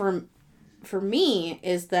it for me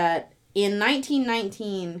is that in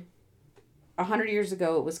 1919, 100 years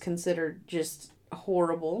ago, it was considered just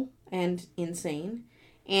horrible and insane.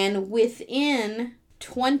 And within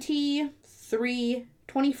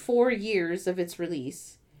 24 years of its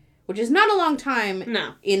release, which is not a long time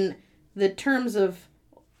in the terms of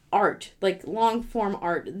art, like long form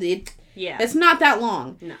art, it's not that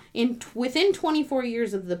long. No. Within 24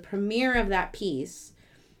 years of the premiere of that piece,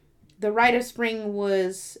 The Rite of Spring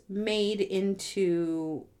was made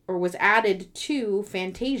into, or was added to,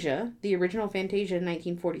 Fantasia, the original Fantasia in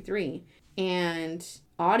 1943, and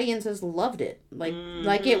audiences loved it.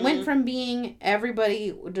 Like it went from being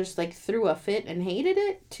everybody just like threw a fit and hated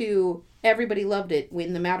it to everybody loved it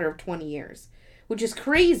in the matter of 20 years, which is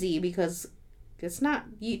crazy because it's not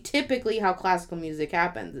typically how classical music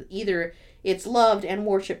happens. Either it's loved and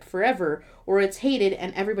worshipped forever, or it's hated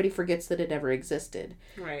and everybody forgets that it ever existed.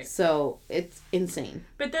 Right. So it's insane.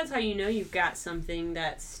 But that's how you know you've got something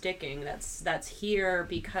that's sticking, that's here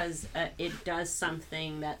because it does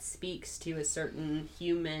something that speaks to a certain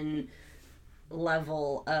human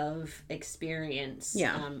level of experience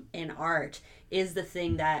in art, is the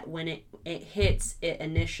thing that when it hits, it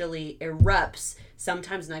initially erupts,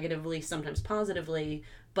 sometimes negatively, sometimes positively,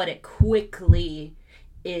 but it quickly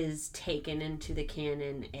is taken into the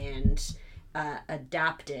canon and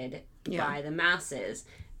adapted by the masses.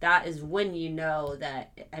 That is when you know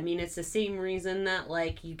that, it's the same reason that,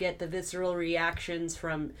 like, you get the visceral reactions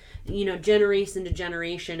from, generation to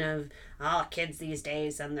generation of, kids these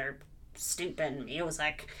days and they're stupid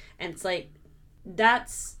music. And it's like,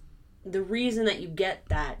 that's the reason that you get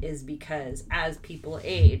that is because as people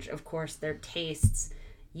age, of course, their tastes,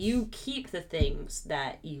 you keep the things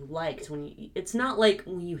that you liked when you, it's not like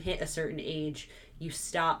when you hit a certain age, you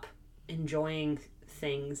stop enjoying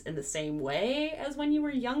things in the same way as when you were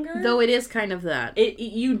younger. Though it is kind of that.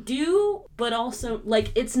 You do, but also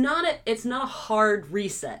like it's not a hard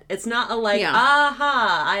reset. It's not a like,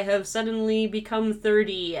 aha, I have suddenly become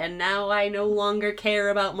 30 and now I no longer care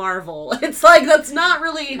about Marvel. It's like that's not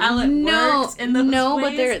really how it works in those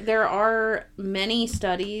ways. But there are many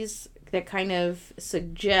studies that kind of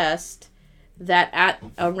suggest that at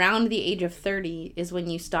around the age of 30 is when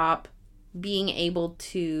you stop being able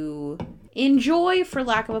to enjoy, for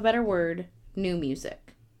lack of a better word, new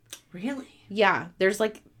music. Really? Yeah, there's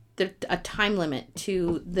like a time limit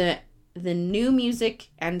to the new music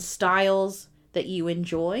and styles that you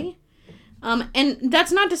enjoy. And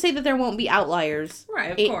that's not to say that there won't be outliers.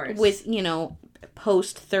 Right, of course. With,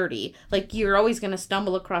 post 30. Like, you're always going to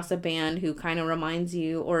stumble across a band who kind of reminds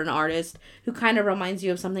you, or an artist who kind of reminds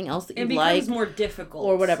you of something else that you like. It becomes more difficult.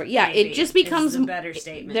 Or whatever. Yeah, it just becomes... a better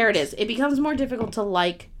statement. There it is. It becomes more difficult to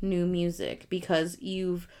like new music because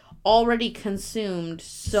you've already consumed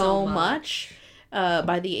so much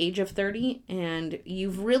by the age of 30, and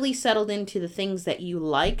you've really settled into the things that you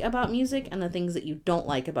like about music and the things that you don't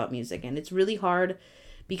like about music. And it's really hard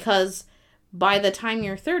because by the time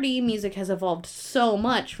you're 30, music has evolved so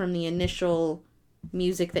much from the initial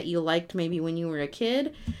music that you liked maybe when you were a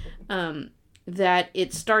kid, that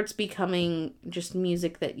it starts becoming just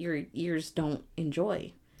music that your ears don't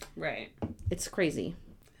enjoy. Right. It's crazy.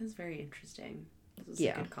 That's very interesting. This is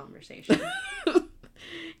a good conversation.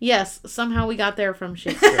 Yes, somehow we got there from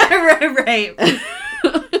Shakespeare. right.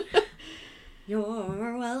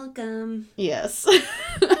 You're welcome. Yes.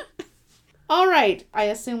 All right. I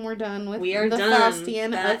assume we're done with we are the done.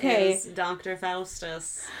 Faustian. That okay. is Dr.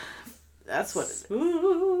 Faustus. That's what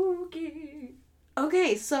Spooky.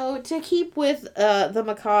 Okay, so to keep with the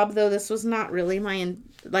macabre, though this was not really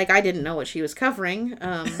I didn't know what she was covering.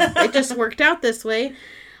 It just worked out this way.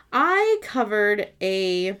 I covered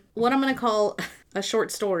what I'm going to call a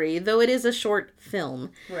short story, though it is a short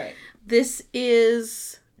film. Right. This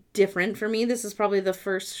is different for me. This is probably the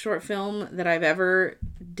first short film that I've ever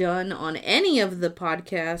done on any of the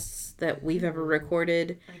podcasts that we've ever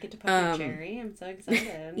recorded. I get to pop your cherry. I'm so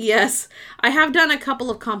excited. Yes. I have done a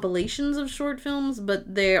couple of compilations of short films,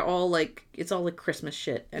 but they're all it's all Christmas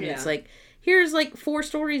shit. And it's here's 4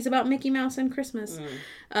 stories about Mickey Mouse and Christmas.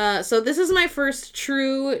 So this is my first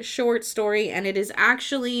true short story, and it is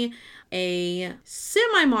actually a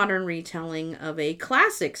semi-modern retelling of a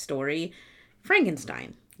classic story,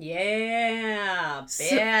 Frankenstein. Yeah,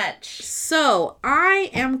 bitch. So I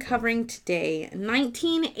am covering today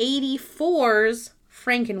 1984's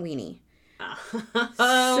Frankenweenie.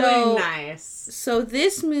 Oh, nice. So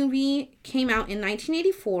this movie came out in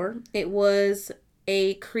 1984. It was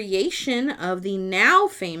a creation of the now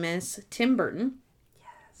famous Tim Burton.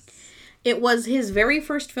 Yes. It was his very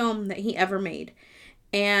first film that he ever made.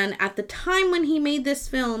 And at the time when he made this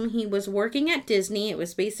film, he was working at Disney. It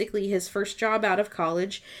was basically his first job out of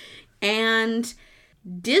college. And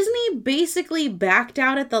Disney basically backed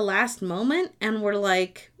out at the last moment and were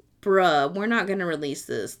like, bruh, we're not going to release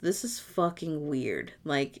this. This is fucking weird.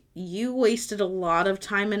 You wasted a lot of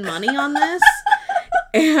time and money on this.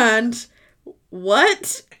 And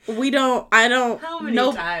what? How many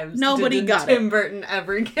times nobody got Tim Burton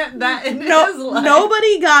ever get that in his life?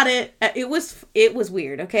 Nobody got it. It was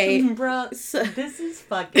weird, okay? Bro, this is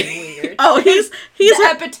fucking weird. He's the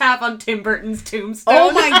epitaph on Tim Burton's tombstone.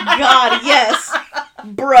 Oh my god, yes.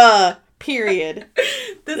 Bruh. Period.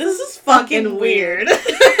 This is fucking weird.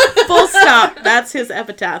 Full stop. That's his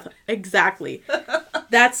epitaph. Exactly.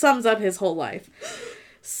 That sums up his whole life.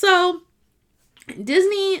 So,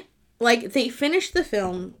 Disney, they finished the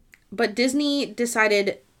film, but Disney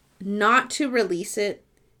decided not to release it.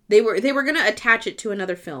 They were going to attach it to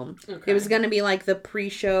another film. Okay. It was going to be the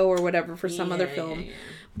pre-show or whatever for some other film. Yeah.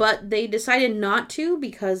 But they decided not to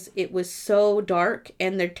because it was so dark,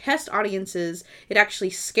 and their test audiences, it actually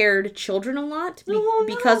scared children a lot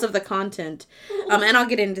because of the content. And I'll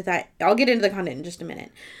get into that. I'll get into the content in just a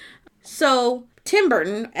minute. So, Tim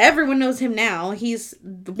Burton, everyone knows him now. He's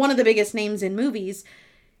one of the biggest names in movies.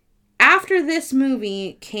 After this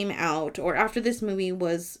movie came out, or after this movie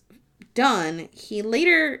was done, he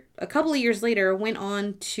later, a couple of years later, went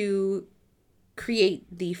on to create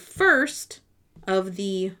the first of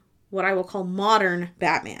the, what I will call modern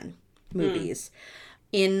Batman movies.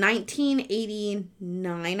 In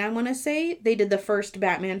 1989, I want to say, they did the first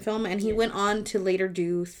Batman film, and he went on to later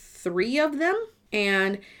do 3 of them.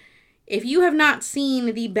 And if you have not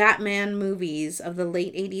seen the Batman movies of the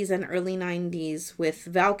late 80s and early 90s with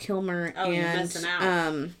Val Kilmer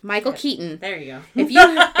and Michael Keaton. There you go. if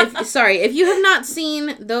you have not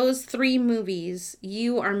seen those 3 movies,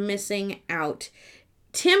 you are missing out.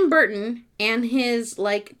 Tim Burton and his,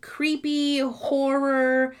 like, creepy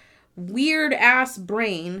horror, weird-ass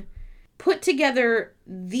brain put together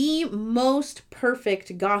the most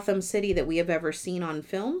perfect Gotham City that we have ever seen on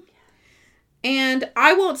film. And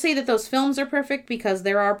I won't say that those films are perfect, because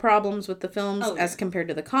there are problems with the films as compared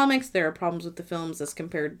to the comics. There are problems with the films as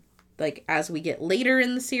compared, like, as we get later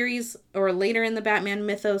in the series or later in the Batman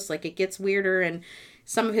mythos. Like, it gets weirder and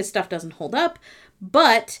some of his stuff doesn't hold up.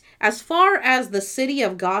 But as far as the city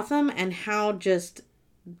of Gotham and how just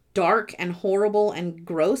dark and horrible and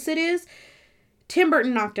gross it is, Tim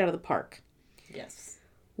Burton knocked out of the park. Yes.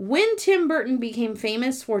 When Tim Burton became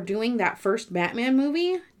famous for doing that first Batman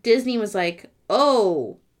movie, Disney was like,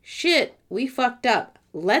 oh, shit, we fucked up.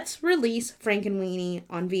 Let's release Frankenweenie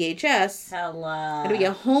on VHS. Hella. It'll be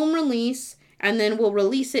a home release, and then we'll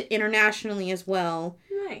release it internationally as well.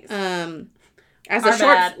 Nice. As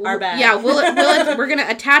our bad. Yeah, we're gonna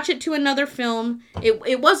attach it to another film.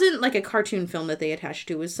 It wasn't like a cartoon film that they attached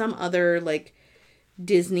to. It was some other, like,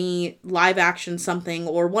 Disney live action something,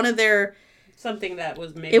 or one of their... Something that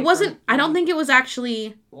was made. It wasn't... I don't think it was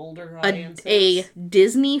actually... older audiences. A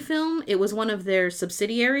Disney film. It was one of their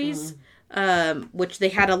subsidiaries, which they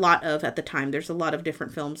had a lot of at the time. There's a lot of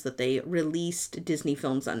different films that they released Disney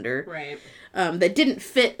films under. Right. That didn't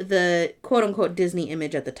fit the quote-unquote Disney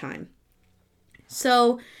image at the time.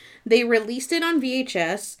 So they released it on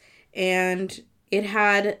VHS, and it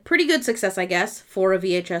had pretty good success, I guess, for a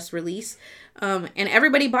VHS release. And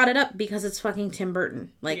everybody bought it up because it's fucking Tim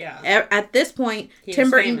Burton. Like, at this point,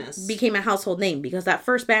 Tim Burton became a household name because that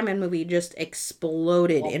first Batman movie just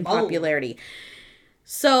exploded in popularity.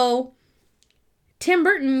 So Tim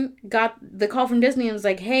Burton got the call from Disney and was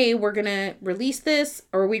like, hey, we're going to release this,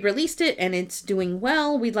 or we released it and it's doing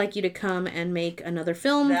well. We'd like you to come and make another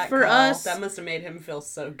film for us. That must have made him feel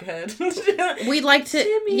so good. We'd like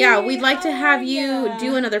to, we'd like to have you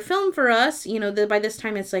do another film for us. You know, by this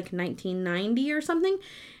time it's like 1990 or something.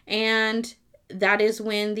 And that is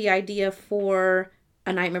when the idea for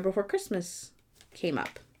A Nightmare Before Christmas came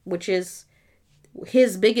up, which is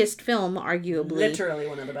his biggest film, arguably. Literally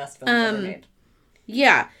one of the best films ever made.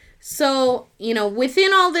 Yeah. So, you know,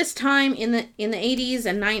 within all this time in the 80s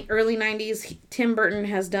and early 90s, Tim Burton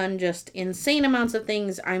has done just insane amounts of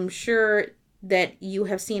things. I'm sure that you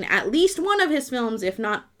have seen at least one of his films, if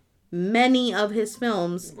not many of his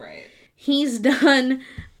films. Right. He's done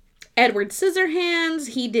Edward Scissorhands.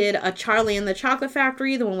 He did A Charlie and the Chocolate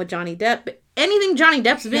Factory, the one with Johnny Depp. Anything Johnny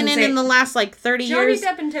Depp's been in the last, like, 30 years.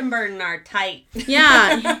 Johnny Depp and Tim Burton are tight.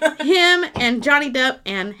 Yeah. Him and Johnny Depp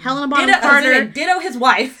and Helena Bonham Carter. Ditto his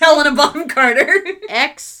wife, Helena Bonham Carter.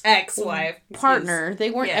 Ex-wife. Partner.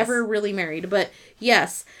 They weren't ever really married, but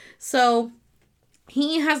yes. So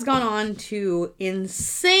he has gone on to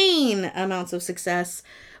insane amounts of success,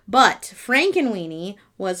 but Frankenweenie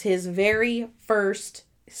was his very first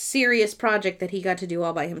serious project that he got to do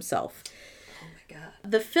all by himself.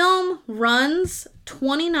 The film runs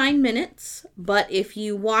 29 minutes, but if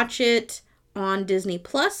you watch it on Disney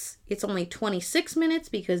Plus, it's only 26 minutes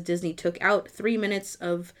because Disney took out 3 minutes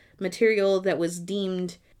of material that was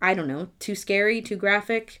deemed, I don't know, too scary, too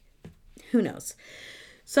graphic. Who knows?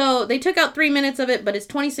 So they took out 3 minutes of it, but it's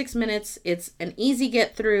 26 minutes. It's an easy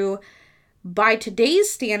get through. By today's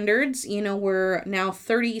standards, you know, we're now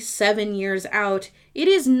 37 years out. It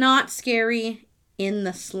is not scary in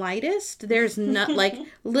the slightest. There's not, like,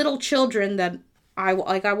 little children that I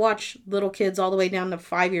watch little kids all the way down to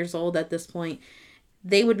 5 years old at this point.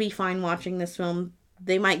 They would be fine watching this film.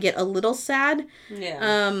 They might get a little sad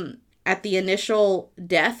at the initial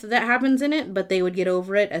death that happens in it, but they would get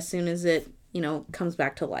over it as soon as it, you know, comes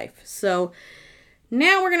back to life. So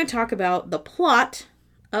now we're going to talk about the plot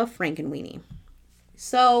of Frankenweenie.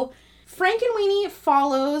 So Frankenweenie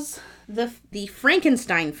follows the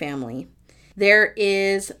Frankenstein family. There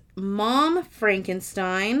is Mom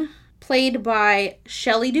Frankenstein, played by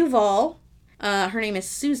Shelley Duvall. Her name is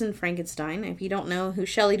Susan Frankenstein. If you don't know who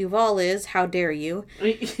Shelley Duvall is, how dare you?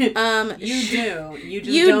 You do.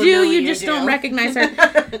 You just don't recognize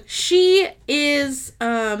her. She is,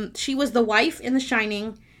 she was the wife in The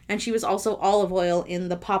Shining, and she was also Olive Oyl in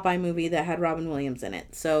the Popeye movie that had Robin Williams in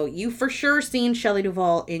it. So you for sure seen Shelley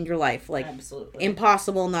Duvall in your life. Like, absolutely.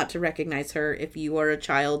 Impossible not to recognize her if you are a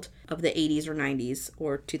child of the 80s or 90s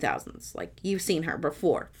or 2000s. Like, you've seen her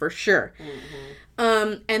before, for sure.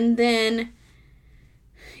 Mm-hmm. And then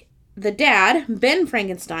the dad, Ben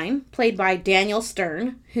Frankenstein, played by Daniel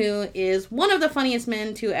Stern, who is one of the funniest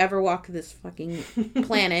men to ever walk this fucking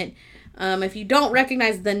planet. If you don't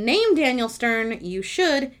recognize the name Daniel Stern, you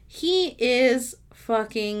should. He is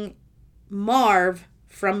fucking Marv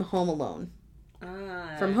from Home Alone.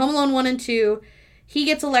 From Home Alone 1 and 2. He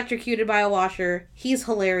gets electrocuted by a washer. He's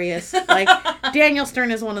hilarious. Like, Daniel Stern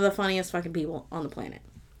is one of the funniest fucking people on the planet.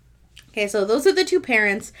 Okay, so those are the two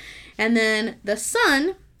parents. And then the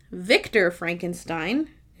son, Victor Frankenstein,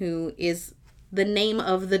 who is the name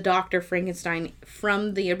of the Dr. Frankenstein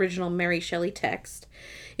from the original Mary Shelley text,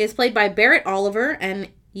 is played by Barrett Oliver. And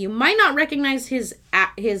you might not recognize his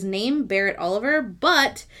name, Barrett Oliver,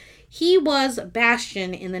 but he was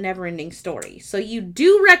Bastian in the Neverending Story. So you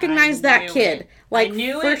do recognize that kid. Like, I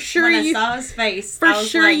knew for it sure when I saw his face. For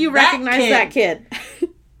sure like, you recognize that kid.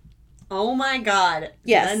 Oh my god.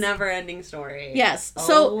 Yes. The Neverending Story. Yes.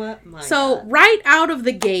 So right out of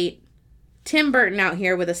the gate, Tim Burton out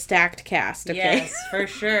here with a stacked cast, okay? Yes, for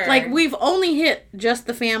sure. Like, we've only hit just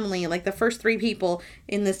the family, like the first 3 people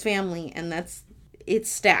in this family, and it's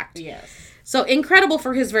stacked. Yes. So incredible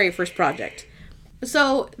for his very first project.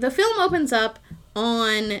 So the film opens up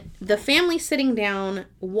on the family sitting down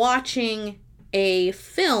watching a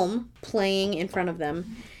film playing in front of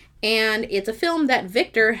them. And it's a film that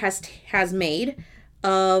Victor has made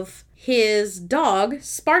of his dog,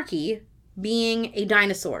 Sparky, being a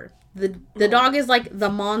dinosaur. The dog is like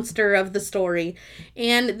the monster of the story.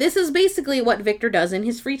 And this is basically what Victor does in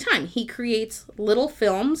his free time. He creates little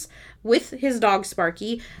films with his dog,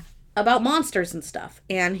 Sparky, about monsters and stuff.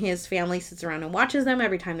 And his family sits around and watches them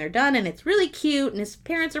every time they're done. And it's really cute. And his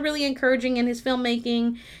parents are really encouraging in his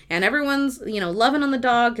filmmaking. And everyone's, loving on the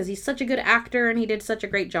dog because he's such a good actor and he did such a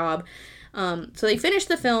great job. So they finish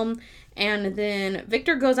the film. And then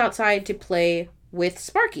Victor goes outside to play with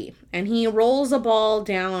Sparky. And he rolls a ball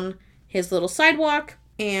down his little sidewalk.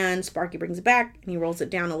 And Sparky brings it back, and he rolls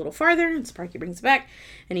it down a little farther, and Sparky brings it back,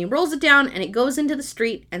 and he rolls it down, and it goes into the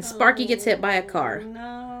street, and Sparky gets hit by a car.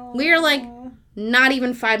 No. We are, like, not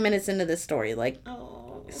even 5 minutes into this story. Like,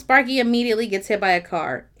 Sparky immediately gets hit by a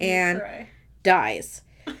car and dies.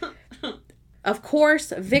 Of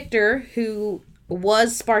course, Victor, who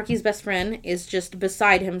was Sparky's best friend, is just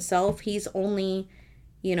beside himself. He's only,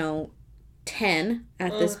 10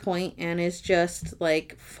 at this point, and is just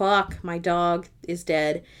like, fuck, my dog is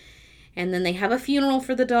dead. And then they have a funeral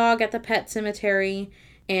for the dog at the pet cemetery,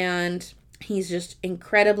 and he's just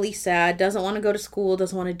incredibly sad, doesn't want to go to school,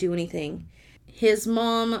 doesn't want to do anything. His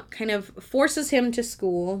mom kind of forces him to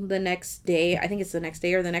school the next day. I think it's the next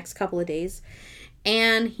day or the next couple of days.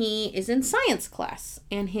 And he is in science class,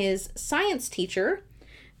 and his science teacher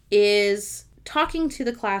is talking to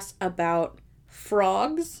the class about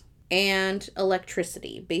frogs and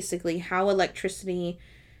electricity. Basically, how electricity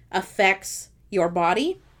affects your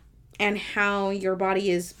body and how your body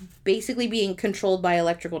is basically being controlled by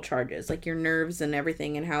electrical charges, like your nerves and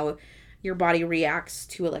everything, and how your body reacts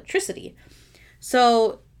to electricity.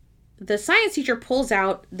 So the science teacher pulls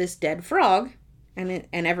out this dead frog, and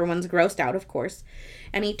everyone's grossed out, of course,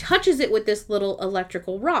 and he touches it with this little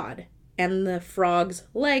electrical rod, and the frog's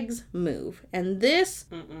legs move. And this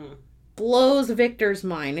blows Victor's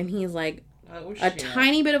mind, and he's like, a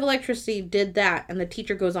tiny bit of electricity did that. And the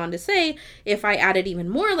teacher goes on to say, if I added even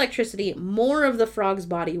more electricity, more of the frog's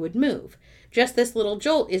body would move. Just this little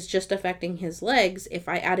jolt is just affecting his legs. If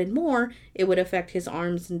I added more, it would affect his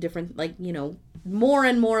arms and different, more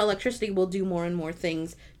and more electricity will do more and more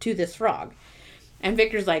things to this frog. And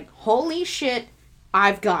Victor's like, holy shit,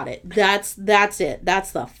 I've got it. That's it.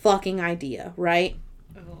 That's the fucking idea, right?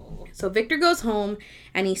 So Victor goes home,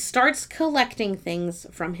 and he starts collecting things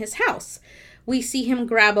from his house. We see him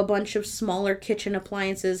grab a bunch of smaller kitchen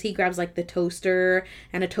appliances. He grabs, the toaster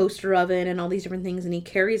and a toaster oven and all these different things, and he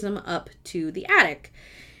carries them up to the attic.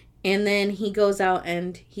 And then he goes out,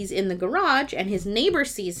 and he's in the garage, and his neighbor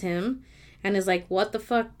sees him and is like, what the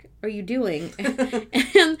fuck are you doing?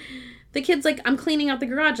 And the kid's like, I'm cleaning out the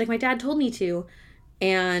garage like my dad told me to.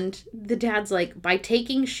 And the dad's like, by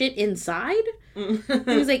taking shit inside? And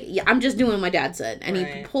he's like, yeah, I'm just doing what my dad said. And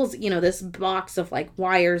he pulls, this box of,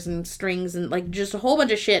 wires and strings and, just a whole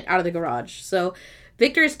bunch of shit out of the garage. So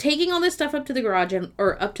Victor is taking all this stuff up to the garage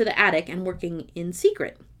or up to the attic and working in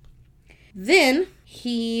secret. Then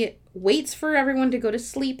he waits for everyone to go to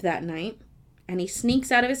sleep that night. And he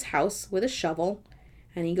sneaks out of his house with a shovel.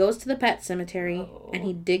 And he goes to the pet cemetery. And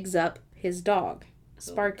he digs up his dog,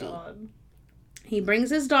 Sparky. Oh, he brings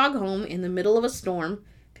his dog home in the middle of a storm,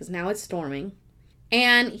 because now it's storming.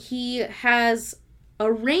 And he has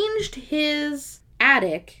arranged his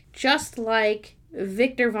attic just like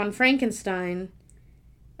Victor von Frankenstein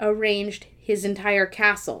rearranged his entire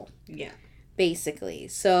castle. Yeah. Basically.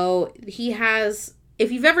 So he has,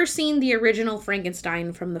 if you've ever seen the original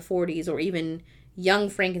Frankenstein from the 40s or even Young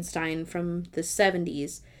Frankenstein from the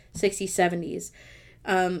 70s, 60s,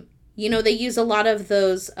 70s, you know, they use a lot of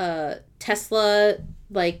those Tesla,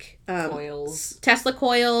 like, coils. Tesla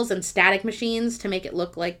coils and static machines to make it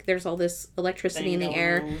look like there's all this electricity in the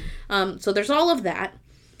air. So there's all of that.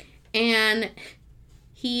 And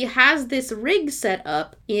he has this rig set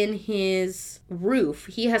up in his roof.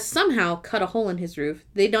 He has somehow cut a hole in his roof.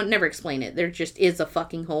 They don't never explain it. There just is a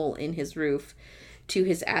fucking hole in his roof to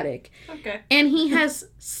his attic. Okay. And he has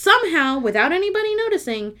somehow, without anybody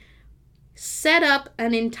noticing, set up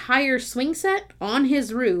an entire swing set on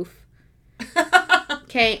his roof.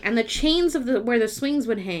 Okay, and the chains of where the swings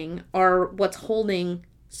would hang are what's holding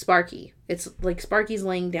Sparky. It's like Sparky's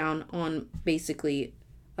laying down on basically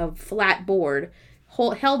a flat board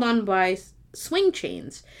held on by swing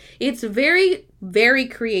chains. It's very, very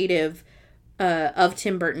creative of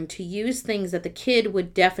Tim Burton to use things that the kid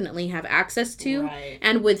would definitely have access to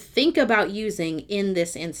and would think about using in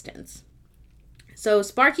this instance. So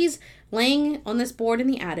Sparky's laying on this board in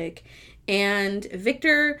the attic, and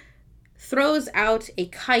Victor throws out a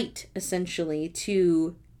kite, essentially,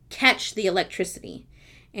 to catch the electricity.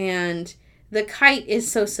 And the kite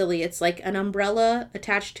is so silly. It's like an umbrella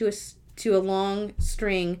attached to a long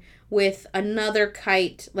string with another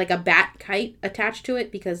kite, like a bat kite, attached to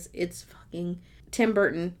it because it's fucking Tim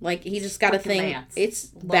Burton. Like, he just got a thing. Bats.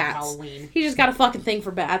 It's love bats. Halloween. He just got a fucking thing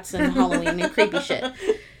for bats and Halloween and creepy shit.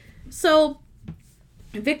 So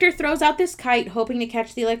Victor throws out this kite, hoping to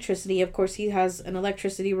catch the electricity. Of course, he has an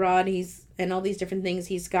electricity rod. And all these different things.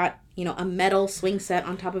 He's got, you know, a metal swing set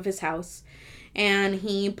on top of his house. And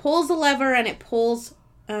he pulls the lever, and it pulls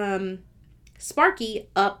Sparky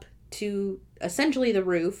up to essentially the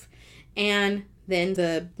roof. And then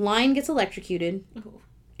the line gets electrocuted. Oh.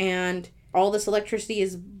 And all this electricity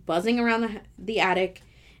is buzzing around the attic.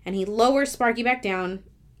 And he lowers Sparky back down.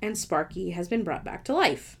 And Sparky has been brought back to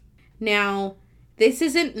life. Now, this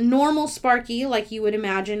isn't normal Sparky like you would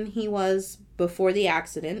imagine he was before the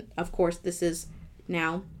accident. Of course, this is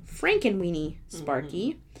now Frankenweenie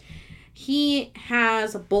Sparky. Mm-hmm. He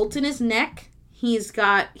has a bolt in his neck. He's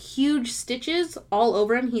got huge stitches all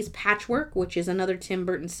over him. He's patchwork, which is another Tim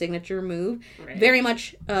Burton signature move. Right. Very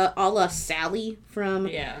much a la Sally from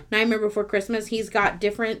Nightmare Before Christmas. He's got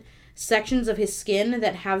different sections of his skin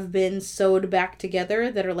that have been sewed back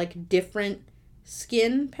together that are like different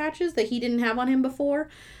skin patches that he didn't have on him before.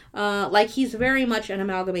 Like, he's very much an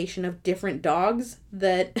amalgamation of different dogs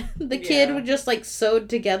that the kid would just, like, sewed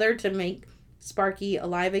together to make Sparky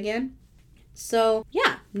alive again. So,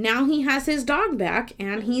 yeah, now he has his dog back,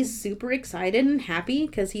 and he's super excited and happy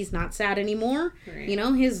because he's not sad anymore. Right. You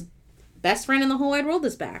know, his best friend in the whole wide world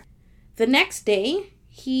is back. The next day,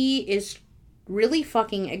 he is really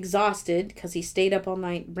fucking exhausted because he stayed up all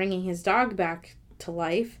night bringing his dog back to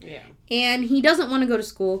life. Yeah. And he doesn't want to go to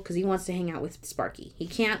school because he wants to hang out with Sparky. He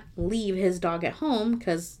can't leave his dog at home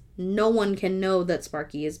because no one can know that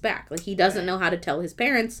Sparky is back. Like, he doesn't know how to tell his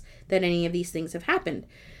parents that any of these things have happened.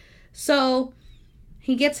 So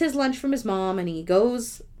he gets his lunch from his mom and he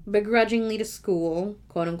goes begrudgingly to school,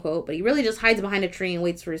 quote unquote, but he really just hides behind a tree and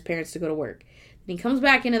waits for his parents to go to work. Then he comes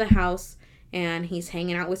back into the house and he's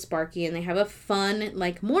hanging out with Sparky, and they have a fun,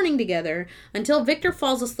 like, morning together until Victor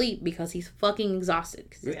falls asleep because he's fucking exhausted.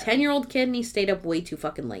 Because he's a 10-year-old kid and he stayed up way too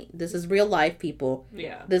fucking late. This is real life, people.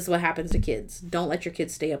 Yeah. This is what happens to kids. Don't let your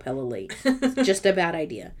kids stay up hella late. It's just a bad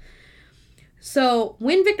idea. So,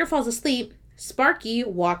 when Victor falls asleep, Sparky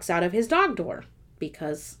walks out of his dog door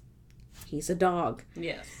because he's a dog.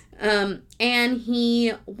 Yes. And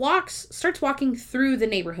he starts walking through the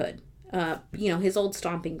neighborhood, his old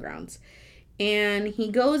stomping grounds. And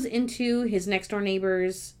he goes into his next door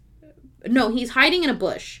neighbor's. No, he's hiding in a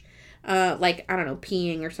bush,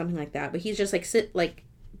 peeing or something like that. But he's just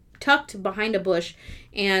tucked behind a bush,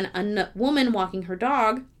 and a woman walking her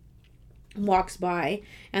dog walks by,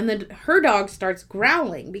 and her dog starts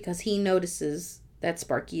growling because he notices that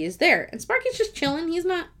Sparky is there. And Sparky's just chilling. He's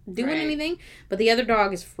not doing anything. But the other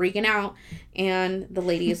dog is freaking out, and the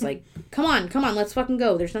lady is like, come on, let's fucking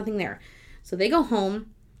go. There's nothing there. So they go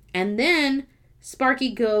home, and then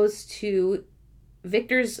Sparky goes to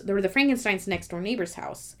the Frankenstein's next door neighbor's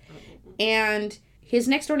house. And his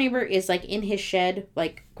next door neighbor is like in his shed,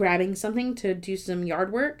 like grabbing something to do some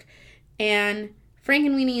yard work. And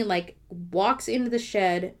Frankenweenie like walks into the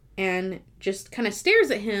shed and just kind of stares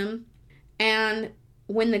at him. And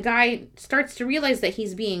when the guy starts to realize that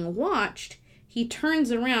he's being watched, he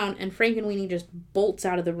turns around and Frankenweenie just bolts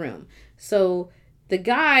out of the room. So the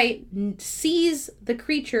guy sees the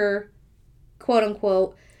creature, quote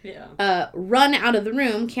unquote, run out of the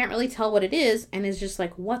room, can't really tell what it is, and is just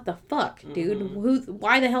like, what the fuck, dude?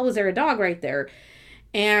 Why the hell was there a dog right there?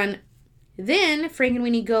 And then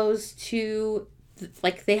Frankenweenie goes to,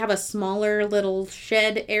 like, they have a smaller little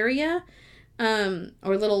shed area,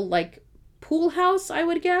 or little, like, pool house, I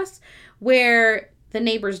would guess, where the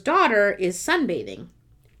neighbor's daughter is sunbathing.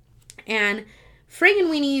 And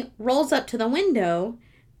Frankenweenie rolls up to the window,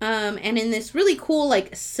 and in this really cool,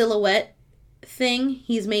 like, silhouette thing,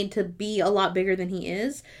 he's made to be a lot bigger than he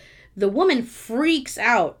is. The woman freaks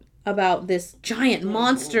out about this giant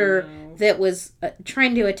monster that was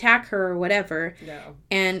trying to attack her or whatever. No.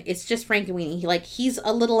 And it's just Frankenweenie. He's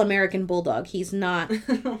a little American bulldog. He's not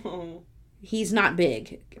he's not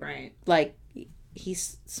big. Right. Like,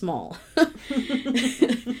 he's small.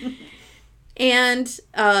 And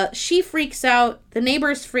she freaks out. The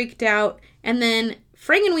neighbor's freaked out. And then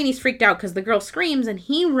Frankenweenie's freaked out because the girl screams and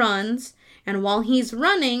he runs. And while he's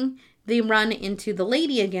running, they run into the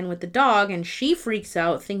lady again with the dog. And she freaks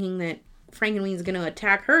out thinking that Frankenweenie's going to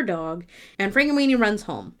attack her dog. And Frankenweenie runs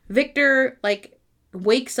home. Victor, like,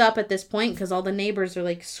 wakes up at this point because all the neighbors are,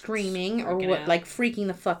 like, screaming or what, like, freaking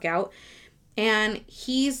the fuck out. And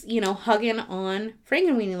he's, hugging on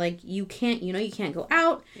Frankenweenie, like, you can't go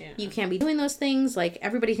out. Yeah. You can't be doing those things. Like,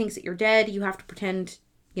 everybody thinks that you're dead. You have to pretend,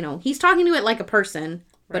 he's talking to it like a person,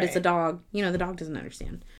 but It's a dog. The dog doesn't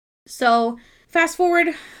understand. So, fast forward,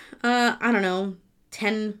 I don't know,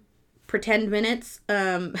 10 pretend minutes,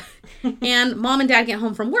 and Mom and Dad get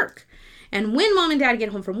home from work. And when Mom and Dad get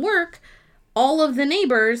home from work, all of the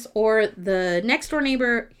neighbors, or the next door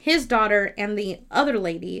neighbor, his daughter, and the other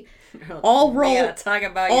lady, all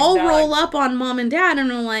roll up on Mom and Dad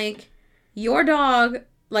and are like, your dog,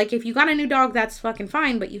 like, if you got a new dog, that's fucking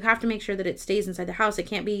fine, but you have to make sure that it stays inside the house. It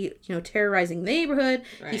can't be, terrorizing the neighborhood.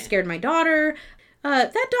 Right. He scared my daughter.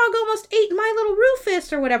 That dog almost ate my little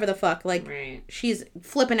Rufus, or whatever the fuck. Like, right. She's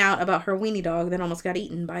flipping out about her weenie dog that almost got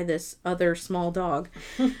eaten by this other small dog.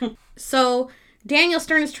 So Daniel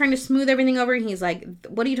Stern is trying to smooth everything over. He's like,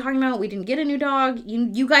 what are you talking about? We didn't get a new dog.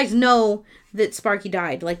 You guys know that Sparky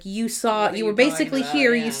died. Like, you were basically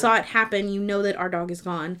here. Yeah. You saw it happen. You know that our dog is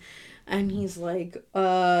gone. And he's like,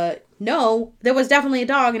 no, there was definitely a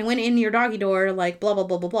dog and it went in your doggy door, like, blah, blah,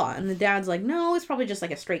 blah, blah, blah. And the dad's like, no, it's probably just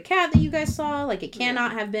like a stray cat that you guys saw. Like, it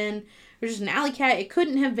cannot have been, it was just an alley cat. It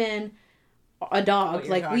couldn't have been a dog.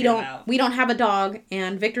 Like, we don't have a dog,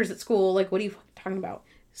 and Victor's at school. Like, what are you talking about?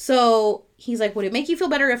 So he's like, would it make you feel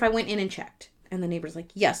better if I went in and checked? And the neighbor's like,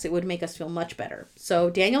 yes, it would make us feel much better. So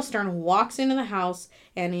Daniel Stern walks into the house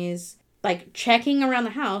and is, like, checking around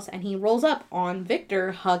the house, and he rolls up on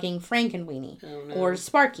Victor hugging Frankenweenie, or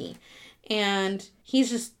Sparky. And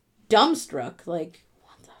he's just dumbstruck, like,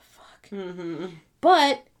 what the fuck? Mm-hmm.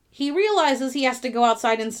 But he realizes he has to go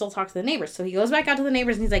outside and still talk to the neighbors. So he goes back out to the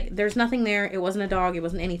neighbors, and he's like, there's nothing there. It wasn't a dog. It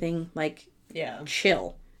wasn't anything. Like,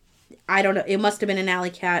 chill. I don't know. It must have been an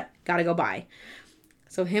alley cat. Gotta go by.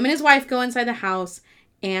 So him and his wife go inside the house,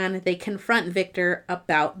 and they confront Victor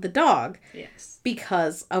about the dog. Yes.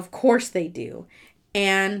 Because, of course, they do.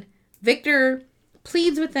 And Victor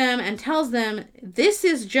pleads with them and tells them, this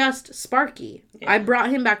is just Sparky. Yeah. I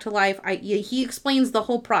brought him back to life. He explains the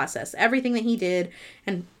whole process, everything that he did,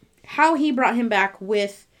 and how he brought him back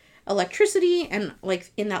with electricity and,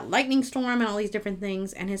 like, in that lightning storm and all these different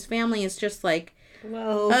things. And his family is just like,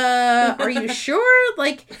 well, are you sure?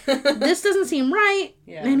 Like, this doesn't seem right.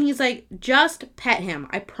 Yeah. And he's like, just pet him.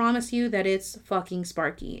 I promise you that it's fucking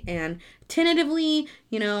Sparky. And tentatively,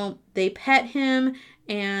 they pet him,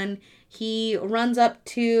 and he runs up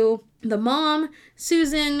to the mom,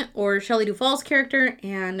 Susan, or Shelley Duvall's character,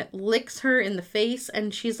 and licks her in the face.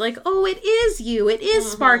 And she's like, oh, it is you. It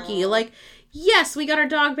is Sparky. Like, yes, we got our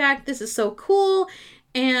dog back. This is so cool.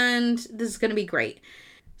 And this is going to be great.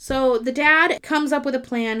 So the dad comes up with a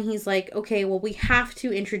plan. He's like, okay, well, we have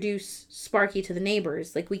to introduce Sparky to the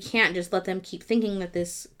neighbors. Like, we can't just let them keep thinking that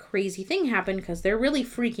this crazy thing happened, because they're really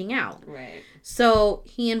freaking out. Right. So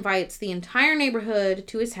he invites the entire neighborhood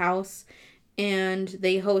to his house, and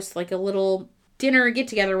they host, like, a little dinner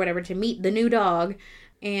get-together or whatever to meet the new dog.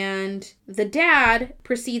 And the dad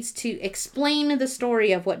proceeds to explain the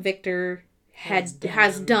story of what Victor has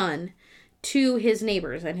done to his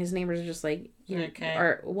neighbors. And his neighbors are just like, okay.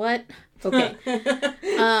 Or what? Okay.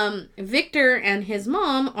 Victor and his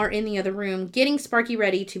mom are in the other room getting Sparky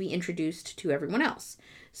ready to be introduced to everyone else.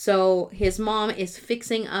 So his mom is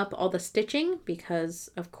fixing up all the stitching because,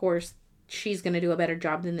 of course, she's going to do a better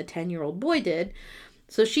job than the 10-year-old boy did.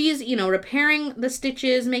 So she's, repairing the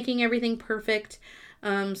stitches, making everything perfect,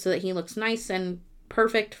 so that he looks nice and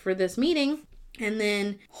perfect for this meeting. And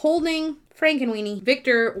then holding Frankenweenie,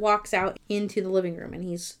 Victor walks out into the living room and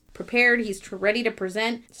he's prepared. He's ready to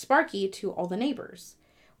present Sparky to all the neighbors.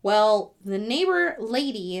 Well, the neighbor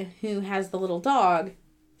lady who has the little dog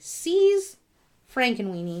sees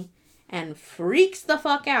Frankenweenie and freaks the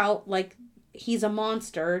fuck out like he's a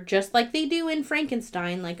monster, just like they do in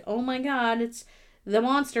Frankenstein. Like, oh my god, it's the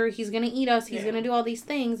monster. He's going to eat us. He's going to do all these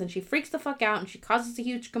things. And she freaks the fuck out and she causes a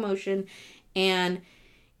huge commotion. And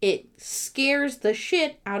it scares the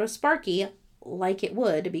shit out of Sparky like it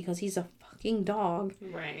would because he's a fucking dog.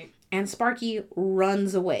 Right. And Sparky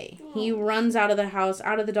runs away. Oh. He runs out of the house,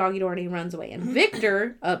 out of the doggy door, and he runs away. And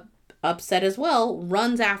Victor, upset as well,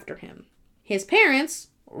 runs after him. His parents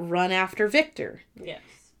run after Victor. Yes.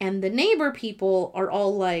 And the neighbor people are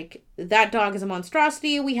all like, that dog is a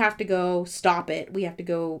monstrosity. We have to go stop it. We have to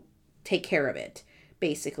go take care of it,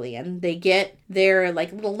 basically. And they get their,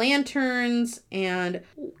 like, little lanterns. And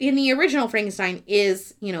in the original Frankenstein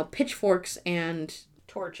is, you know, pitchforks and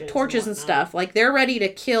torches and stuff. Like, they're ready to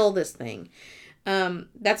kill this thing.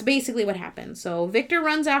 That's basically what happens. So Victor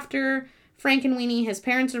runs after Frankenweenie. His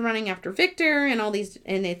parents are running after Victor and all these,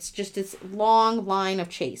 and it's just this long line of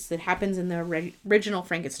chase that happens in the original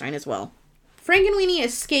Frankenstein as well. Frankenweenie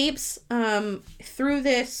escapes through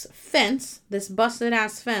this fence, this busted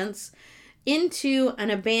ass fence, into an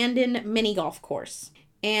abandoned mini golf course.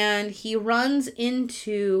 And he runs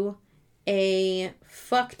into a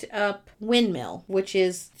fucked up windmill, which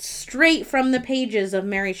is straight from the pages of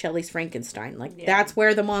Mary Shelley's Frankenstein. Like, that's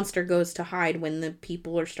where the monster goes to hide when the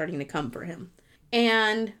people are starting to come for him.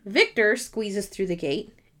 And Victor squeezes through the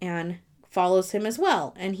gate and follows him as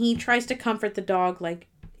well. And he tries to comfort the dog, like,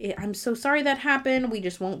 I'm so sorry that happened. We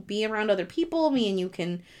just won't be around other people. Me and you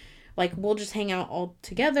can, like, we'll just hang out all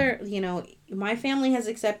together. You know, my family has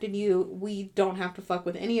accepted you. We don't have to fuck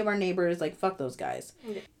with any of our neighbors. Like, fuck those guys.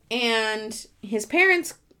 Okay. And his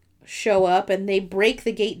parents show up and they break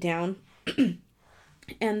the gate down.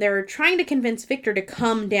 And they're trying to convince Victor to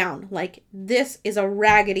come down. Like, this is a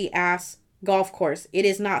raggedy ass golf course. It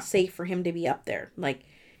is not safe for him to be up there. Like,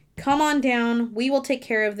 come on down. We will take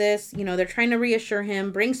care of this. You know, they're trying to reassure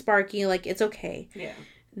him. Bring Sparky. Like, it's okay. Yeah.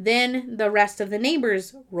 Then the rest of the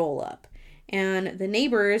neighbors roll up. And the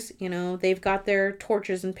neighbors, you know, they've got their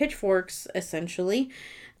torches and pitchforks, essentially.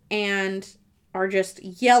 And are just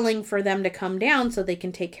yelling for them to come down so they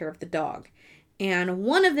can take care of the dog. And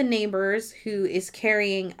one of the neighbors, who is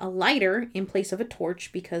carrying a lighter in place of a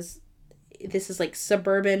torch, because this is like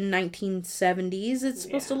suburban 1970s, it's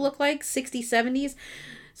supposed to look like 60s, 70s.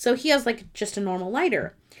 So he has like just a normal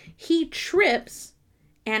lighter. He trips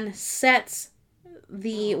and sets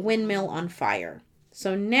the windmill on fire.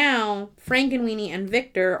 So now Frankenweenie and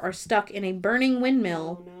Victor are stuck in a burning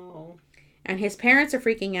windmill. Oh, no. And his parents are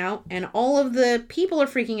freaking out, and all of the people are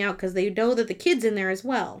freaking out because they know that the kid's in there as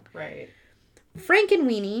well. Right.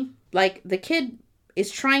 Frankenweenie, like, the kid is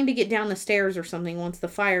trying to get down the stairs or something once the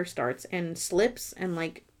fire starts and slips and,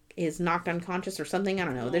 like, is knocked unconscious or something. I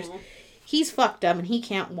don't know. He's fucked up and he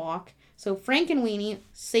can't walk. So Frankenweenie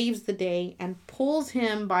saves the day and pulls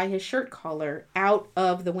him by his shirt collar out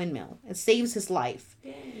of the windmill and saves his life.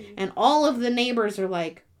 Yay. And all of the neighbors are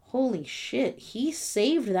like, holy shit, he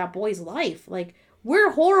saved that boy's life. Like,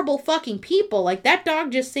 we're horrible fucking people. Like, that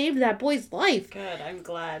dog just saved that boy's life. Good, I'm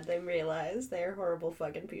glad they realize they're horrible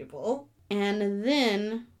fucking people. And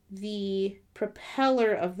then the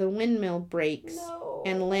propeller of the windmill breaks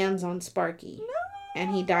and lands on Sparky. No.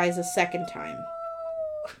 And he dies a second time.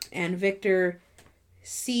 And Victor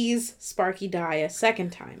sees Sparky die a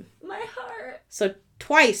second time. My heart. So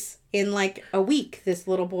twice in like a week, this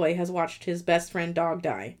little boy has watched his best friend dog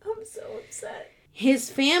die. I'm so upset. His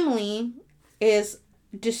family is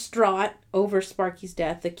distraught over Sparky's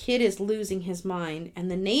death. The kid is losing his mind. And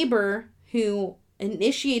the neighbor who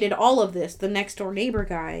initiated all of this, the next door neighbor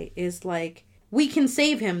guy, is like, we can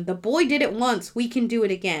save him. The boy did it once. We can do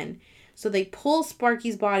it again. So they pull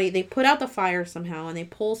Sparky's body. They put out the fire somehow, and they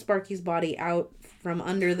pull Sparky's body out from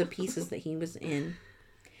under the pieces that he was in.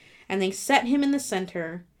 And they set him in the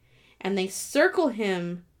center, and they circle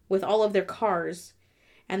him with all of their cars,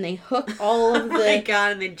 and they hook all of the... Oh my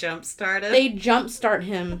god, and they jumpstart him? They jumpstart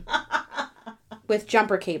him with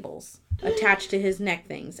jumper cables attached to his neck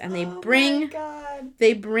things. And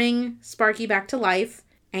they bring Sparky back to life,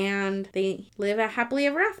 and they live happily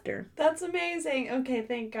ever after. That's amazing. Okay,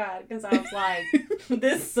 thank God, because I was like,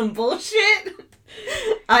 this is some bullshit.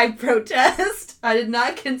 I protest. I did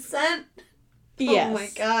not consent. Yes. Oh my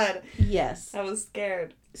god. Yes. I was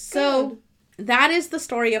scared. So, that is the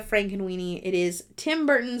story of Frankenweenie. It is Tim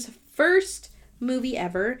Burton's first movie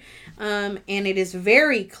ever. And it is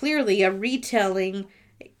very clearly a retelling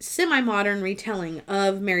semi-modern retelling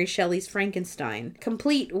of Mary Shelley's Frankenstein,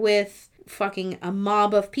 complete with fucking a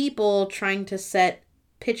mob of people trying to set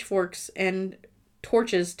pitchforks and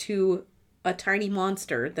torches to a tiny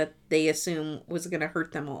monster that they assume was going to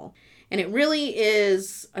hurt them all. And it really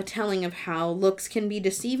is a telling of how looks can be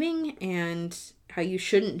deceiving and how you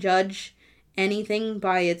shouldn't judge anything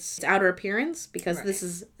by its outer appearance,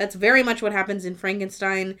 because that's very much what happens in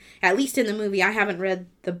Frankenstein, at least in the movie. I haven't read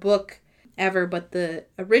the book ever, but the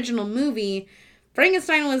original movie,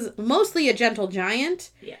 Frankenstein was mostly a gentle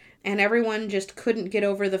giant. Yeah. And everyone just couldn't get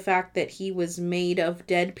over the fact that he was made of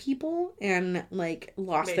dead people and, like,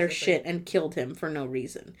 lost their shit and killed him for no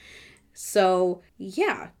reason. So,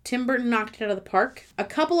 yeah, Tim Burton knocked it out of the park. A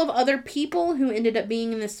couple of other people who ended up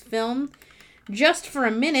being in this film, just for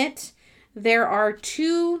a minute, there are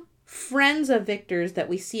two friends of Victor's that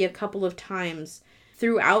we see a couple of times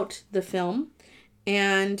throughout the film.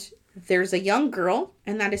 And there's a young girl,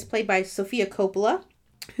 and that is played by Sofia Coppola,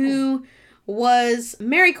 who was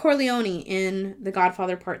Mary Corleone in The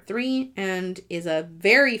Godfather Part 3 and is a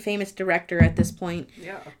very famous director at this point.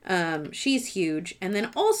 Yeah. She's huge. And then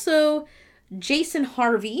also Jason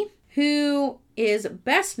Harvey, who is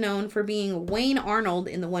best known for being Wayne Arnold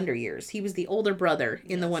in The Wonder Years. He was the older brother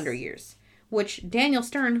in The Wonder Years, which Daniel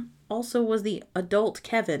Stern also was the adult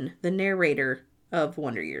Kevin, the narrator of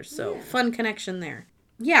Wonder Years. So fun connection there.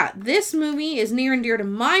 Yeah, this movie is near and dear to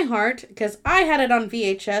my heart because I had it on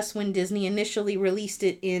VHS when Disney initially released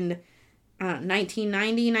it in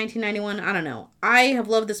 1990, 1991. I don't know. I have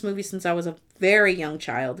loved this movie since I was a very young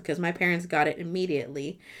child because my parents got it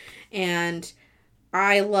immediately. And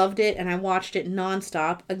I loved it and I watched it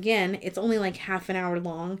nonstop. Again, it's only like half an hour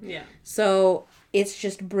long. Yeah. So it's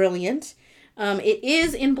just brilliant. It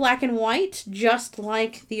is in black and white, just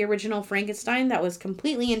like the original Frankenstein. That was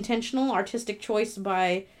completely intentional, artistic choice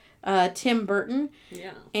by Tim Burton.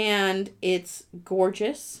 Yeah. And it's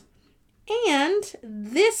gorgeous. And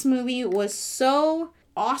this movie was so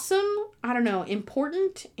awesome, I don't know,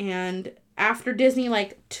 important. And after Disney,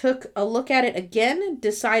 took a look at it again,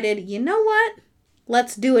 decided, you know what?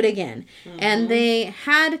 Let's do it again. Mm-hmm. And they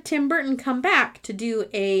had Tim Burton come back to do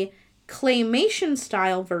a claymation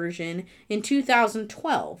style version in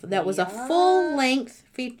 2012 that was a full-length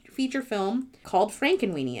feature film called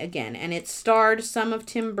Frankenweenie again, and it starred some of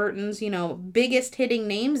Tim Burton's biggest hitting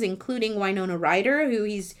names, including Winona Ryder, who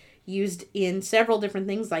he's used in several different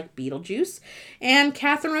things like Beetlejuice, and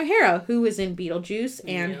Catherine O'Hara, who was in Beetlejuice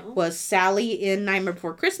and was Sally in Nightmare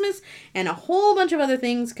Before Christmas, and a whole bunch of other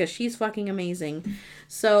things because she's fucking amazing.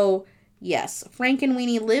 So yes,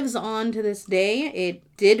 Frankenweenie lives on to this day. It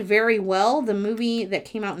did very well. The movie that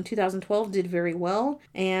came out in 2012 did very well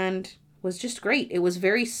and was just great. It was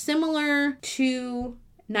very similar to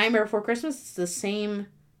Nightmare Before Christmas. It's the same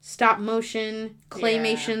stop motion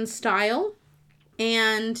claymation style.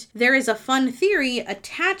 And there is a fun theory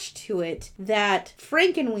attached to it that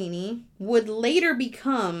Frankenweenie would later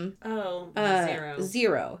become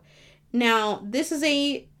Zero. Now, this is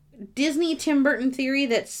a Disney Tim Burton theory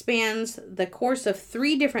that spans the course of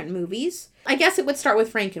 3 different movies. I guess it would start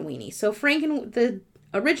with Frankenweenie. So the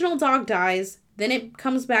original dog dies, then it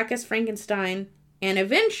comes back as Frankenstein, and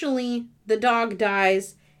eventually the dog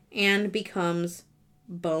dies and becomes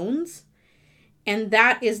Bones. And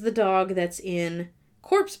that is the dog that's in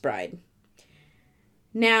Corpse Bride.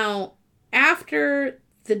 Now, after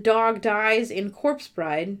the dog dies in Corpse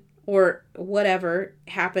Bride, or whatever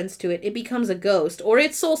happens to it, it becomes a ghost, or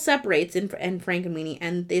its soul separates in Frankenweenie,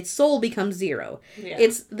 and its soul becomes Zero. Yeah.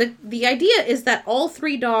 It's the idea is that all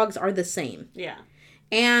 3 dogs are the same. Yeah.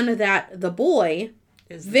 And that the boy,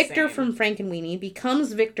 Victor from Frankenweenie,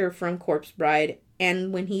 becomes Victor from Corpse Bride,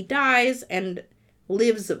 and when he dies and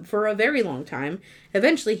lives for a very long time,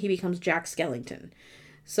 eventually he becomes Jack Skellington.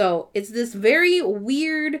 So it's this very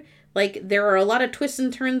weird, there are a lot of twists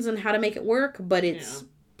and turns on how to make it work, but it's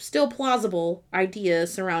still plausible idea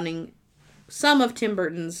surrounding some of Tim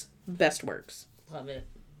Burton's best works. Love it.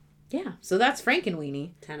 Yeah, so that's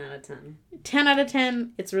Frankenweenie. 10 out of 10. 10 out of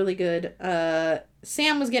 10. It's really good.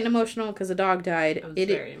 Sam was getting emotional because the dog died. I was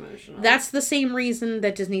very emotional. That's the same reason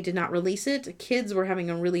that Disney did not release it. Kids were having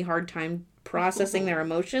a really hard time processing their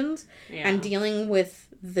emotions and dealing with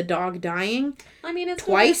the dog dying. I mean, it's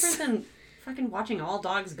twice. No different than fucking watching all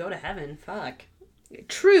dogs go to heaven. Fuck.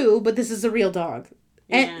 True, but this is a real dog.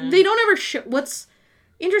 And they don't ever show... What's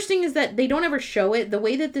interesting is that they don't ever show it. The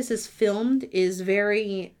way that this is filmed is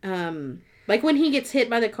very... when he gets hit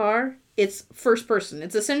by the car, it's first person.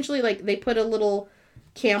 It's essentially they put a little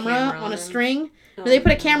camera on a string. Oh, they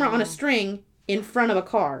put a camera on a string in front of a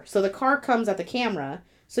car. So the car comes at the camera.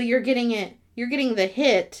 So you're getting the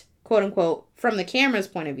hit, quote unquote, from the camera's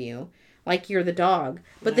point of view, like you're the dog.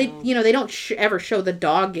 But they don't ever show the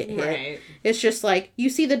dog get hit. Right. It's just like, you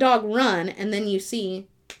see the dog run, and then you see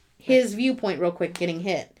his viewpoint real quick getting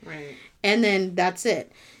hit. Right. And then that's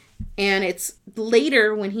it. And it's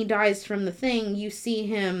later when he dies from the thing, you see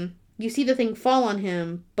the thing fall on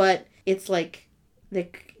him, but it's like,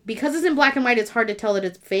 because it's in black and white, it's hard to tell that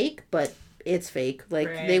it's fake, but it's fake.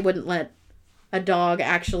 Like, they wouldn't let a dog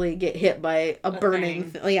actually get hit by a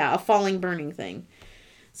burning, a falling burning thing.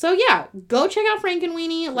 So yeah, go check out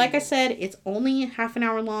Frankenweenie. Like I said, it's only half an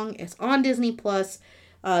hour long. It's on Disney Plus.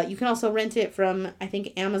 You can also rent it from, I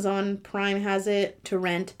think Amazon Prime has it to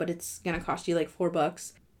rent, but it's gonna cost you like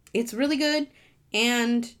 $4. It's really good,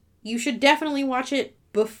 and you should definitely watch it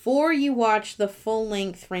before you watch the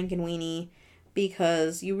full-length Frankenweenie,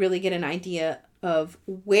 because you really get an idea of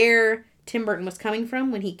where Tim Burton was coming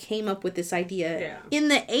from when he came up with this idea in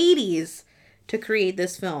the 80s to create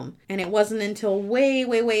this film. And it wasn't until way,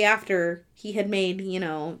 way, way after he had made,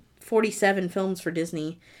 47 films for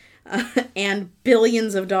Disney and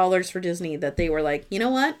billions of dollars for Disney that they were like, you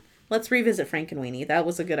know what? Let's revisit Frankenweenie. That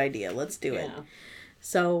was a good idea. Let's do it.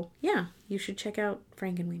 So, yeah, you should check out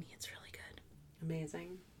Frankenweenie. It's really good.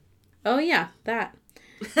 Amazing. Oh, yeah, that.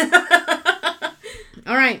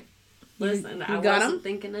 All right. Listen, I wasn't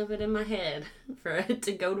thinking of it in my head for it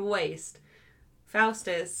to go to waste.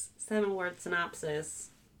 Faustus, 7-word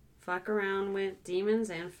synopsis. Fuck around with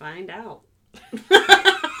demons and find out.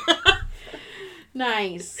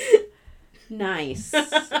 Nice.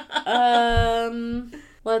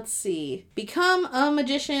 Let's see. Become a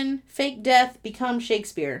magician, fake death, become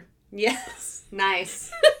Shakespeare. Yes.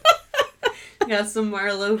 Nice. Got some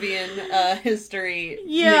Marlovian history.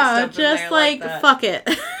 Yeah, mixed up just in there like fuck it.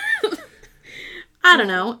 I don't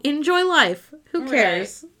know. Enjoy life. Who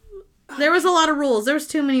cares? Right. There was a lot of rules. There was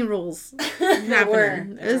too many rules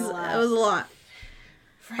happening. It was a lot.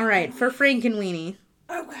 All right, for Frankenweenie.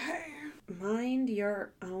 Okay. Mind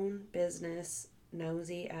your own business,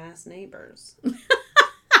 nosy ass neighbors.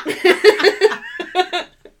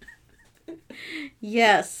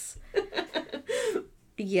 Yes.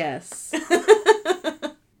 Yes.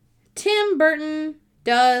 Tim Burton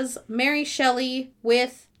does Mary Shelley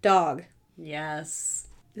with dog. Yes.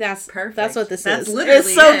 That's perfect. That's what this is. That's literally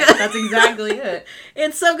it's so it. Good. That's exactly it.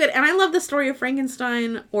 It's so good. And I love the story of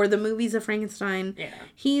Frankenstein, or the movies of Frankenstein. Yeah.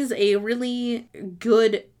 He's a really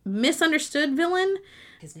good, misunderstood villain.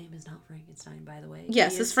 His name is not Frankenstein, by the way.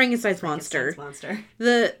 Yes, it's Frankenstein's monster. Monster.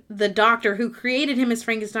 The doctor who created him is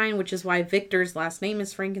Frankenstein, which is why Victor's last name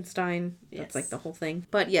is Frankenstein. That's yes. like the whole thing.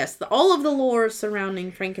 But yes, all of the lore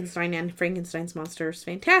surrounding Frankenstein and Frankenstein's monster is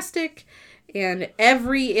fantastic. And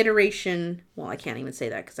every iteration, well, I can't even say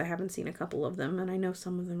that because I haven't seen a couple of them, and I know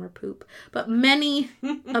some of them are poop. But many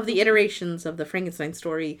of the iterations of the Frankenstein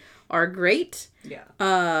story are great.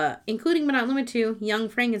 Yeah. Including but not limited to Young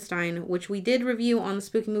Frankenstein, which we did review on the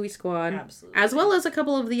Spooky Movie Squad. Absolutely. As well as a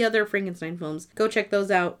couple of the other Frankenstein films. Go check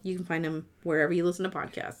those out. You can find them wherever you listen to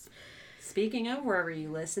podcasts. Speaking of wherever you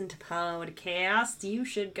listen to podcasts, you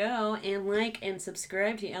should go and like and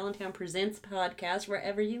subscribe to Allentown Presents podcast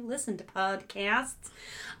wherever you listen to podcasts.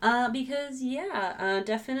 Because,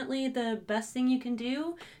 definitely the best thing you can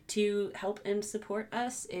do to help and support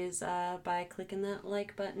us is by clicking that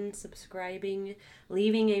like button, subscribing,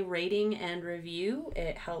 leaving a rating and review.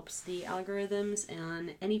 It helps the algorithms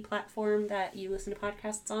on any platform that you listen to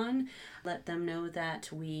podcasts on. Let them know that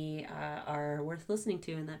we are worth listening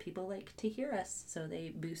to and that people like to hear us. So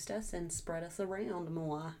they boost us and spread us around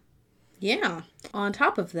more. Yeah. On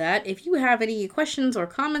top of that, if you have any questions or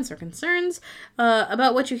comments or concerns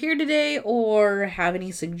about what you hear today, or have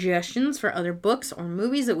any suggestions for other books or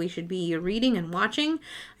movies that we should be reading and watching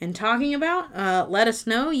and talking about, let us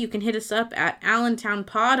know. You can hit us up at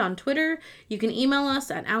AllentownPod on Twitter. You can email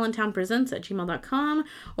us at allentownpresents@gmail.com,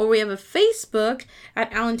 or we have a Facebook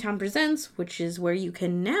at Allentown Presents, which is where you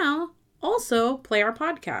can now also play our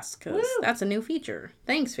podcast, because that's a new feature.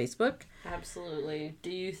 Thanks, Facebook. Absolutely.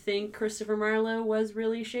 Do you think Christopher Marlowe was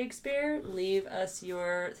really Shakespeare? Leave us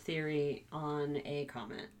your theory on a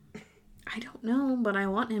comment. I don't know, but I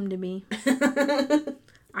want him to be.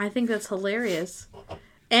 I think that's hilarious.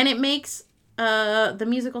 And it makes the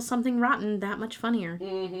musical Something Rotten that much funnier.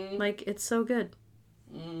 Mm-hmm. Like, it's so good.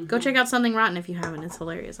 Mm-hmm. Go check out Something Rotten if you haven't. It's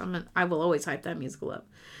hilarious. I will always hype that musical up.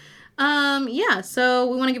 So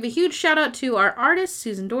we want to give a huge shout out to our artist,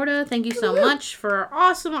 Susan Dorda. Thank you so much for our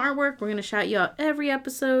awesome artwork. We're going to shout you out every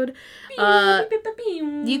episode.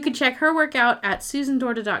 You can check her work out at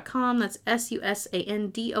susandorda.com. That's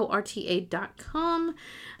SUSANDORTA.com.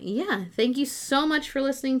 Yeah, thank you so much for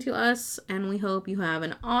listening to us, and we hope you have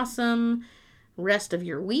an awesome rest of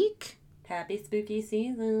your week. Happy spooky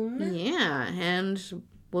season. Yeah, and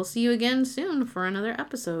we'll see you again soon for another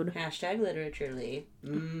episode. #literaturely.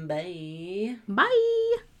 Bye.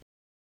 Bye.